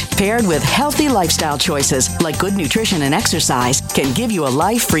Extract, paired with healthy lifestyle choices like good nutrition and exercise, can give you a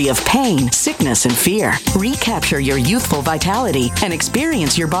life free of pain, sickness, and fear. Recapture your youthful vitality and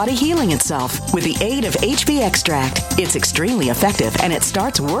experience your body healing itself with the aid of HB Extract. It's extremely effective and it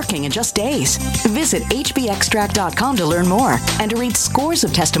starts working in just days. Visit hbextract.com to learn more and to read scores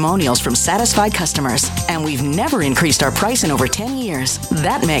of testimonials from satisfied customers. And we've never increased our price in over 10 years.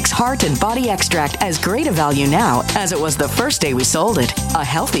 That makes Heart and Body Extract as great a value now as it was the first day we sold it. A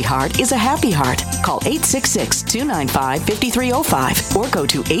healthy heart is a happy heart. Call 866-295-5305 or go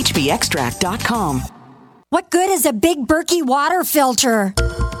to hbextract.com. What good is a Big Berkey water filter?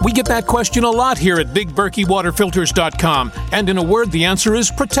 We get that question a lot here at BigBerkeyWaterFilters.com. And in a word, the answer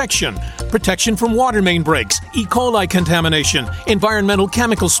is protection. Protection from water main breaks, E. coli contamination, environmental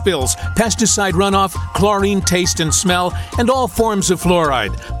chemical spills, pesticide runoff, chlorine taste and smell, and all forms of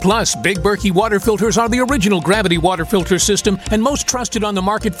fluoride. Plus, Big Berkey water filters are the original gravity water filter system and most trusted on the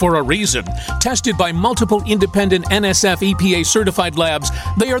market for a reason. Tested by multiple independent NSF EPA certified labs,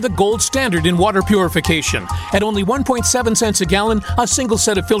 they are the gold standard in water purification. At only 1.7 cents a gallon, a single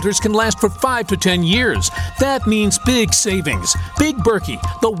set of filters can last for 5 to 10 years. That means big savings. Big Berkey,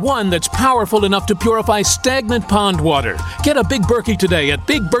 the one that's powerful enough to purify stagnant pond water. Get a Big Berkey today at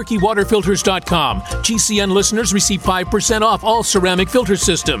BigBerkeyWaterFilters.com. GCN listeners receive 5% off all ceramic filter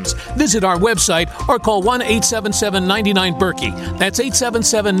systems. Visit our website or call 1-877-99-BERKEY. That's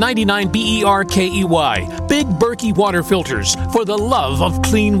 877-99-BERKEY. Big Berkey Water Filters, for the love of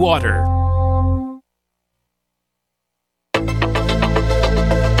clean water.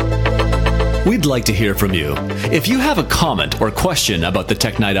 We'd like to hear from you. If you have a comment or question about the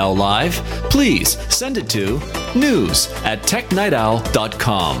Tech Night Owl Live, please send it to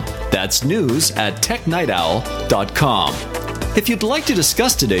news@technightowl.com. That's news@technightowl.com. If you'd like to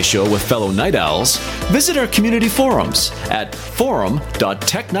discuss today's show with fellow night owls, visit our community forums at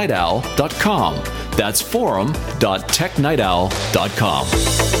forum.technightowl.com. That's forum.technightowl.com.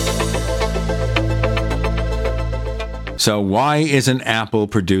 So why isn't Apple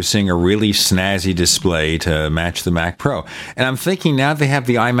producing a really snazzy display to match the Mac Pro? And I'm thinking now they have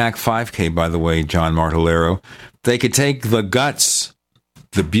the iMac 5K, by the way, John Martellero, they could take the guts,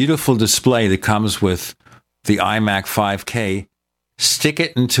 the beautiful display that comes with the iMac 5K, stick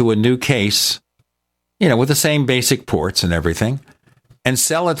it into a new case, with the same basic ports and everything, and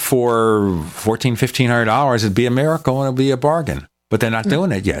sell it for $1,400, $1,500. It'd be a miracle and it'd be a bargain. But they're not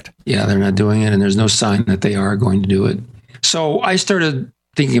doing it yet. Yeah, they're not doing it, and there's no sign that they are going to do it. So I started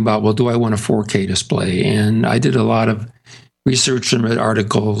thinking about, well, do I want a 4K display? And I did a lot of research and read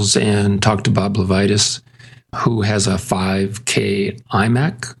articles and talked to Bob Levitas, who has a 5K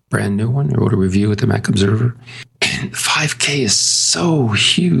iMac, brand new one. I wrote a review at the Mac Observer. And 5K is so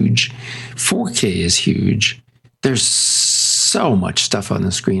huge. 4K is huge. There's so much stuff on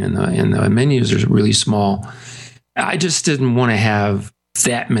the screen, and the menus are really small. I just didn't want to have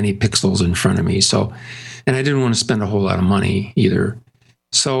that many pixels in front of me. So, and I didn't want to spend a whole lot of money either.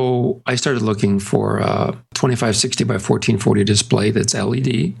 So I started looking for a 2560 by 1440 display that's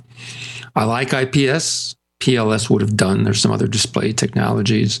LED. I like IPS. PLS would have done. There's some other display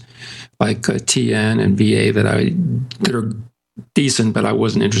technologies like TN and VA that are decent, but I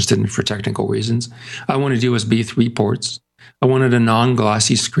wasn't interested in for technical reasons. I wanted USB 3 ports. I wanted a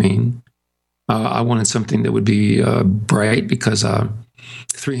non-glossy screen. I wanted something that would be bright because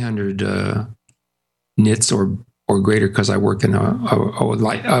 300 nits or greater because I work in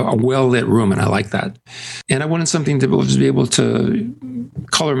a well-lit room, and I like that. And I wanted something to be able to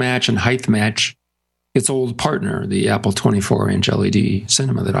color match and height match its old partner, the Apple 24-inch LED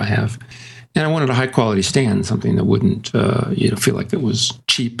Cinema that I have. And I wanted a high-quality stand, something that wouldn't feel like it was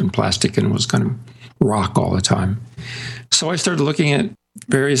cheap and plastic and was going to rock all the time. So I started looking at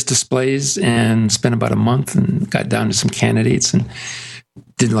various displays and spent about a month and got down to some candidates and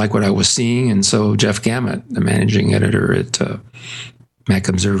didn't like what I was seeing. And so Jeff Gamet, the managing editor at Mac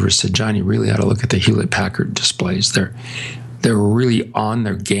Observer, said, John, you really ought to look at the Hewlett-Packard displays. They're really on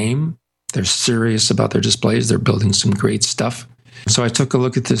their game. They're serious about their displays. They're building some great stuff. So I took a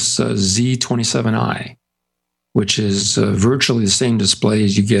look at this Z27i, which is virtually the same display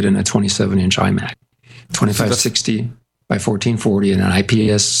as you get in a 27-inch iMac, 2560 by 1440, and an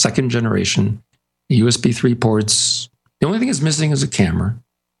IPS second generation, USB 3 ports. The only thing it's missing is a camera,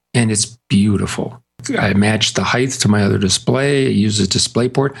 and it's beautiful. I matched the height to my other display. I use a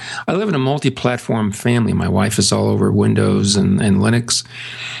DisplayPort. I live in a multi-platform family. My wife is all over Windows and Linux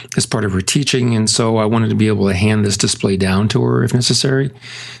as part of her teaching, and so I wanted to be able to hand this display down to her if necessary.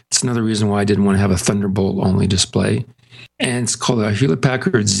 It's another reason why I didn't want to have a Thunderbolt-only display. And it's called a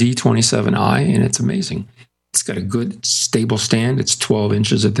Hewlett-Packard Z27i, and it's amazing. It's got a good, stable stand. It's 12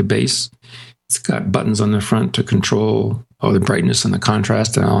 inches at the base. It's got buttons on the front to control the brightness and the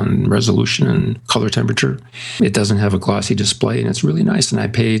contrast and resolution and color temperature. It doesn't have a glossy display, and it's really nice. And I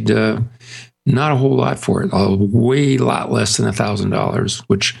paid not a whole lot for it, a way lot less than $1,000,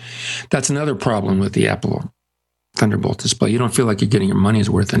 which that's another problem with the Apple Thunderbolt display. You don't feel like you're getting your money's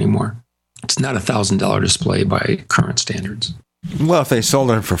worth anymore. It's not $1,000 display by current standards. Well, if they sold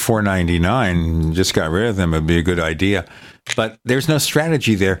it for $499, just got rid of them, it would be a good idea. But there's no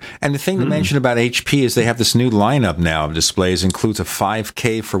strategy there. And the thing to mention about HP is they have this new lineup now of displays. Includes a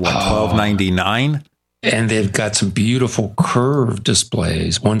 5K for $1299. And they've got some beautiful curved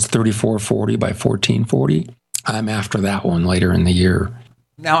displays. One's 3440 by 1440. I'm after that one later in the year.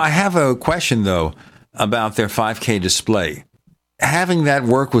 Now, I have a question, though, about their 5K display. Having that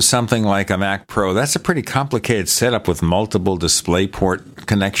work with something like a Mac Pro, that's a pretty complicated setup with multiple DisplayPort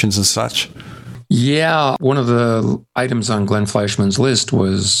connections and such. Yeah, one of the items on Glenn Fleischman's list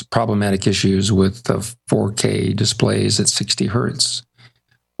was problematic issues with the 4K displays at 60 hertz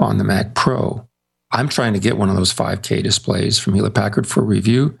on the Mac Pro. I'm trying to get one of those 5K displays from Hewlett-Packard for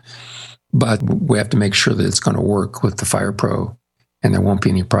review, but we have to make sure that it's going to work with the Fire Pro and there won't be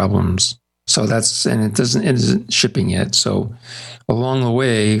any problems. So it isn't shipping yet. So along the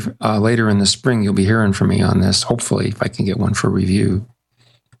way, later in the spring, you'll be hearing from me on this, hopefully, if I can get one for review.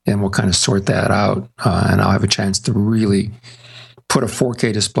 And we'll kind of sort that out. And I'll have a chance to really put a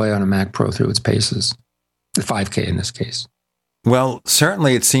 4K display on a Mac Pro through its paces. The 5K in this case. Well,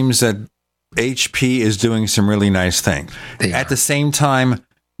 certainly it seems that HP is doing some really nice things. At the same time,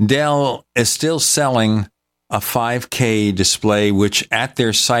 Dell is still selling a 5K display, which at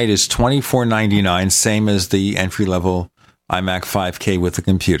their site is $24.99, same as the entry-level iMac 5K with the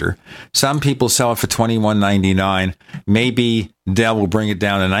computer. Some people sell it for $21.99. Maybe Dell will bring it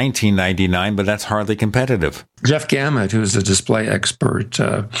down to $19.99, but that's hardly competitive. Jeff Gamet, who's a display expert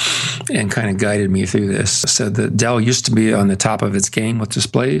and kind of guided me through this, said that Dell used to be on the top of its game with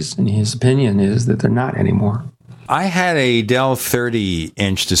displays, and his opinion is that they're not anymore. I had a Dell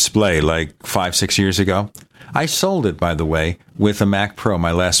 30-inch display like 5-6 years ago. I sold it, by the way, with a Mac Pro,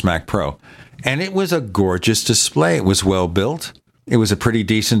 my last Mac Pro. And it was a gorgeous display. It was well built. It was a pretty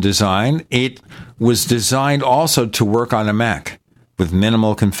decent design. It was designed also to work on a Mac with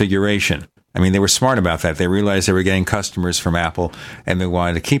minimal configuration. I mean, they were smart about that. They realized they were getting customers from Apple and they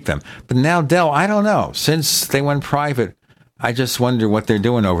wanted to keep them. But now Dell, I don't know. Since they went private, I just wonder what they're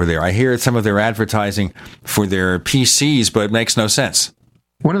doing over there. I hear some of their advertising for their PCs, but it makes no sense.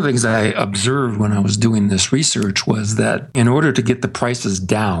 One of the things I observed when I was doing this research was that in order to get the prices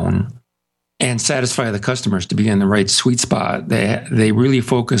down and satisfy the customers to be in the right sweet spot, they really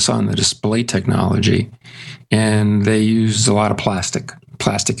focus on the display technology, and they use a lot of plastic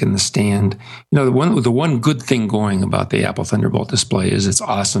in the stand. You know, the one good thing going about the Apple Thunderbolt display is it's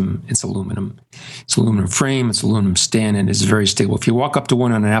awesome. It's aluminum. It's aluminum frame. It's aluminum stand, and it's very stable. If you walk up to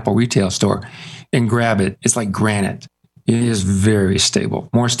one in an Apple retail store and grab it, it's like granite. It is very stable,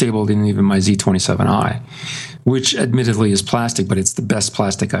 more stable than even my Z27i, which admittedly is plastic, but it's the best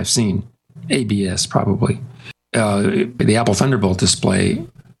plastic I've seen. ABS, probably. The Apple Thunderbolt display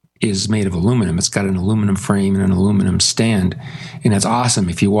is made of aluminum. It's got an aluminum frame and an aluminum stand, and it's awesome.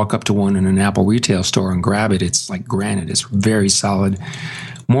 If you walk up to one in an Apple retail store and grab it, it's like granite. It's very solid,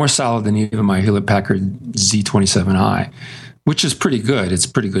 more solid than even my Hewlett-Packard Z27i. which is pretty good. It's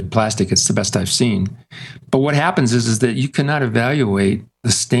pretty good plastic. It's the best I've seen. But what happens is that you cannot evaluate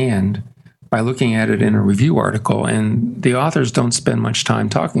the stand by looking at it in a review article. And the authors don't spend much time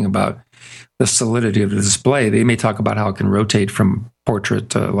talking about the solidity of the display. They may talk about how it can rotate from portrait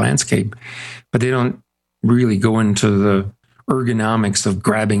to landscape, but they don't really go into the ergonomics of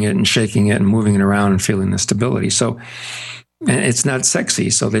grabbing it and shaking it and moving it around and feeling the stability. So it's not sexy.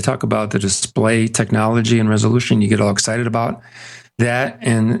 So they talk about the display technology and resolution. You get all excited about that.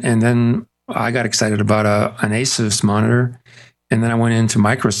 And then I got excited about an Asus monitor. And then I went into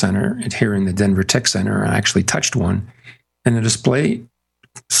Micro Center here in the Denver Tech Center and I actually touched one. And the display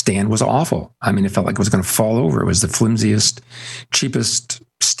stand was awful. I mean, it felt like it was going to fall over. It was the flimsiest, cheapest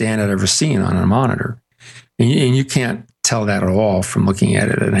stand I'd ever seen on a monitor. And you can't tell that at all from looking at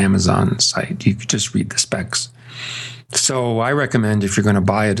it at an Amazon site. You could just read the specs. So I recommend if you're going to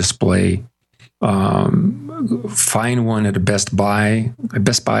buy a display, find one at a Best Buy. A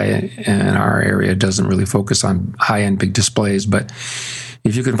Best Buy in our area doesn't really focus on high-end big displays, but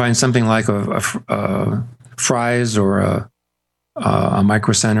if you can find something like a Fry's or a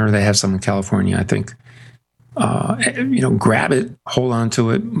Micro Center, they have some in California, I think. Grab it, hold on to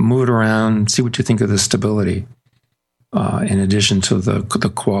it, move it around, see what you think of the stability, in addition to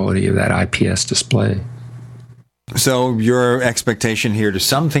the quality of that IPS display. So your expectation here, to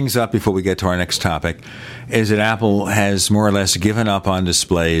sum things up before we get to our next topic, is that Apple has more or less given up on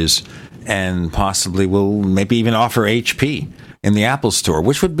displays and possibly will maybe even offer HP in the Apple Store,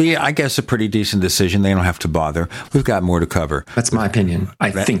 which would be, I guess, a pretty decent decision. They don't have to bother. We've got more to cover. That's my opinion.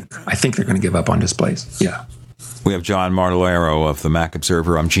 I think they're going to give up on displays. Yeah. We have John Martellaro of the Mac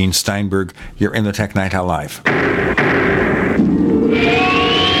Observer. I'm Gene Steinberg. You're in the Tech Night Owl Live.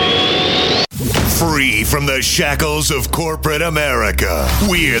 Free from the shackles of corporate America,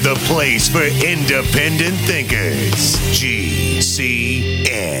 we're the place for independent thinkers.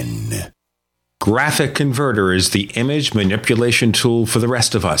 GCN. Graphic Converter is the image manipulation tool for the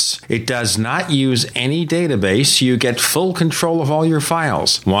rest of us. It does not use any database. You get full control of all your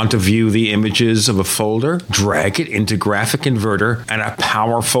files. Want to view the images of a folder? Drag it into Graphic Converter and a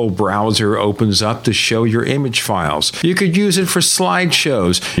powerful browser opens up to show your image files. You could use it for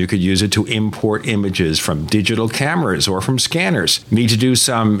slideshows. You could use it to import images from digital cameras or from scanners. Need to do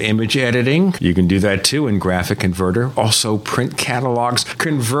some image editing? You can do that too in Graphic Converter. Also print catalogs.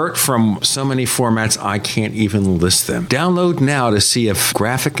 Convert from so many formats I can't even list them. Download now to see if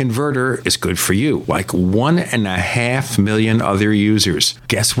Graphic Converter is good for you, like 1.5 million other users.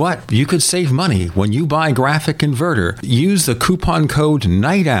 Guess what? You could save money when you buy Graphic Converter. Use the coupon code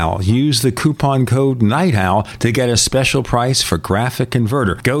Night Owl. Use the coupon code Night Owl to get a special price for Graphic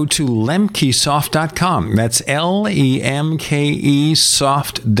Converter. Go to lemkesoft.com. That's LEMKE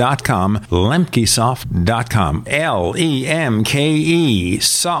soft.com. lemkesoft.com. LEMKE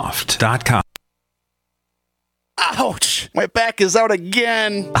soft.com. Ouch! My back is out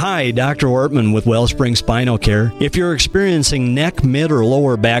again. Hi, Dr. Ortman with Wellspring Spinal Care. If you're experiencing neck, mid, or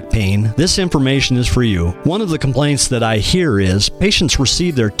lower back pain, this information is for you. One of the complaints that I hear is patients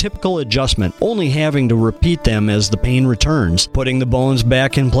receive their typical adjustment, only having to repeat them as the pain returns. Putting the bones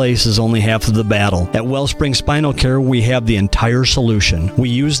back in place is only half of the battle. At Wellspring Spinal Care, we have the entire solution. We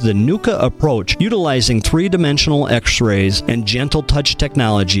use the NUCA approach, utilizing three-dimensional x-rays and gentle touch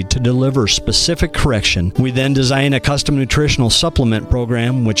technology to deliver specific correction. We then design a custom nutritional supplement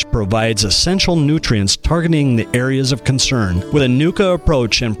program which provides essential nutrients targeting the areas of concern. With a NUCA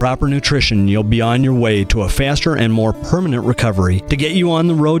approach and proper nutrition, you'll be on your way to a faster and more permanent recovery. To get you on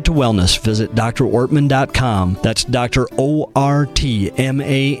the road to wellness, visit drortman.com. That's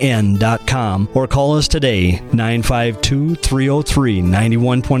drortman.com, or call us today,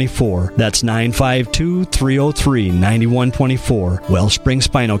 952-303-9124. That's 952-303-9124. Wellspring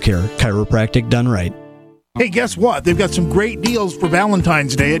Spinal Care, chiropractic done right. Hey, guess what? They've got some great deals for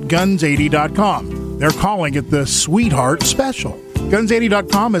Valentine's Day at Guns80.com. They're calling it the Sweetheart Special.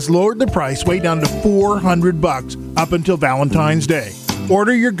 Guns80.com has lowered the price way down to $400 up until Valentine's Day.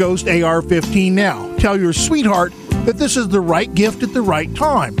 Order your Ghost AR-15 now. Tell your sweetheart that this is the right gift at the right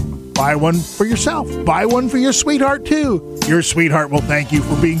time. Buy one for yourself. Buy one for your sweetheart, too. Your sweetheart will thank you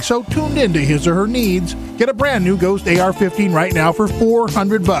for being so tuned into his or her needs. Get a brand new Ghost AR-15 right now for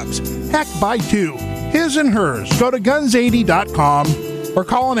 $400. Heck, buy two. His and hers. Go to guns80.com or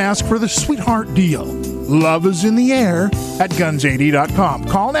call and ask for the sweetheart deal. Love is in the air at guns80.com.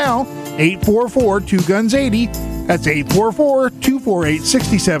 Call now, 844-2GUNS80. That's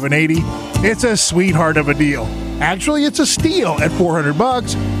 844-248-6780. It's a sweetheart of a deal. Actually, it's a steal at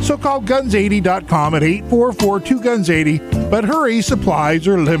 $400, so call guns80.com at 844-2GUNS80. But hurry, supplies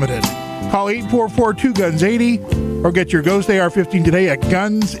are limited. Call 844-2GUNS-80 or get your Ghost AR-15 today at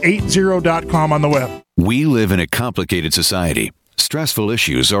guns80.com on the web. We live in a complicated society. Stressful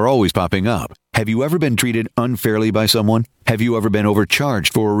issues are always popping up. Have you ever been treated unfairly by someone? Have you ever been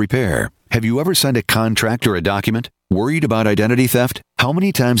overcharged for a repair? Have you ever signed a contract or a document? Worried about identity theft? How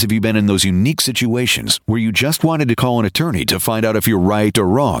many times have you been in those unique situations where you just wanted to call an attorney to find out if you're right or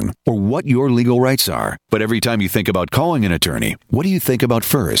wrong, or what your legal rights are? But every time you think about calling an attorney, what do you think about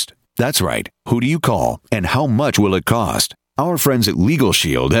first? That's right. Who do you call, and how much will it cost? Our friends at Legal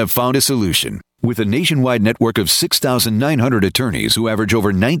Shield have found a solution. With a nationwide network of 6,900 attorneys who average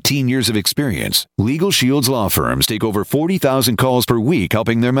over 19 years of experience, Legal Shield's law firms take over 40,000 calls per week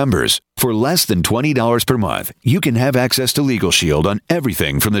helping their members. For less than $20 per month, you can have access to Legal Shield on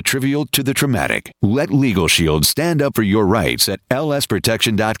everything from the trivial to the traumatic. Let Legal Shield stand up for your rights at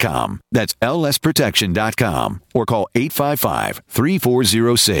lsprotection.com. That's lsprotection.com. Or call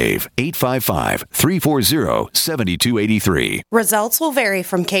 855-340-SAVE, 855-340-7283. Results will vary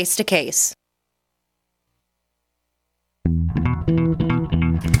from case to case.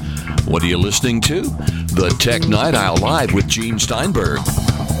 What are you listening to? The Tech Night Owl Live with Gene Steinberg.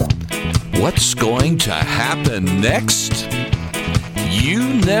 What's going to happen next?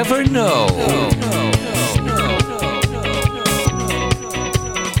 You never know.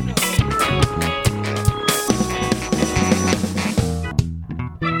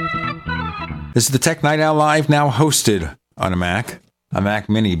 This is the Tech Night Owl Live, now hosted on a Mac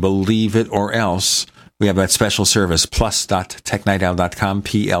Mini, believe it or else. We have that special service, plus.technightowl.com,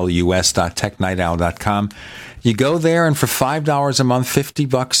 plus.technightowl.com. You go there, and for $5 a month,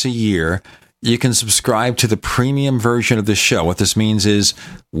 $50 a year, you can subscribe to the premium version of the show. What this means is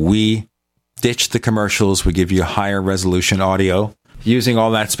we ditch the commercials. We give you higher resolution audio using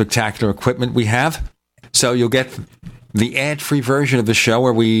all that spectacular equipment we have. So you'll get the ad-free version of the show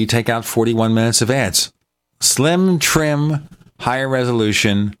where we take out 41 minutes of ads. Slim, trim, higher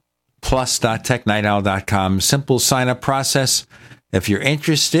resolution, plus.technightowl.com. Simple sign-up process. If you're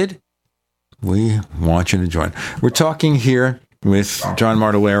interested, we want you to join. We're talking here with John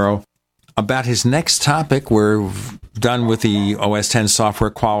Martellaro about his next topic. We're done with the OS X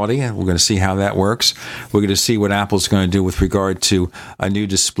software quality, and we're going to see how that works. We're going to see what Apple's going to do with regard to a new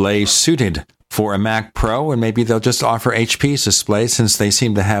display suited for a Mac Pro, and maybe they'll just offer HP's display since they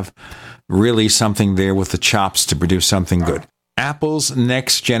seem to have really something there with the chops to produce something good. Apple's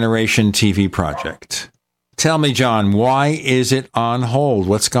next generation TV project. Tell me, John, why is it on hold?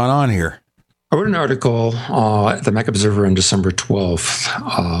 What's gone on here? I wrote an article at the Mac Observer on December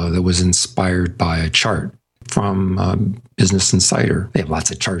 12th that was inspired by a chart from Business Insider. They have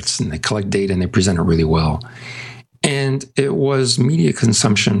lots of charts and they collect data and they present it really well. And it was media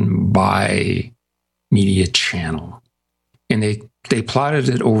consumption by media channel. And they plotted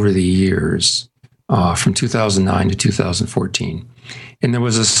it over the years from 2009 to 2014. And there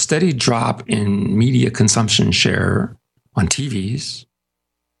was a steady drop in media consumption share on TVs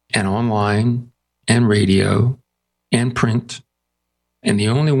and online and radio and print. And the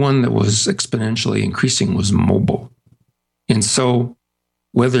only one that was exponentially increasing was mobile. And so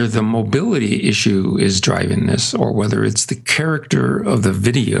whether the mobility issue is driving this or whether it's the character of the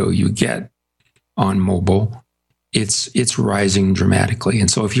video you get on mobile, it's rising dramatically.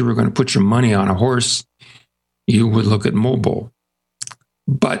 And so if you were going to put your money on a horse, you would look at mobile.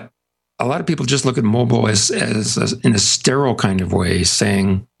 But a lot of people just look at mobile as in a sterile kind of way,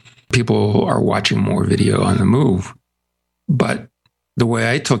 saying people are watching more video on the move. But the way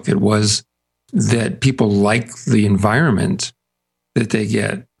I took it was that people like the environment that they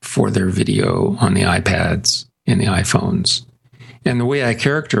get for their video on the iPads and the iPhones. And the way I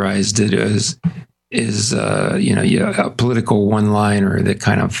characterized it is a political one-liner that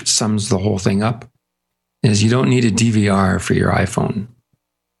kind of sums the whole thing up, is you don't need a DVR for your iPhone.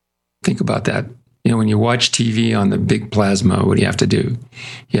 Think about that. When you watch TV on the big plasma, what do you have to do?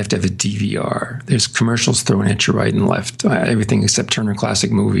 You have to have a DVR. There's commercials thrown at you right and left, everything except Turner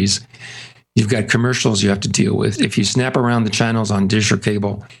Classic Movies. You've got commercials you have to deal with. If you snap around the channels on dish or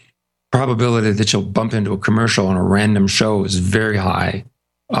cable, probability that you'll bump into a commercial on a random show is very high.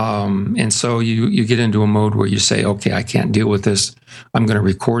 And so you get into a mode where you say, okay, I can't deal with this. I'm going to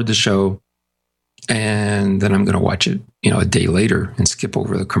record the show and then I'm going to watch it, a day later and skip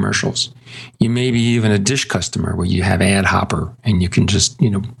over the commercials. You may be even a Dish customer where you have Ad Hopper and you can just,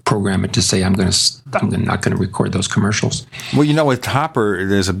 program it to say, I'm not going to record those commercials. Well, with Hopper,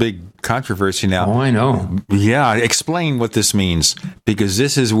 there's a big controversy now. Oh, I know. Yeah. Explain what this means, because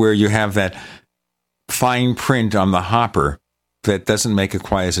this is where you have that fine print on the Hopper that doesn't make it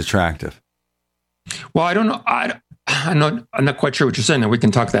quite as attractive. Well, I don't know. I'm not quite sure what you're saying, and we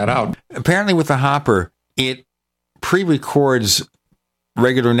can talk that out. Apparently with the Hopper, it pre-records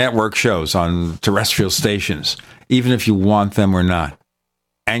regular network shows on terrestrial stations, even if you want them or not.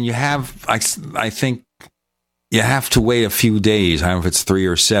 And you have, I think, you have to wait a few days. I don't know if it's 3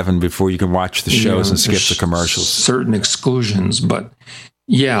 or 7 before you can watch the shows and skip the commercials. Certain exclusions, but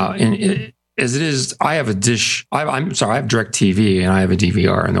yeah, and as it is, I have a dish. I have DirecTV and I have a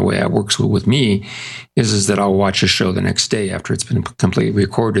DVR, and the way it works with me is that I'll watch a show the next day after it's been completely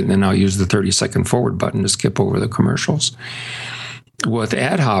recorded, and then I'll use the 30-second forward button to skip over the commercials. With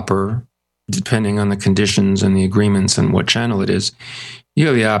AdHopper, depending on the conditions and the agreements and what channel it is, you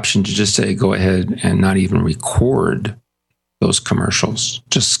have the option to just say, go ahead and not even record those commercials,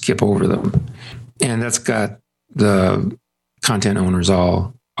 just skip over them. And that's got the content owners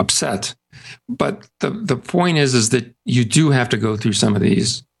all upset. But the point is that you do have to go through some of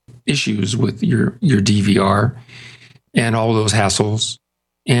these issues with your DVR and all those hassles.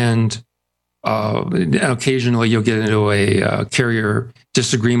 And occasionally you'll get into a carrier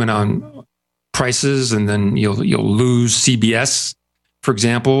disagreement on prices, and then you'll lose CBS, for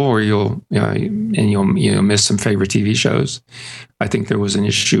example, or you'll miss some favorite TV shows. I think there was an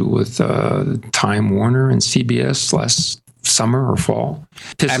issue with Time Warner and CBS last summer or fall.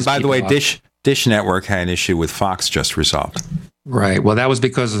 And by the way, Dish Network had an issue with Fox just resolved. Right. Well, that was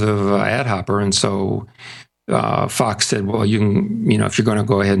because of AdHopper, and so Fox said, "Well, you can, if you're going to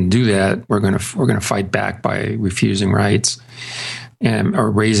go ahead and do that, we're going to fight back by refusing rights or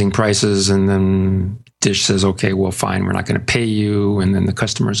raising prices." And then Dish says, "Okay, well, fine, we're not going to pay you," and then the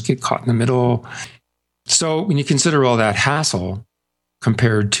customers get caught in the middle. So when you consider all that hassle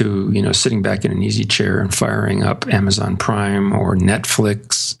compared to sitting back in an easy chair and firing up Amazon Prime or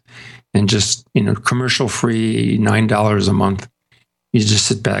Netflix and just commercial free $9 a month. You just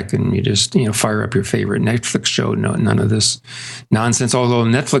sit back and you just, fire up your favorite Netflix show. No, none of this nonsense. Although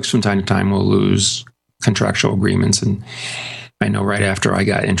Netflix from time to time will lose contractual agreements. And I know right after I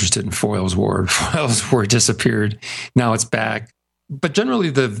got interested in Foyle's War disappeared. Now it's back. But generally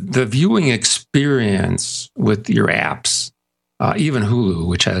the viewing experience with your apps, even Hulu,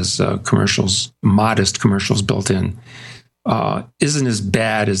 which has modest commercials built in, isn't as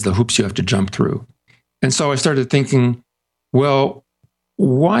bad as the hoops you have to jump through. And so I started thinking, well,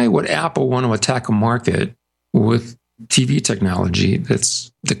 why would Apple want to attack a market with TV technology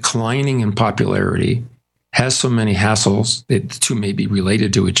that's declining in popularity, has so many hassles, the two may be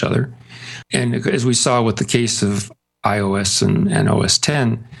related to each other. And as we saw with the case of iOS and OS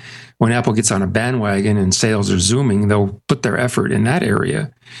X, when Apple gets on a bandwagon and sales are zooming, they'll put their effort in that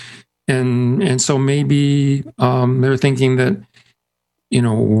area. And so maybe they're thinking that,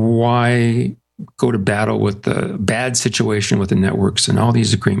 why go to battle with the bad situation with the networks and all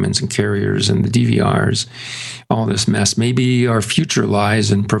these agreements and carriers and the DVRs, all this mess. Maybe our future lies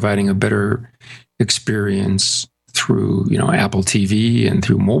in providing a better experience through, Apple TV and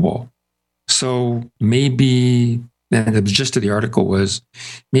through mobile. So maybe, and the gist of the article was,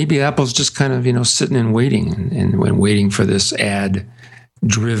 maybe Apple's just kind of, sitting and waiting and waiting for this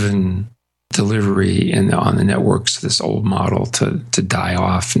ad-driven delivery on the networks, this old model to die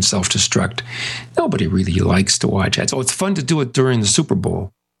off and self-destruct. Nobody really likes to watch ads. Oh, it's fun to do it during the Super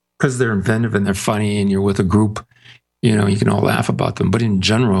Bowl because they're inventive and they're funny and you're with a group, you can all laugh about them. But in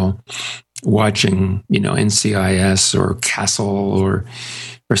general, watching, NCIS or Castle or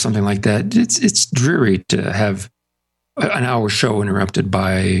something like that, it's dreary to have an hour show interrupted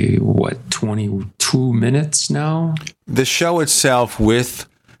by 22 minutes now? The show itself with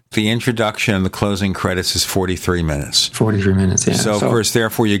the introduction and the closing credits is 43 minutes. 43 minutes, yeah. So, of course,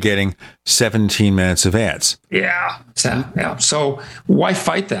 therefore, you're getting 17 minutes of ads. Yeah. So why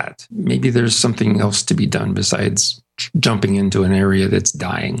fight that? Maybe there's something else to be done besides jumping into an area that's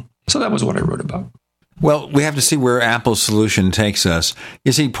dying. So that was what I wrote about. Well, we have to see where Apple's solution takes us.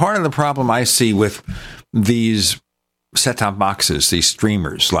 You see, part of the problem I see with these set-top boxes, these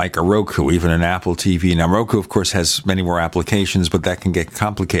streamers, like a Roku, even an Apple TV. Now, Roku, of course, has many more applications, but that can get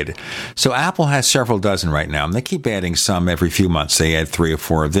complicated. So Apple has several dozen right now, and they keep adding some every few months. They add 3 or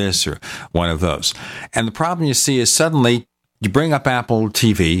 4 of this or one of those. And the problem you see is suddenly you bring up Apple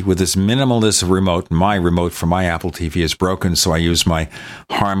TV with this minimalist remote. My remote for my Apple TV is broken, so I use my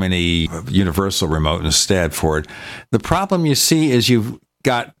Harmony Universal remote instead for it. The problem you see is you've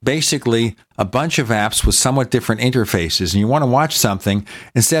got basically a bunch of apps with somewhat different interfaces, and you want to watch something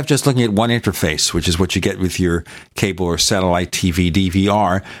instead of just looking at one interface, which is what you get with your cable or satellite TV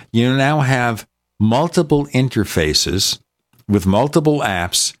DVR. You now have multiple interfaces with multiple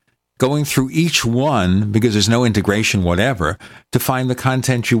apps going through each one, because there's no integration whatever, to find the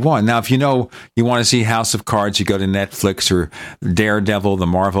content you want. Now, if you know you want to see House of Cards, you go to Netflix, or Daredevil, the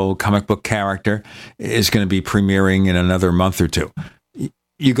Marvel comic book character, is going to be premiering in another month or two.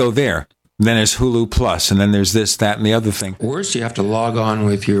 You go there. Then there's Hulu Plus, and then there's this, that, and the other thing. Worse, you have to log on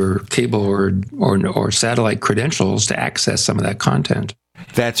with your cable or satellite credentials to access some of that content.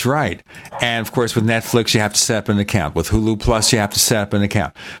 That's right. And of course, with Netflix, you have to set up an account. With Hulu Plus, you have to set up an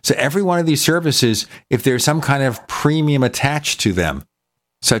account. So every one of these services, if there's some kind of premium attached to them,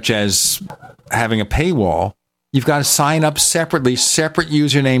 such as having a paywall, you've got to sign up separately, separate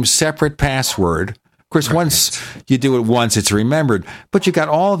username, separate password. Of course, once you do it once, it's remembered. But you got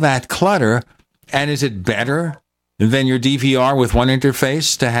all that clutter. And is it better than your DVR with one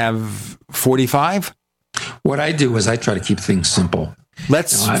interface to have 45? What I do is I try to keep things simple.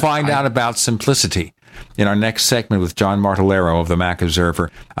 Let's find out about simplicity in our next segment with John Martellero of the Mac Observer.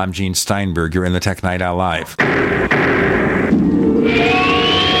 I'm Gene Steinberg. You're in the Tech Night Owl Live.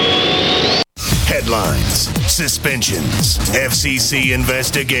 Headlines, suspensions, FCC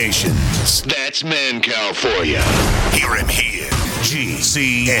investigations. That's Mancow for you. Hear him here.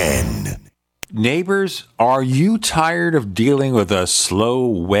 GCN. Neighbors, are you tired of dealing with a slow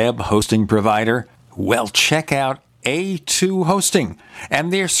web hosting provider? Well, check out A2 Hosting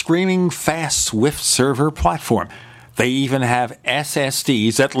and their screaming fast Swift server platform. They even have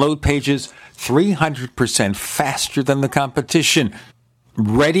SSDs that load pages 300% faster than the competition.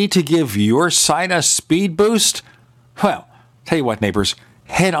 Ready to give your site a speed boost? Well, tell you what, neighbors,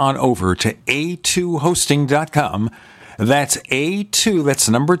 head on over to a2hosting.com. That's A2, that's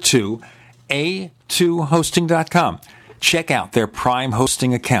number 2, a2hosting.com. Check out their Prime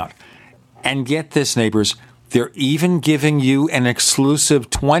hosting account. And get this, neighbors, they're even giving you an exclusive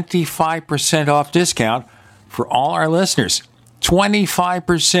 25% off discount for all our listeners.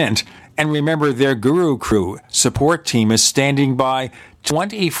 25%. And remember, their Guru Crew support team is standing by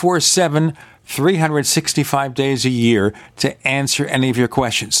 24/7, 365 days a year to answer any of your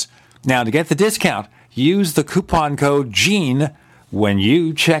questions. Now, to get the discount, use the coupon code GENE when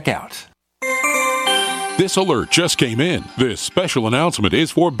you check out. This alert just came in. This special announcement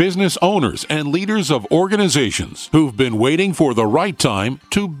is for business owners and leaders of organizations who've been waiting for the right time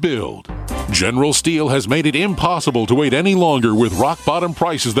to build. General Steel has made it impossible to wait any longer with rock-bottom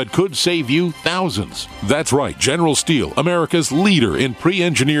prices that could save you thousands. That's right, General Steel, America's leader in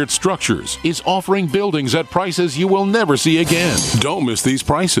pre-engineered structures, is offering buildings at prices you will never see again. Don't miss these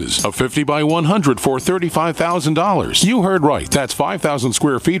prices. A 50 by 100 for $35,000. You heard right. That's 5,000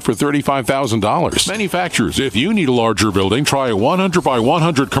 square feet for $35,000. Manufacturers, if you need a larger building, try a 100 by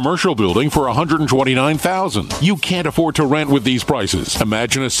 100 commercial building for $129,000. You can't afford to rent with these prices.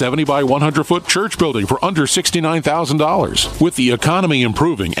 Imagine a 70 by 100-foot church building for under $69,000. With the economy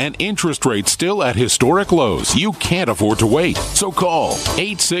improving and interest rates still at historic lows, you can't afford to wait. So call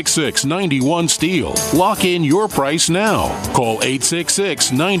 866-91-STEEL. Lock in your price now. Call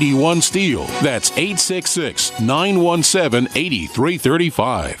 866-91-STEEL. That's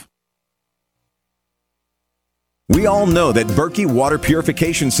 866-917-8335. We all know that Berkey Water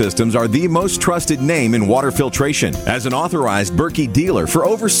Purification Systems are the most trusted name in water filtration. As an authorized Berkey dealer for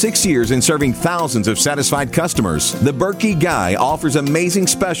over 6 years and serving thousands of satisfied customers, the Berkey Guy offers amazing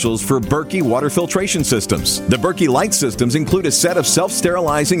specials for Berkey Water Filtration Systems. The Berkey Light Systems include a set of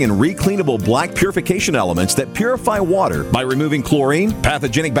self-sterilizing and recleanable black purification elements that purify water by removing chlorine,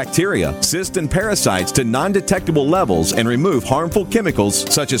 pathogenic bacteria, cysts, and parasites to non-detectable levels and remove harmful chemicals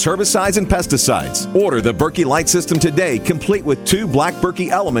such as herbicides and pesticides. Order the Berkey Light System today, complete with 2 black Berkey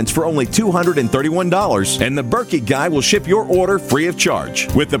elements for only $231, and the Berkey Guy will ship your order free of charge.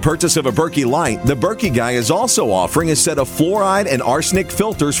 With the purchase of a Berkey Light, the Berkey Guy is also offering a set of fluoride and arsenic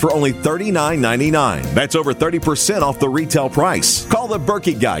filters for only $39.99. That's over 30% off the retail price. Call the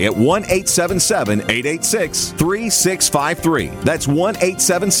Berkey Guy at 1-877-886-3653. That's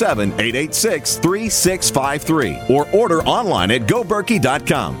 1-877-886-3653. Or order online at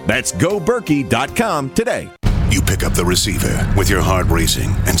GoBerkey.com. That's GoBerkey.com today. You pick up the receiver. With your heart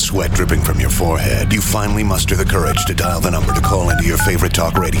racing and sweat dripping from your forehead, you finally muster the courage to dial the number to call into your favorite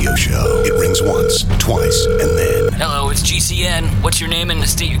talk radio show. It rings once, twice, and then... Hello, it's GCN. What's your name and the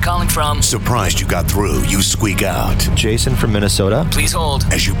state you're calling from? Surprised you got through, you squeak out. Jason from Minnesota. Please hold.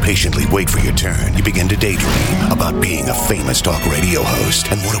 As you patiently wait for your turn, you begin to daydream about being a famous talk radio host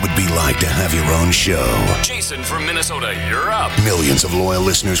and what it would be like to have your own show. Jason from Minnesota, you're up. Millions of loyal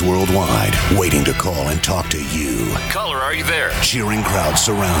listeners worldwide waiting to call and talk to you. Caller, are you there? Cheering crowds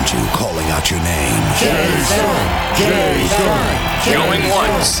surround you, calling out your name. Jason! Going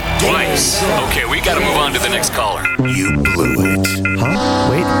once, twice. Okay, we gotta move on to the next caller. You blew it. Huh?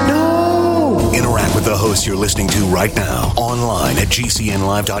 Wait, no! Interact with the hosts you're listening to right now, online at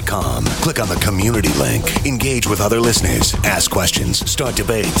GCNlive.com. Click on the community link. Engage with other listeners. Ask questions. Start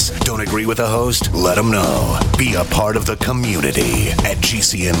debates. Don't agree with the host? Let them know. Be a part of the community at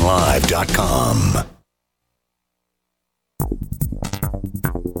GCNlive.com.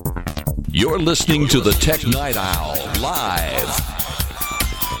 You're listening to the Tech Night Owl live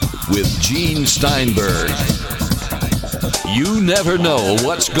with Gene Steinberg. You never know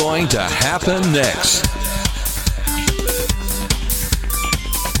what's going to happen next.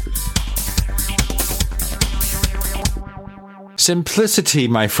 Simplicity,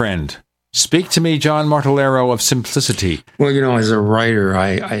 my friend. Speak to me, John Martellero of Simplicity. Well, as a writer,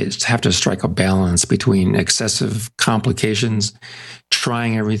 I have to strike a balance between excessive complications,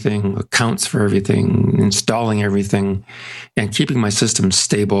 trying everything, accounts for everything, installing everything, and keeping my system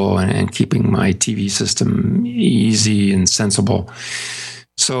stable and keeping my TV system easy and sensible.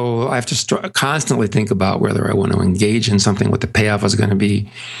 So I have to constantly think about whether I want to engage in something, what the payoff is going to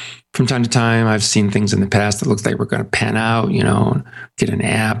be. From time to time, I've seen things in the past that looks like we're going to pan out, get an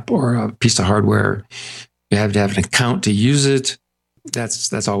app or a piece of hardware. You have to have an account to use it.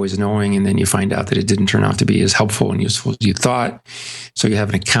 That's always annoying. And then you find out that it didn't turn out to be as helpful and useful as you thought. So you have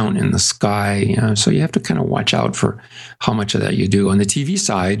an account in the sky. So you have to kind of watch out for how much of that you do. On the TV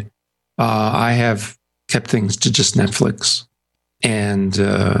side, I have kept things to just Netflix and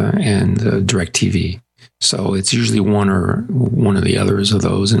DirecTV. So it's usually one of the others of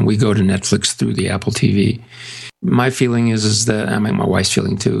those, and we go to Netflix through the Apple TV. My feeling is that, my wife's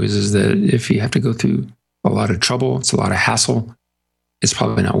feeling too, is that if you have to go through a lot of trouble, it's a lot of hassle, it's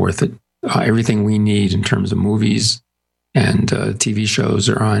probably not worth it. Everything we need in terms of movies and TV shows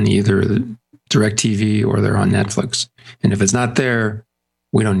are on either DirecTV or they're on Netflix. And if it's not there,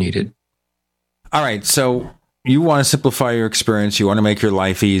 we don't need it. All right, so you want to simplify your experience. You want to make your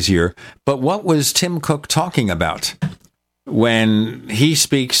life easier. But what was Tim Cook talking about when he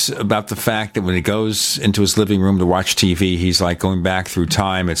speaks about the fact that when he goes into his living room to watch TV, he's like going back through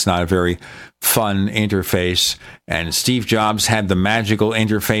time. It's not a very fun interface. And Steve Jobs had the magical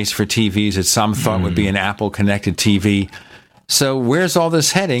interface for TVs that some thought would be an Apple connected TV. So where's all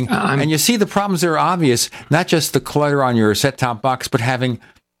this heading? And you see the problems that are obvious, not just the clutter on your set-top box, but having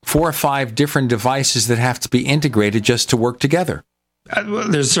 4 or 5 different devices that have to be integrated just to work together.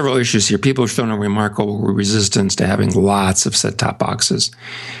 There's several issues here. People have shown a remarkable resistance to having lots of set-top boxes.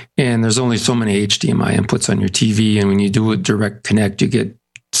 And there's only so many HDMI inputs on your TV. And when you do a direct connect, you get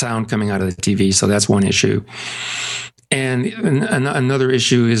sound coming out of the TV. So that's one issue. And another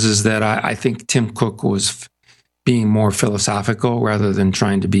issue is that I think Tim Cook was being more philosophical rather than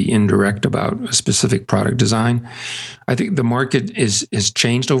trying to be indirect about a specific product design. I think the market is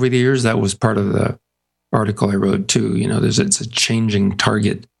changed over the years. That was part of the article I wrote too. It's a changing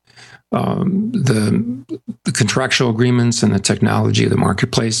target. The contractual agreements and the technology of the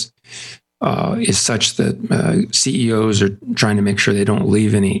marketplace is such that CEOs are trying to make sure they don't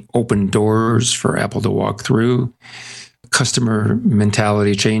leave any open doors for Apple to walk through. Customer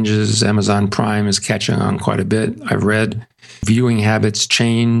mentality changes. Amazon Prime is catching on quite a bit. I've read viewing habits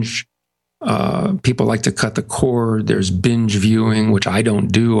change. People like to cut the cord. There's binge viewing, which I don't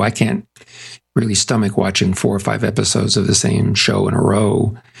do. I can't really stomach watching 4 or 5 episodes of the same show in a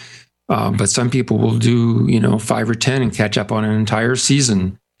row. But some people will do, 5 or 10 and catch up on an entire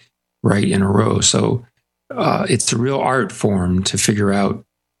season right in a row. So it's a real art form to figure out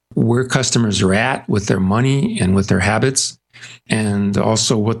where customers are at with their money and with their habits, and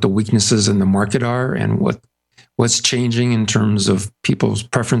also what the weaknesses in the market are and what's changing in terms of people's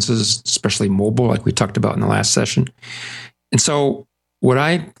preferences, especially mobile, like we talked about in the last session. And so what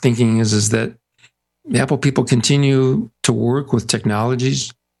I'm thinking is that the Apple people continue to work with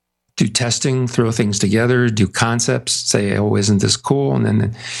technologies, do testing, throw things together, do concepts, say, oh, isn't this cool? And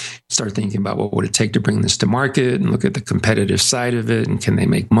then start thinking about what would it take to bring this to market and look at the competitive side of it. And can they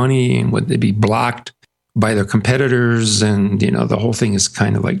make money? And would they be blocked by their competitors? And, the whole thing is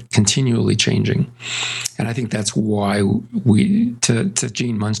kind of like continually changing. And I think that's why we, to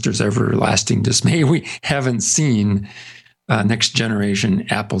Gene Munster's everlasting dismay, we haven't seen next generation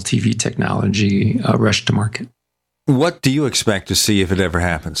Apple TV technology rush to market. What do you expect to see if it ever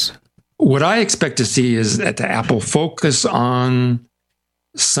happens? What I expect to see is that the Apple focus on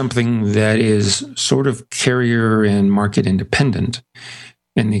something that is sort of carrier and market independent.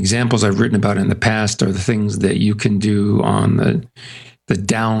 And the examples I've written about in the past are the things that you can do on the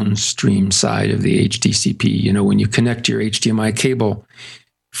downstream side of the HDCP. When you connect your HDMI cable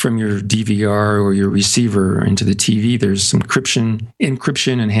from your DVR or your receiver into the TV, there's some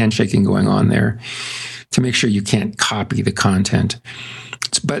encryption and handshaking going on there to make sure you can't copy the content.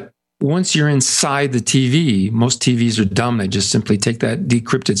 But once you're inside the TV, most TVs are dumb. They just simply take that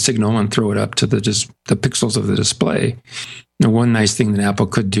decrypted signal and throw it up to the pixels of the display. Now, one nice thing that Apple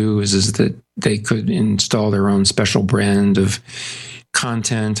could do is that they could install their own special brand of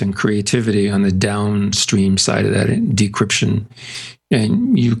content and creativity on the downstream side of that decryption.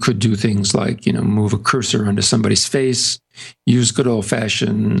 And you could do things like, move a cursor onto somebody's face, use good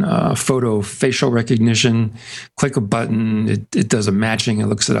old-fashioned photo facial recognition, click a button, it does a matching, it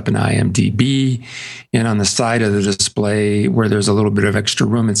looks it up in IMDb, and on the side of the display where there's a little bit of extra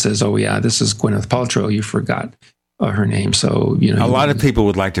room, it says, oh yeah, this is Gwyneth Paltrow, you forgot her name. So, a lot of people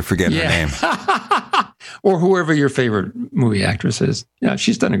would like to forget her name. Or whoever your favorite movie actress is. Yeah,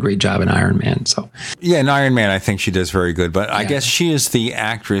 she's done a great job in Iron Man. So yeah, in Iron Man, I think she does very good. But I guess she is the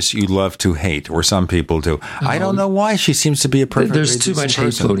actress you love to hate, or some people do. I don't know why. She seems to be a perfect. There's too much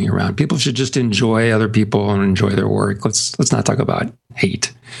hate floating around. People should just enjoy other people and enjoy their work. Let's not talk about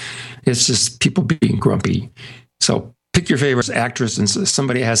hate. It's just people being grumpy. So pick your favorite actress, and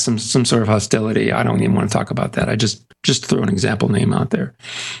somebody has some sort of hostility. I don't even want to talk about that. I just throw an example name out there.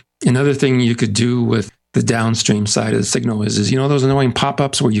 Another thing you could do with the downstream side of the signal is those annoying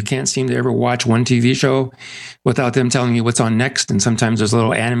pop-ups where you can't seem to ever watch one TV show without them telling you what's on next. And sometimes there's a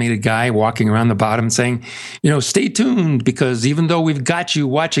little animated guy walking around the bottom saying, stay tuned, because even though we've got you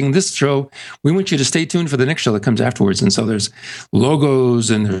watching this show, we want you to stay tuned for the next show that comes afterwards. And so there's logos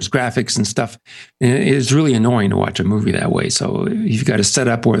and there's graphics and stuff. And it's really annoying to watch a movie that way. So you've got to set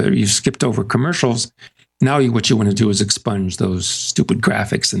up where you've skipped over commercials. Now what you want to do is expunge those stupid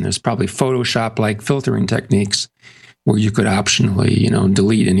graphics, and there's probably Photoshop-like filtering techniques where you could optionally,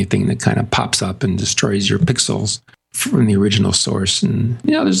 delete anything that kind of pops up and destroys your pixels from the original source. And,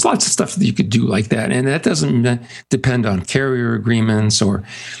 there's lots of stuff that you could do like that. And that doesn't depend on carrier agreements or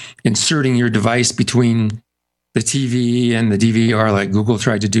inserting your device between the TV and the DVR like Google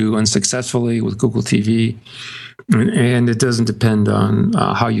tried to do unsuccessfully with Google TV. And it doesn't depend on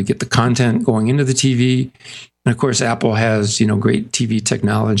how you get the content going into the TV. And of course, Apple has, great TV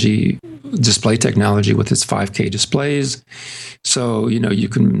technology, display technology with its 5K displays. So, you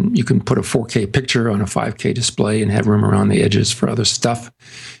can put a 4K picture on a 5K display and have room around the edges for other stuff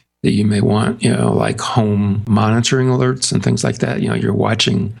that you may want, like home monitoring alerts and things like that. You're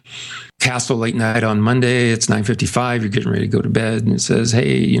watching Castle late night on Monday. It's 9:55. You're getting ready to go to bed, and it says,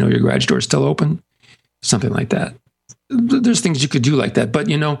 hey, your garage door's still open. Something like that. There's things you could do like that, but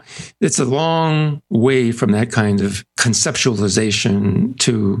it's a long way from that kind of conceptualization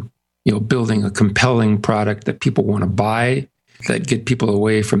to building a compelling product that people want to buy, that get people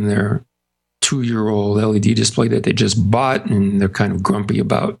away from their 2-year-old LED display that they just bought, and they're kind of grumpy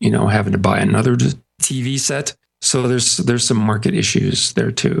about having to buy another TV set. So there's some market issues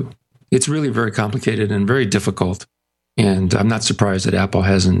there too. It's really very complicated and very difficult, and I'm not surprised that Apple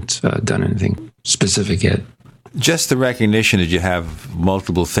hasn't done anything specific yet. Just the recognition that you have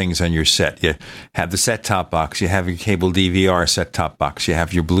multiple things on your set. You have the set-top box, you have your cable DVR set-top box, you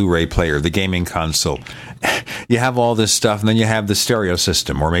have your Blu-ray player, the gaming console. You have all this stuff, and then you have the stereo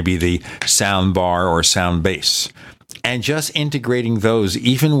system, or maybe the sound bar or sound base. And just integrating those,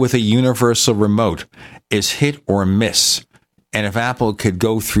 even with a universal remote, is hit or miss. And if Apple could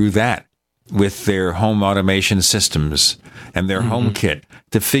go through that with their home automation systems and their HomeKit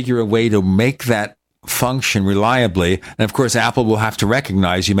to figure a way to make that function reliably. And of course, Apple will have to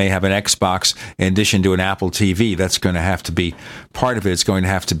recognize you may have an Xbox in addition to an Apple TV. That's going to have to be part of it. It's going to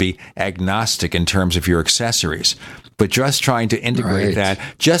have to be agnostic in terms of your accessories. But just trying to integrate that,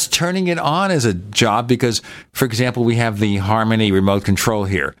 just turning it on as a job, because, for example, we have the Harmony remote control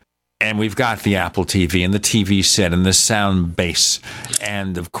here. And we've got the Apple TV and the TV set and the sound base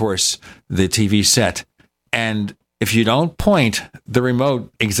and, of course, the TV set. And if you don't point the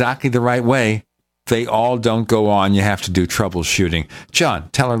remote exactly the right way, they all don't go on. You have to do troubleshooting. John,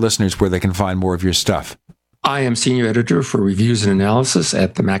 tell our listeners where they can find more of your stuff. I am senior editor for reviews and analysis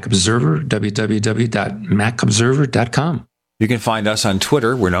at the Mac Observer, www.macobserver.com. You can find us on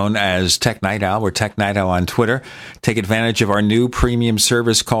Twitter. We're known as Tech Night Owl. We're Tech Night Owl on Twitter. Take advantage of our new premium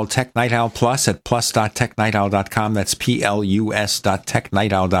service called Tech Night Owl Plus at plus.technightowl.com. That's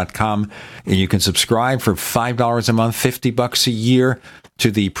plus.technightowl.com. And you can subscribe for $5 a month, $50 a year to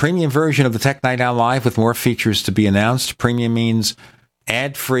the premium version of the Tech Night Owl Live with more features to be announced. Premium means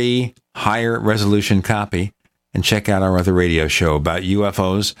ad-free, higher resolution copy. And check out our other radio show about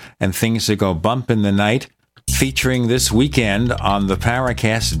UFOs and things that go bump in the night, featuring this weekend on the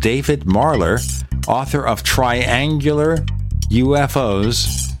Paracast David Marler, author of Triangular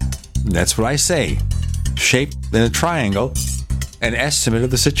UFOs. That's what I say. Shaped in a triangle, an estimate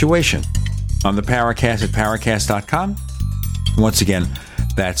of the situation. On the Paracast at paracast.com. Once again,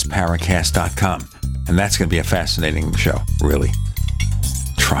 That's Paracast.com. And that's going to be a fascinating show, really.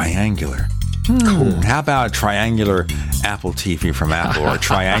 Triangular. Cool. How about a triangular Apple TV from Apple or a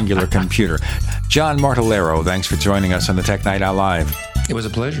triangular computer? John Martellero, thanks for joining us on the Tech Night Owl Live. It was a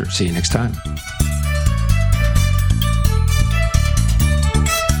pleasure. See you next time.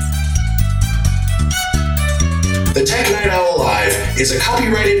 The Tech Night Owl Live is a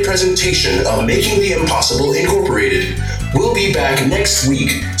copyrighted presentation of Making the Impossible Incorporated. We'll be back next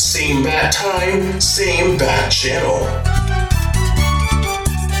week. Same bat time, same bat channel.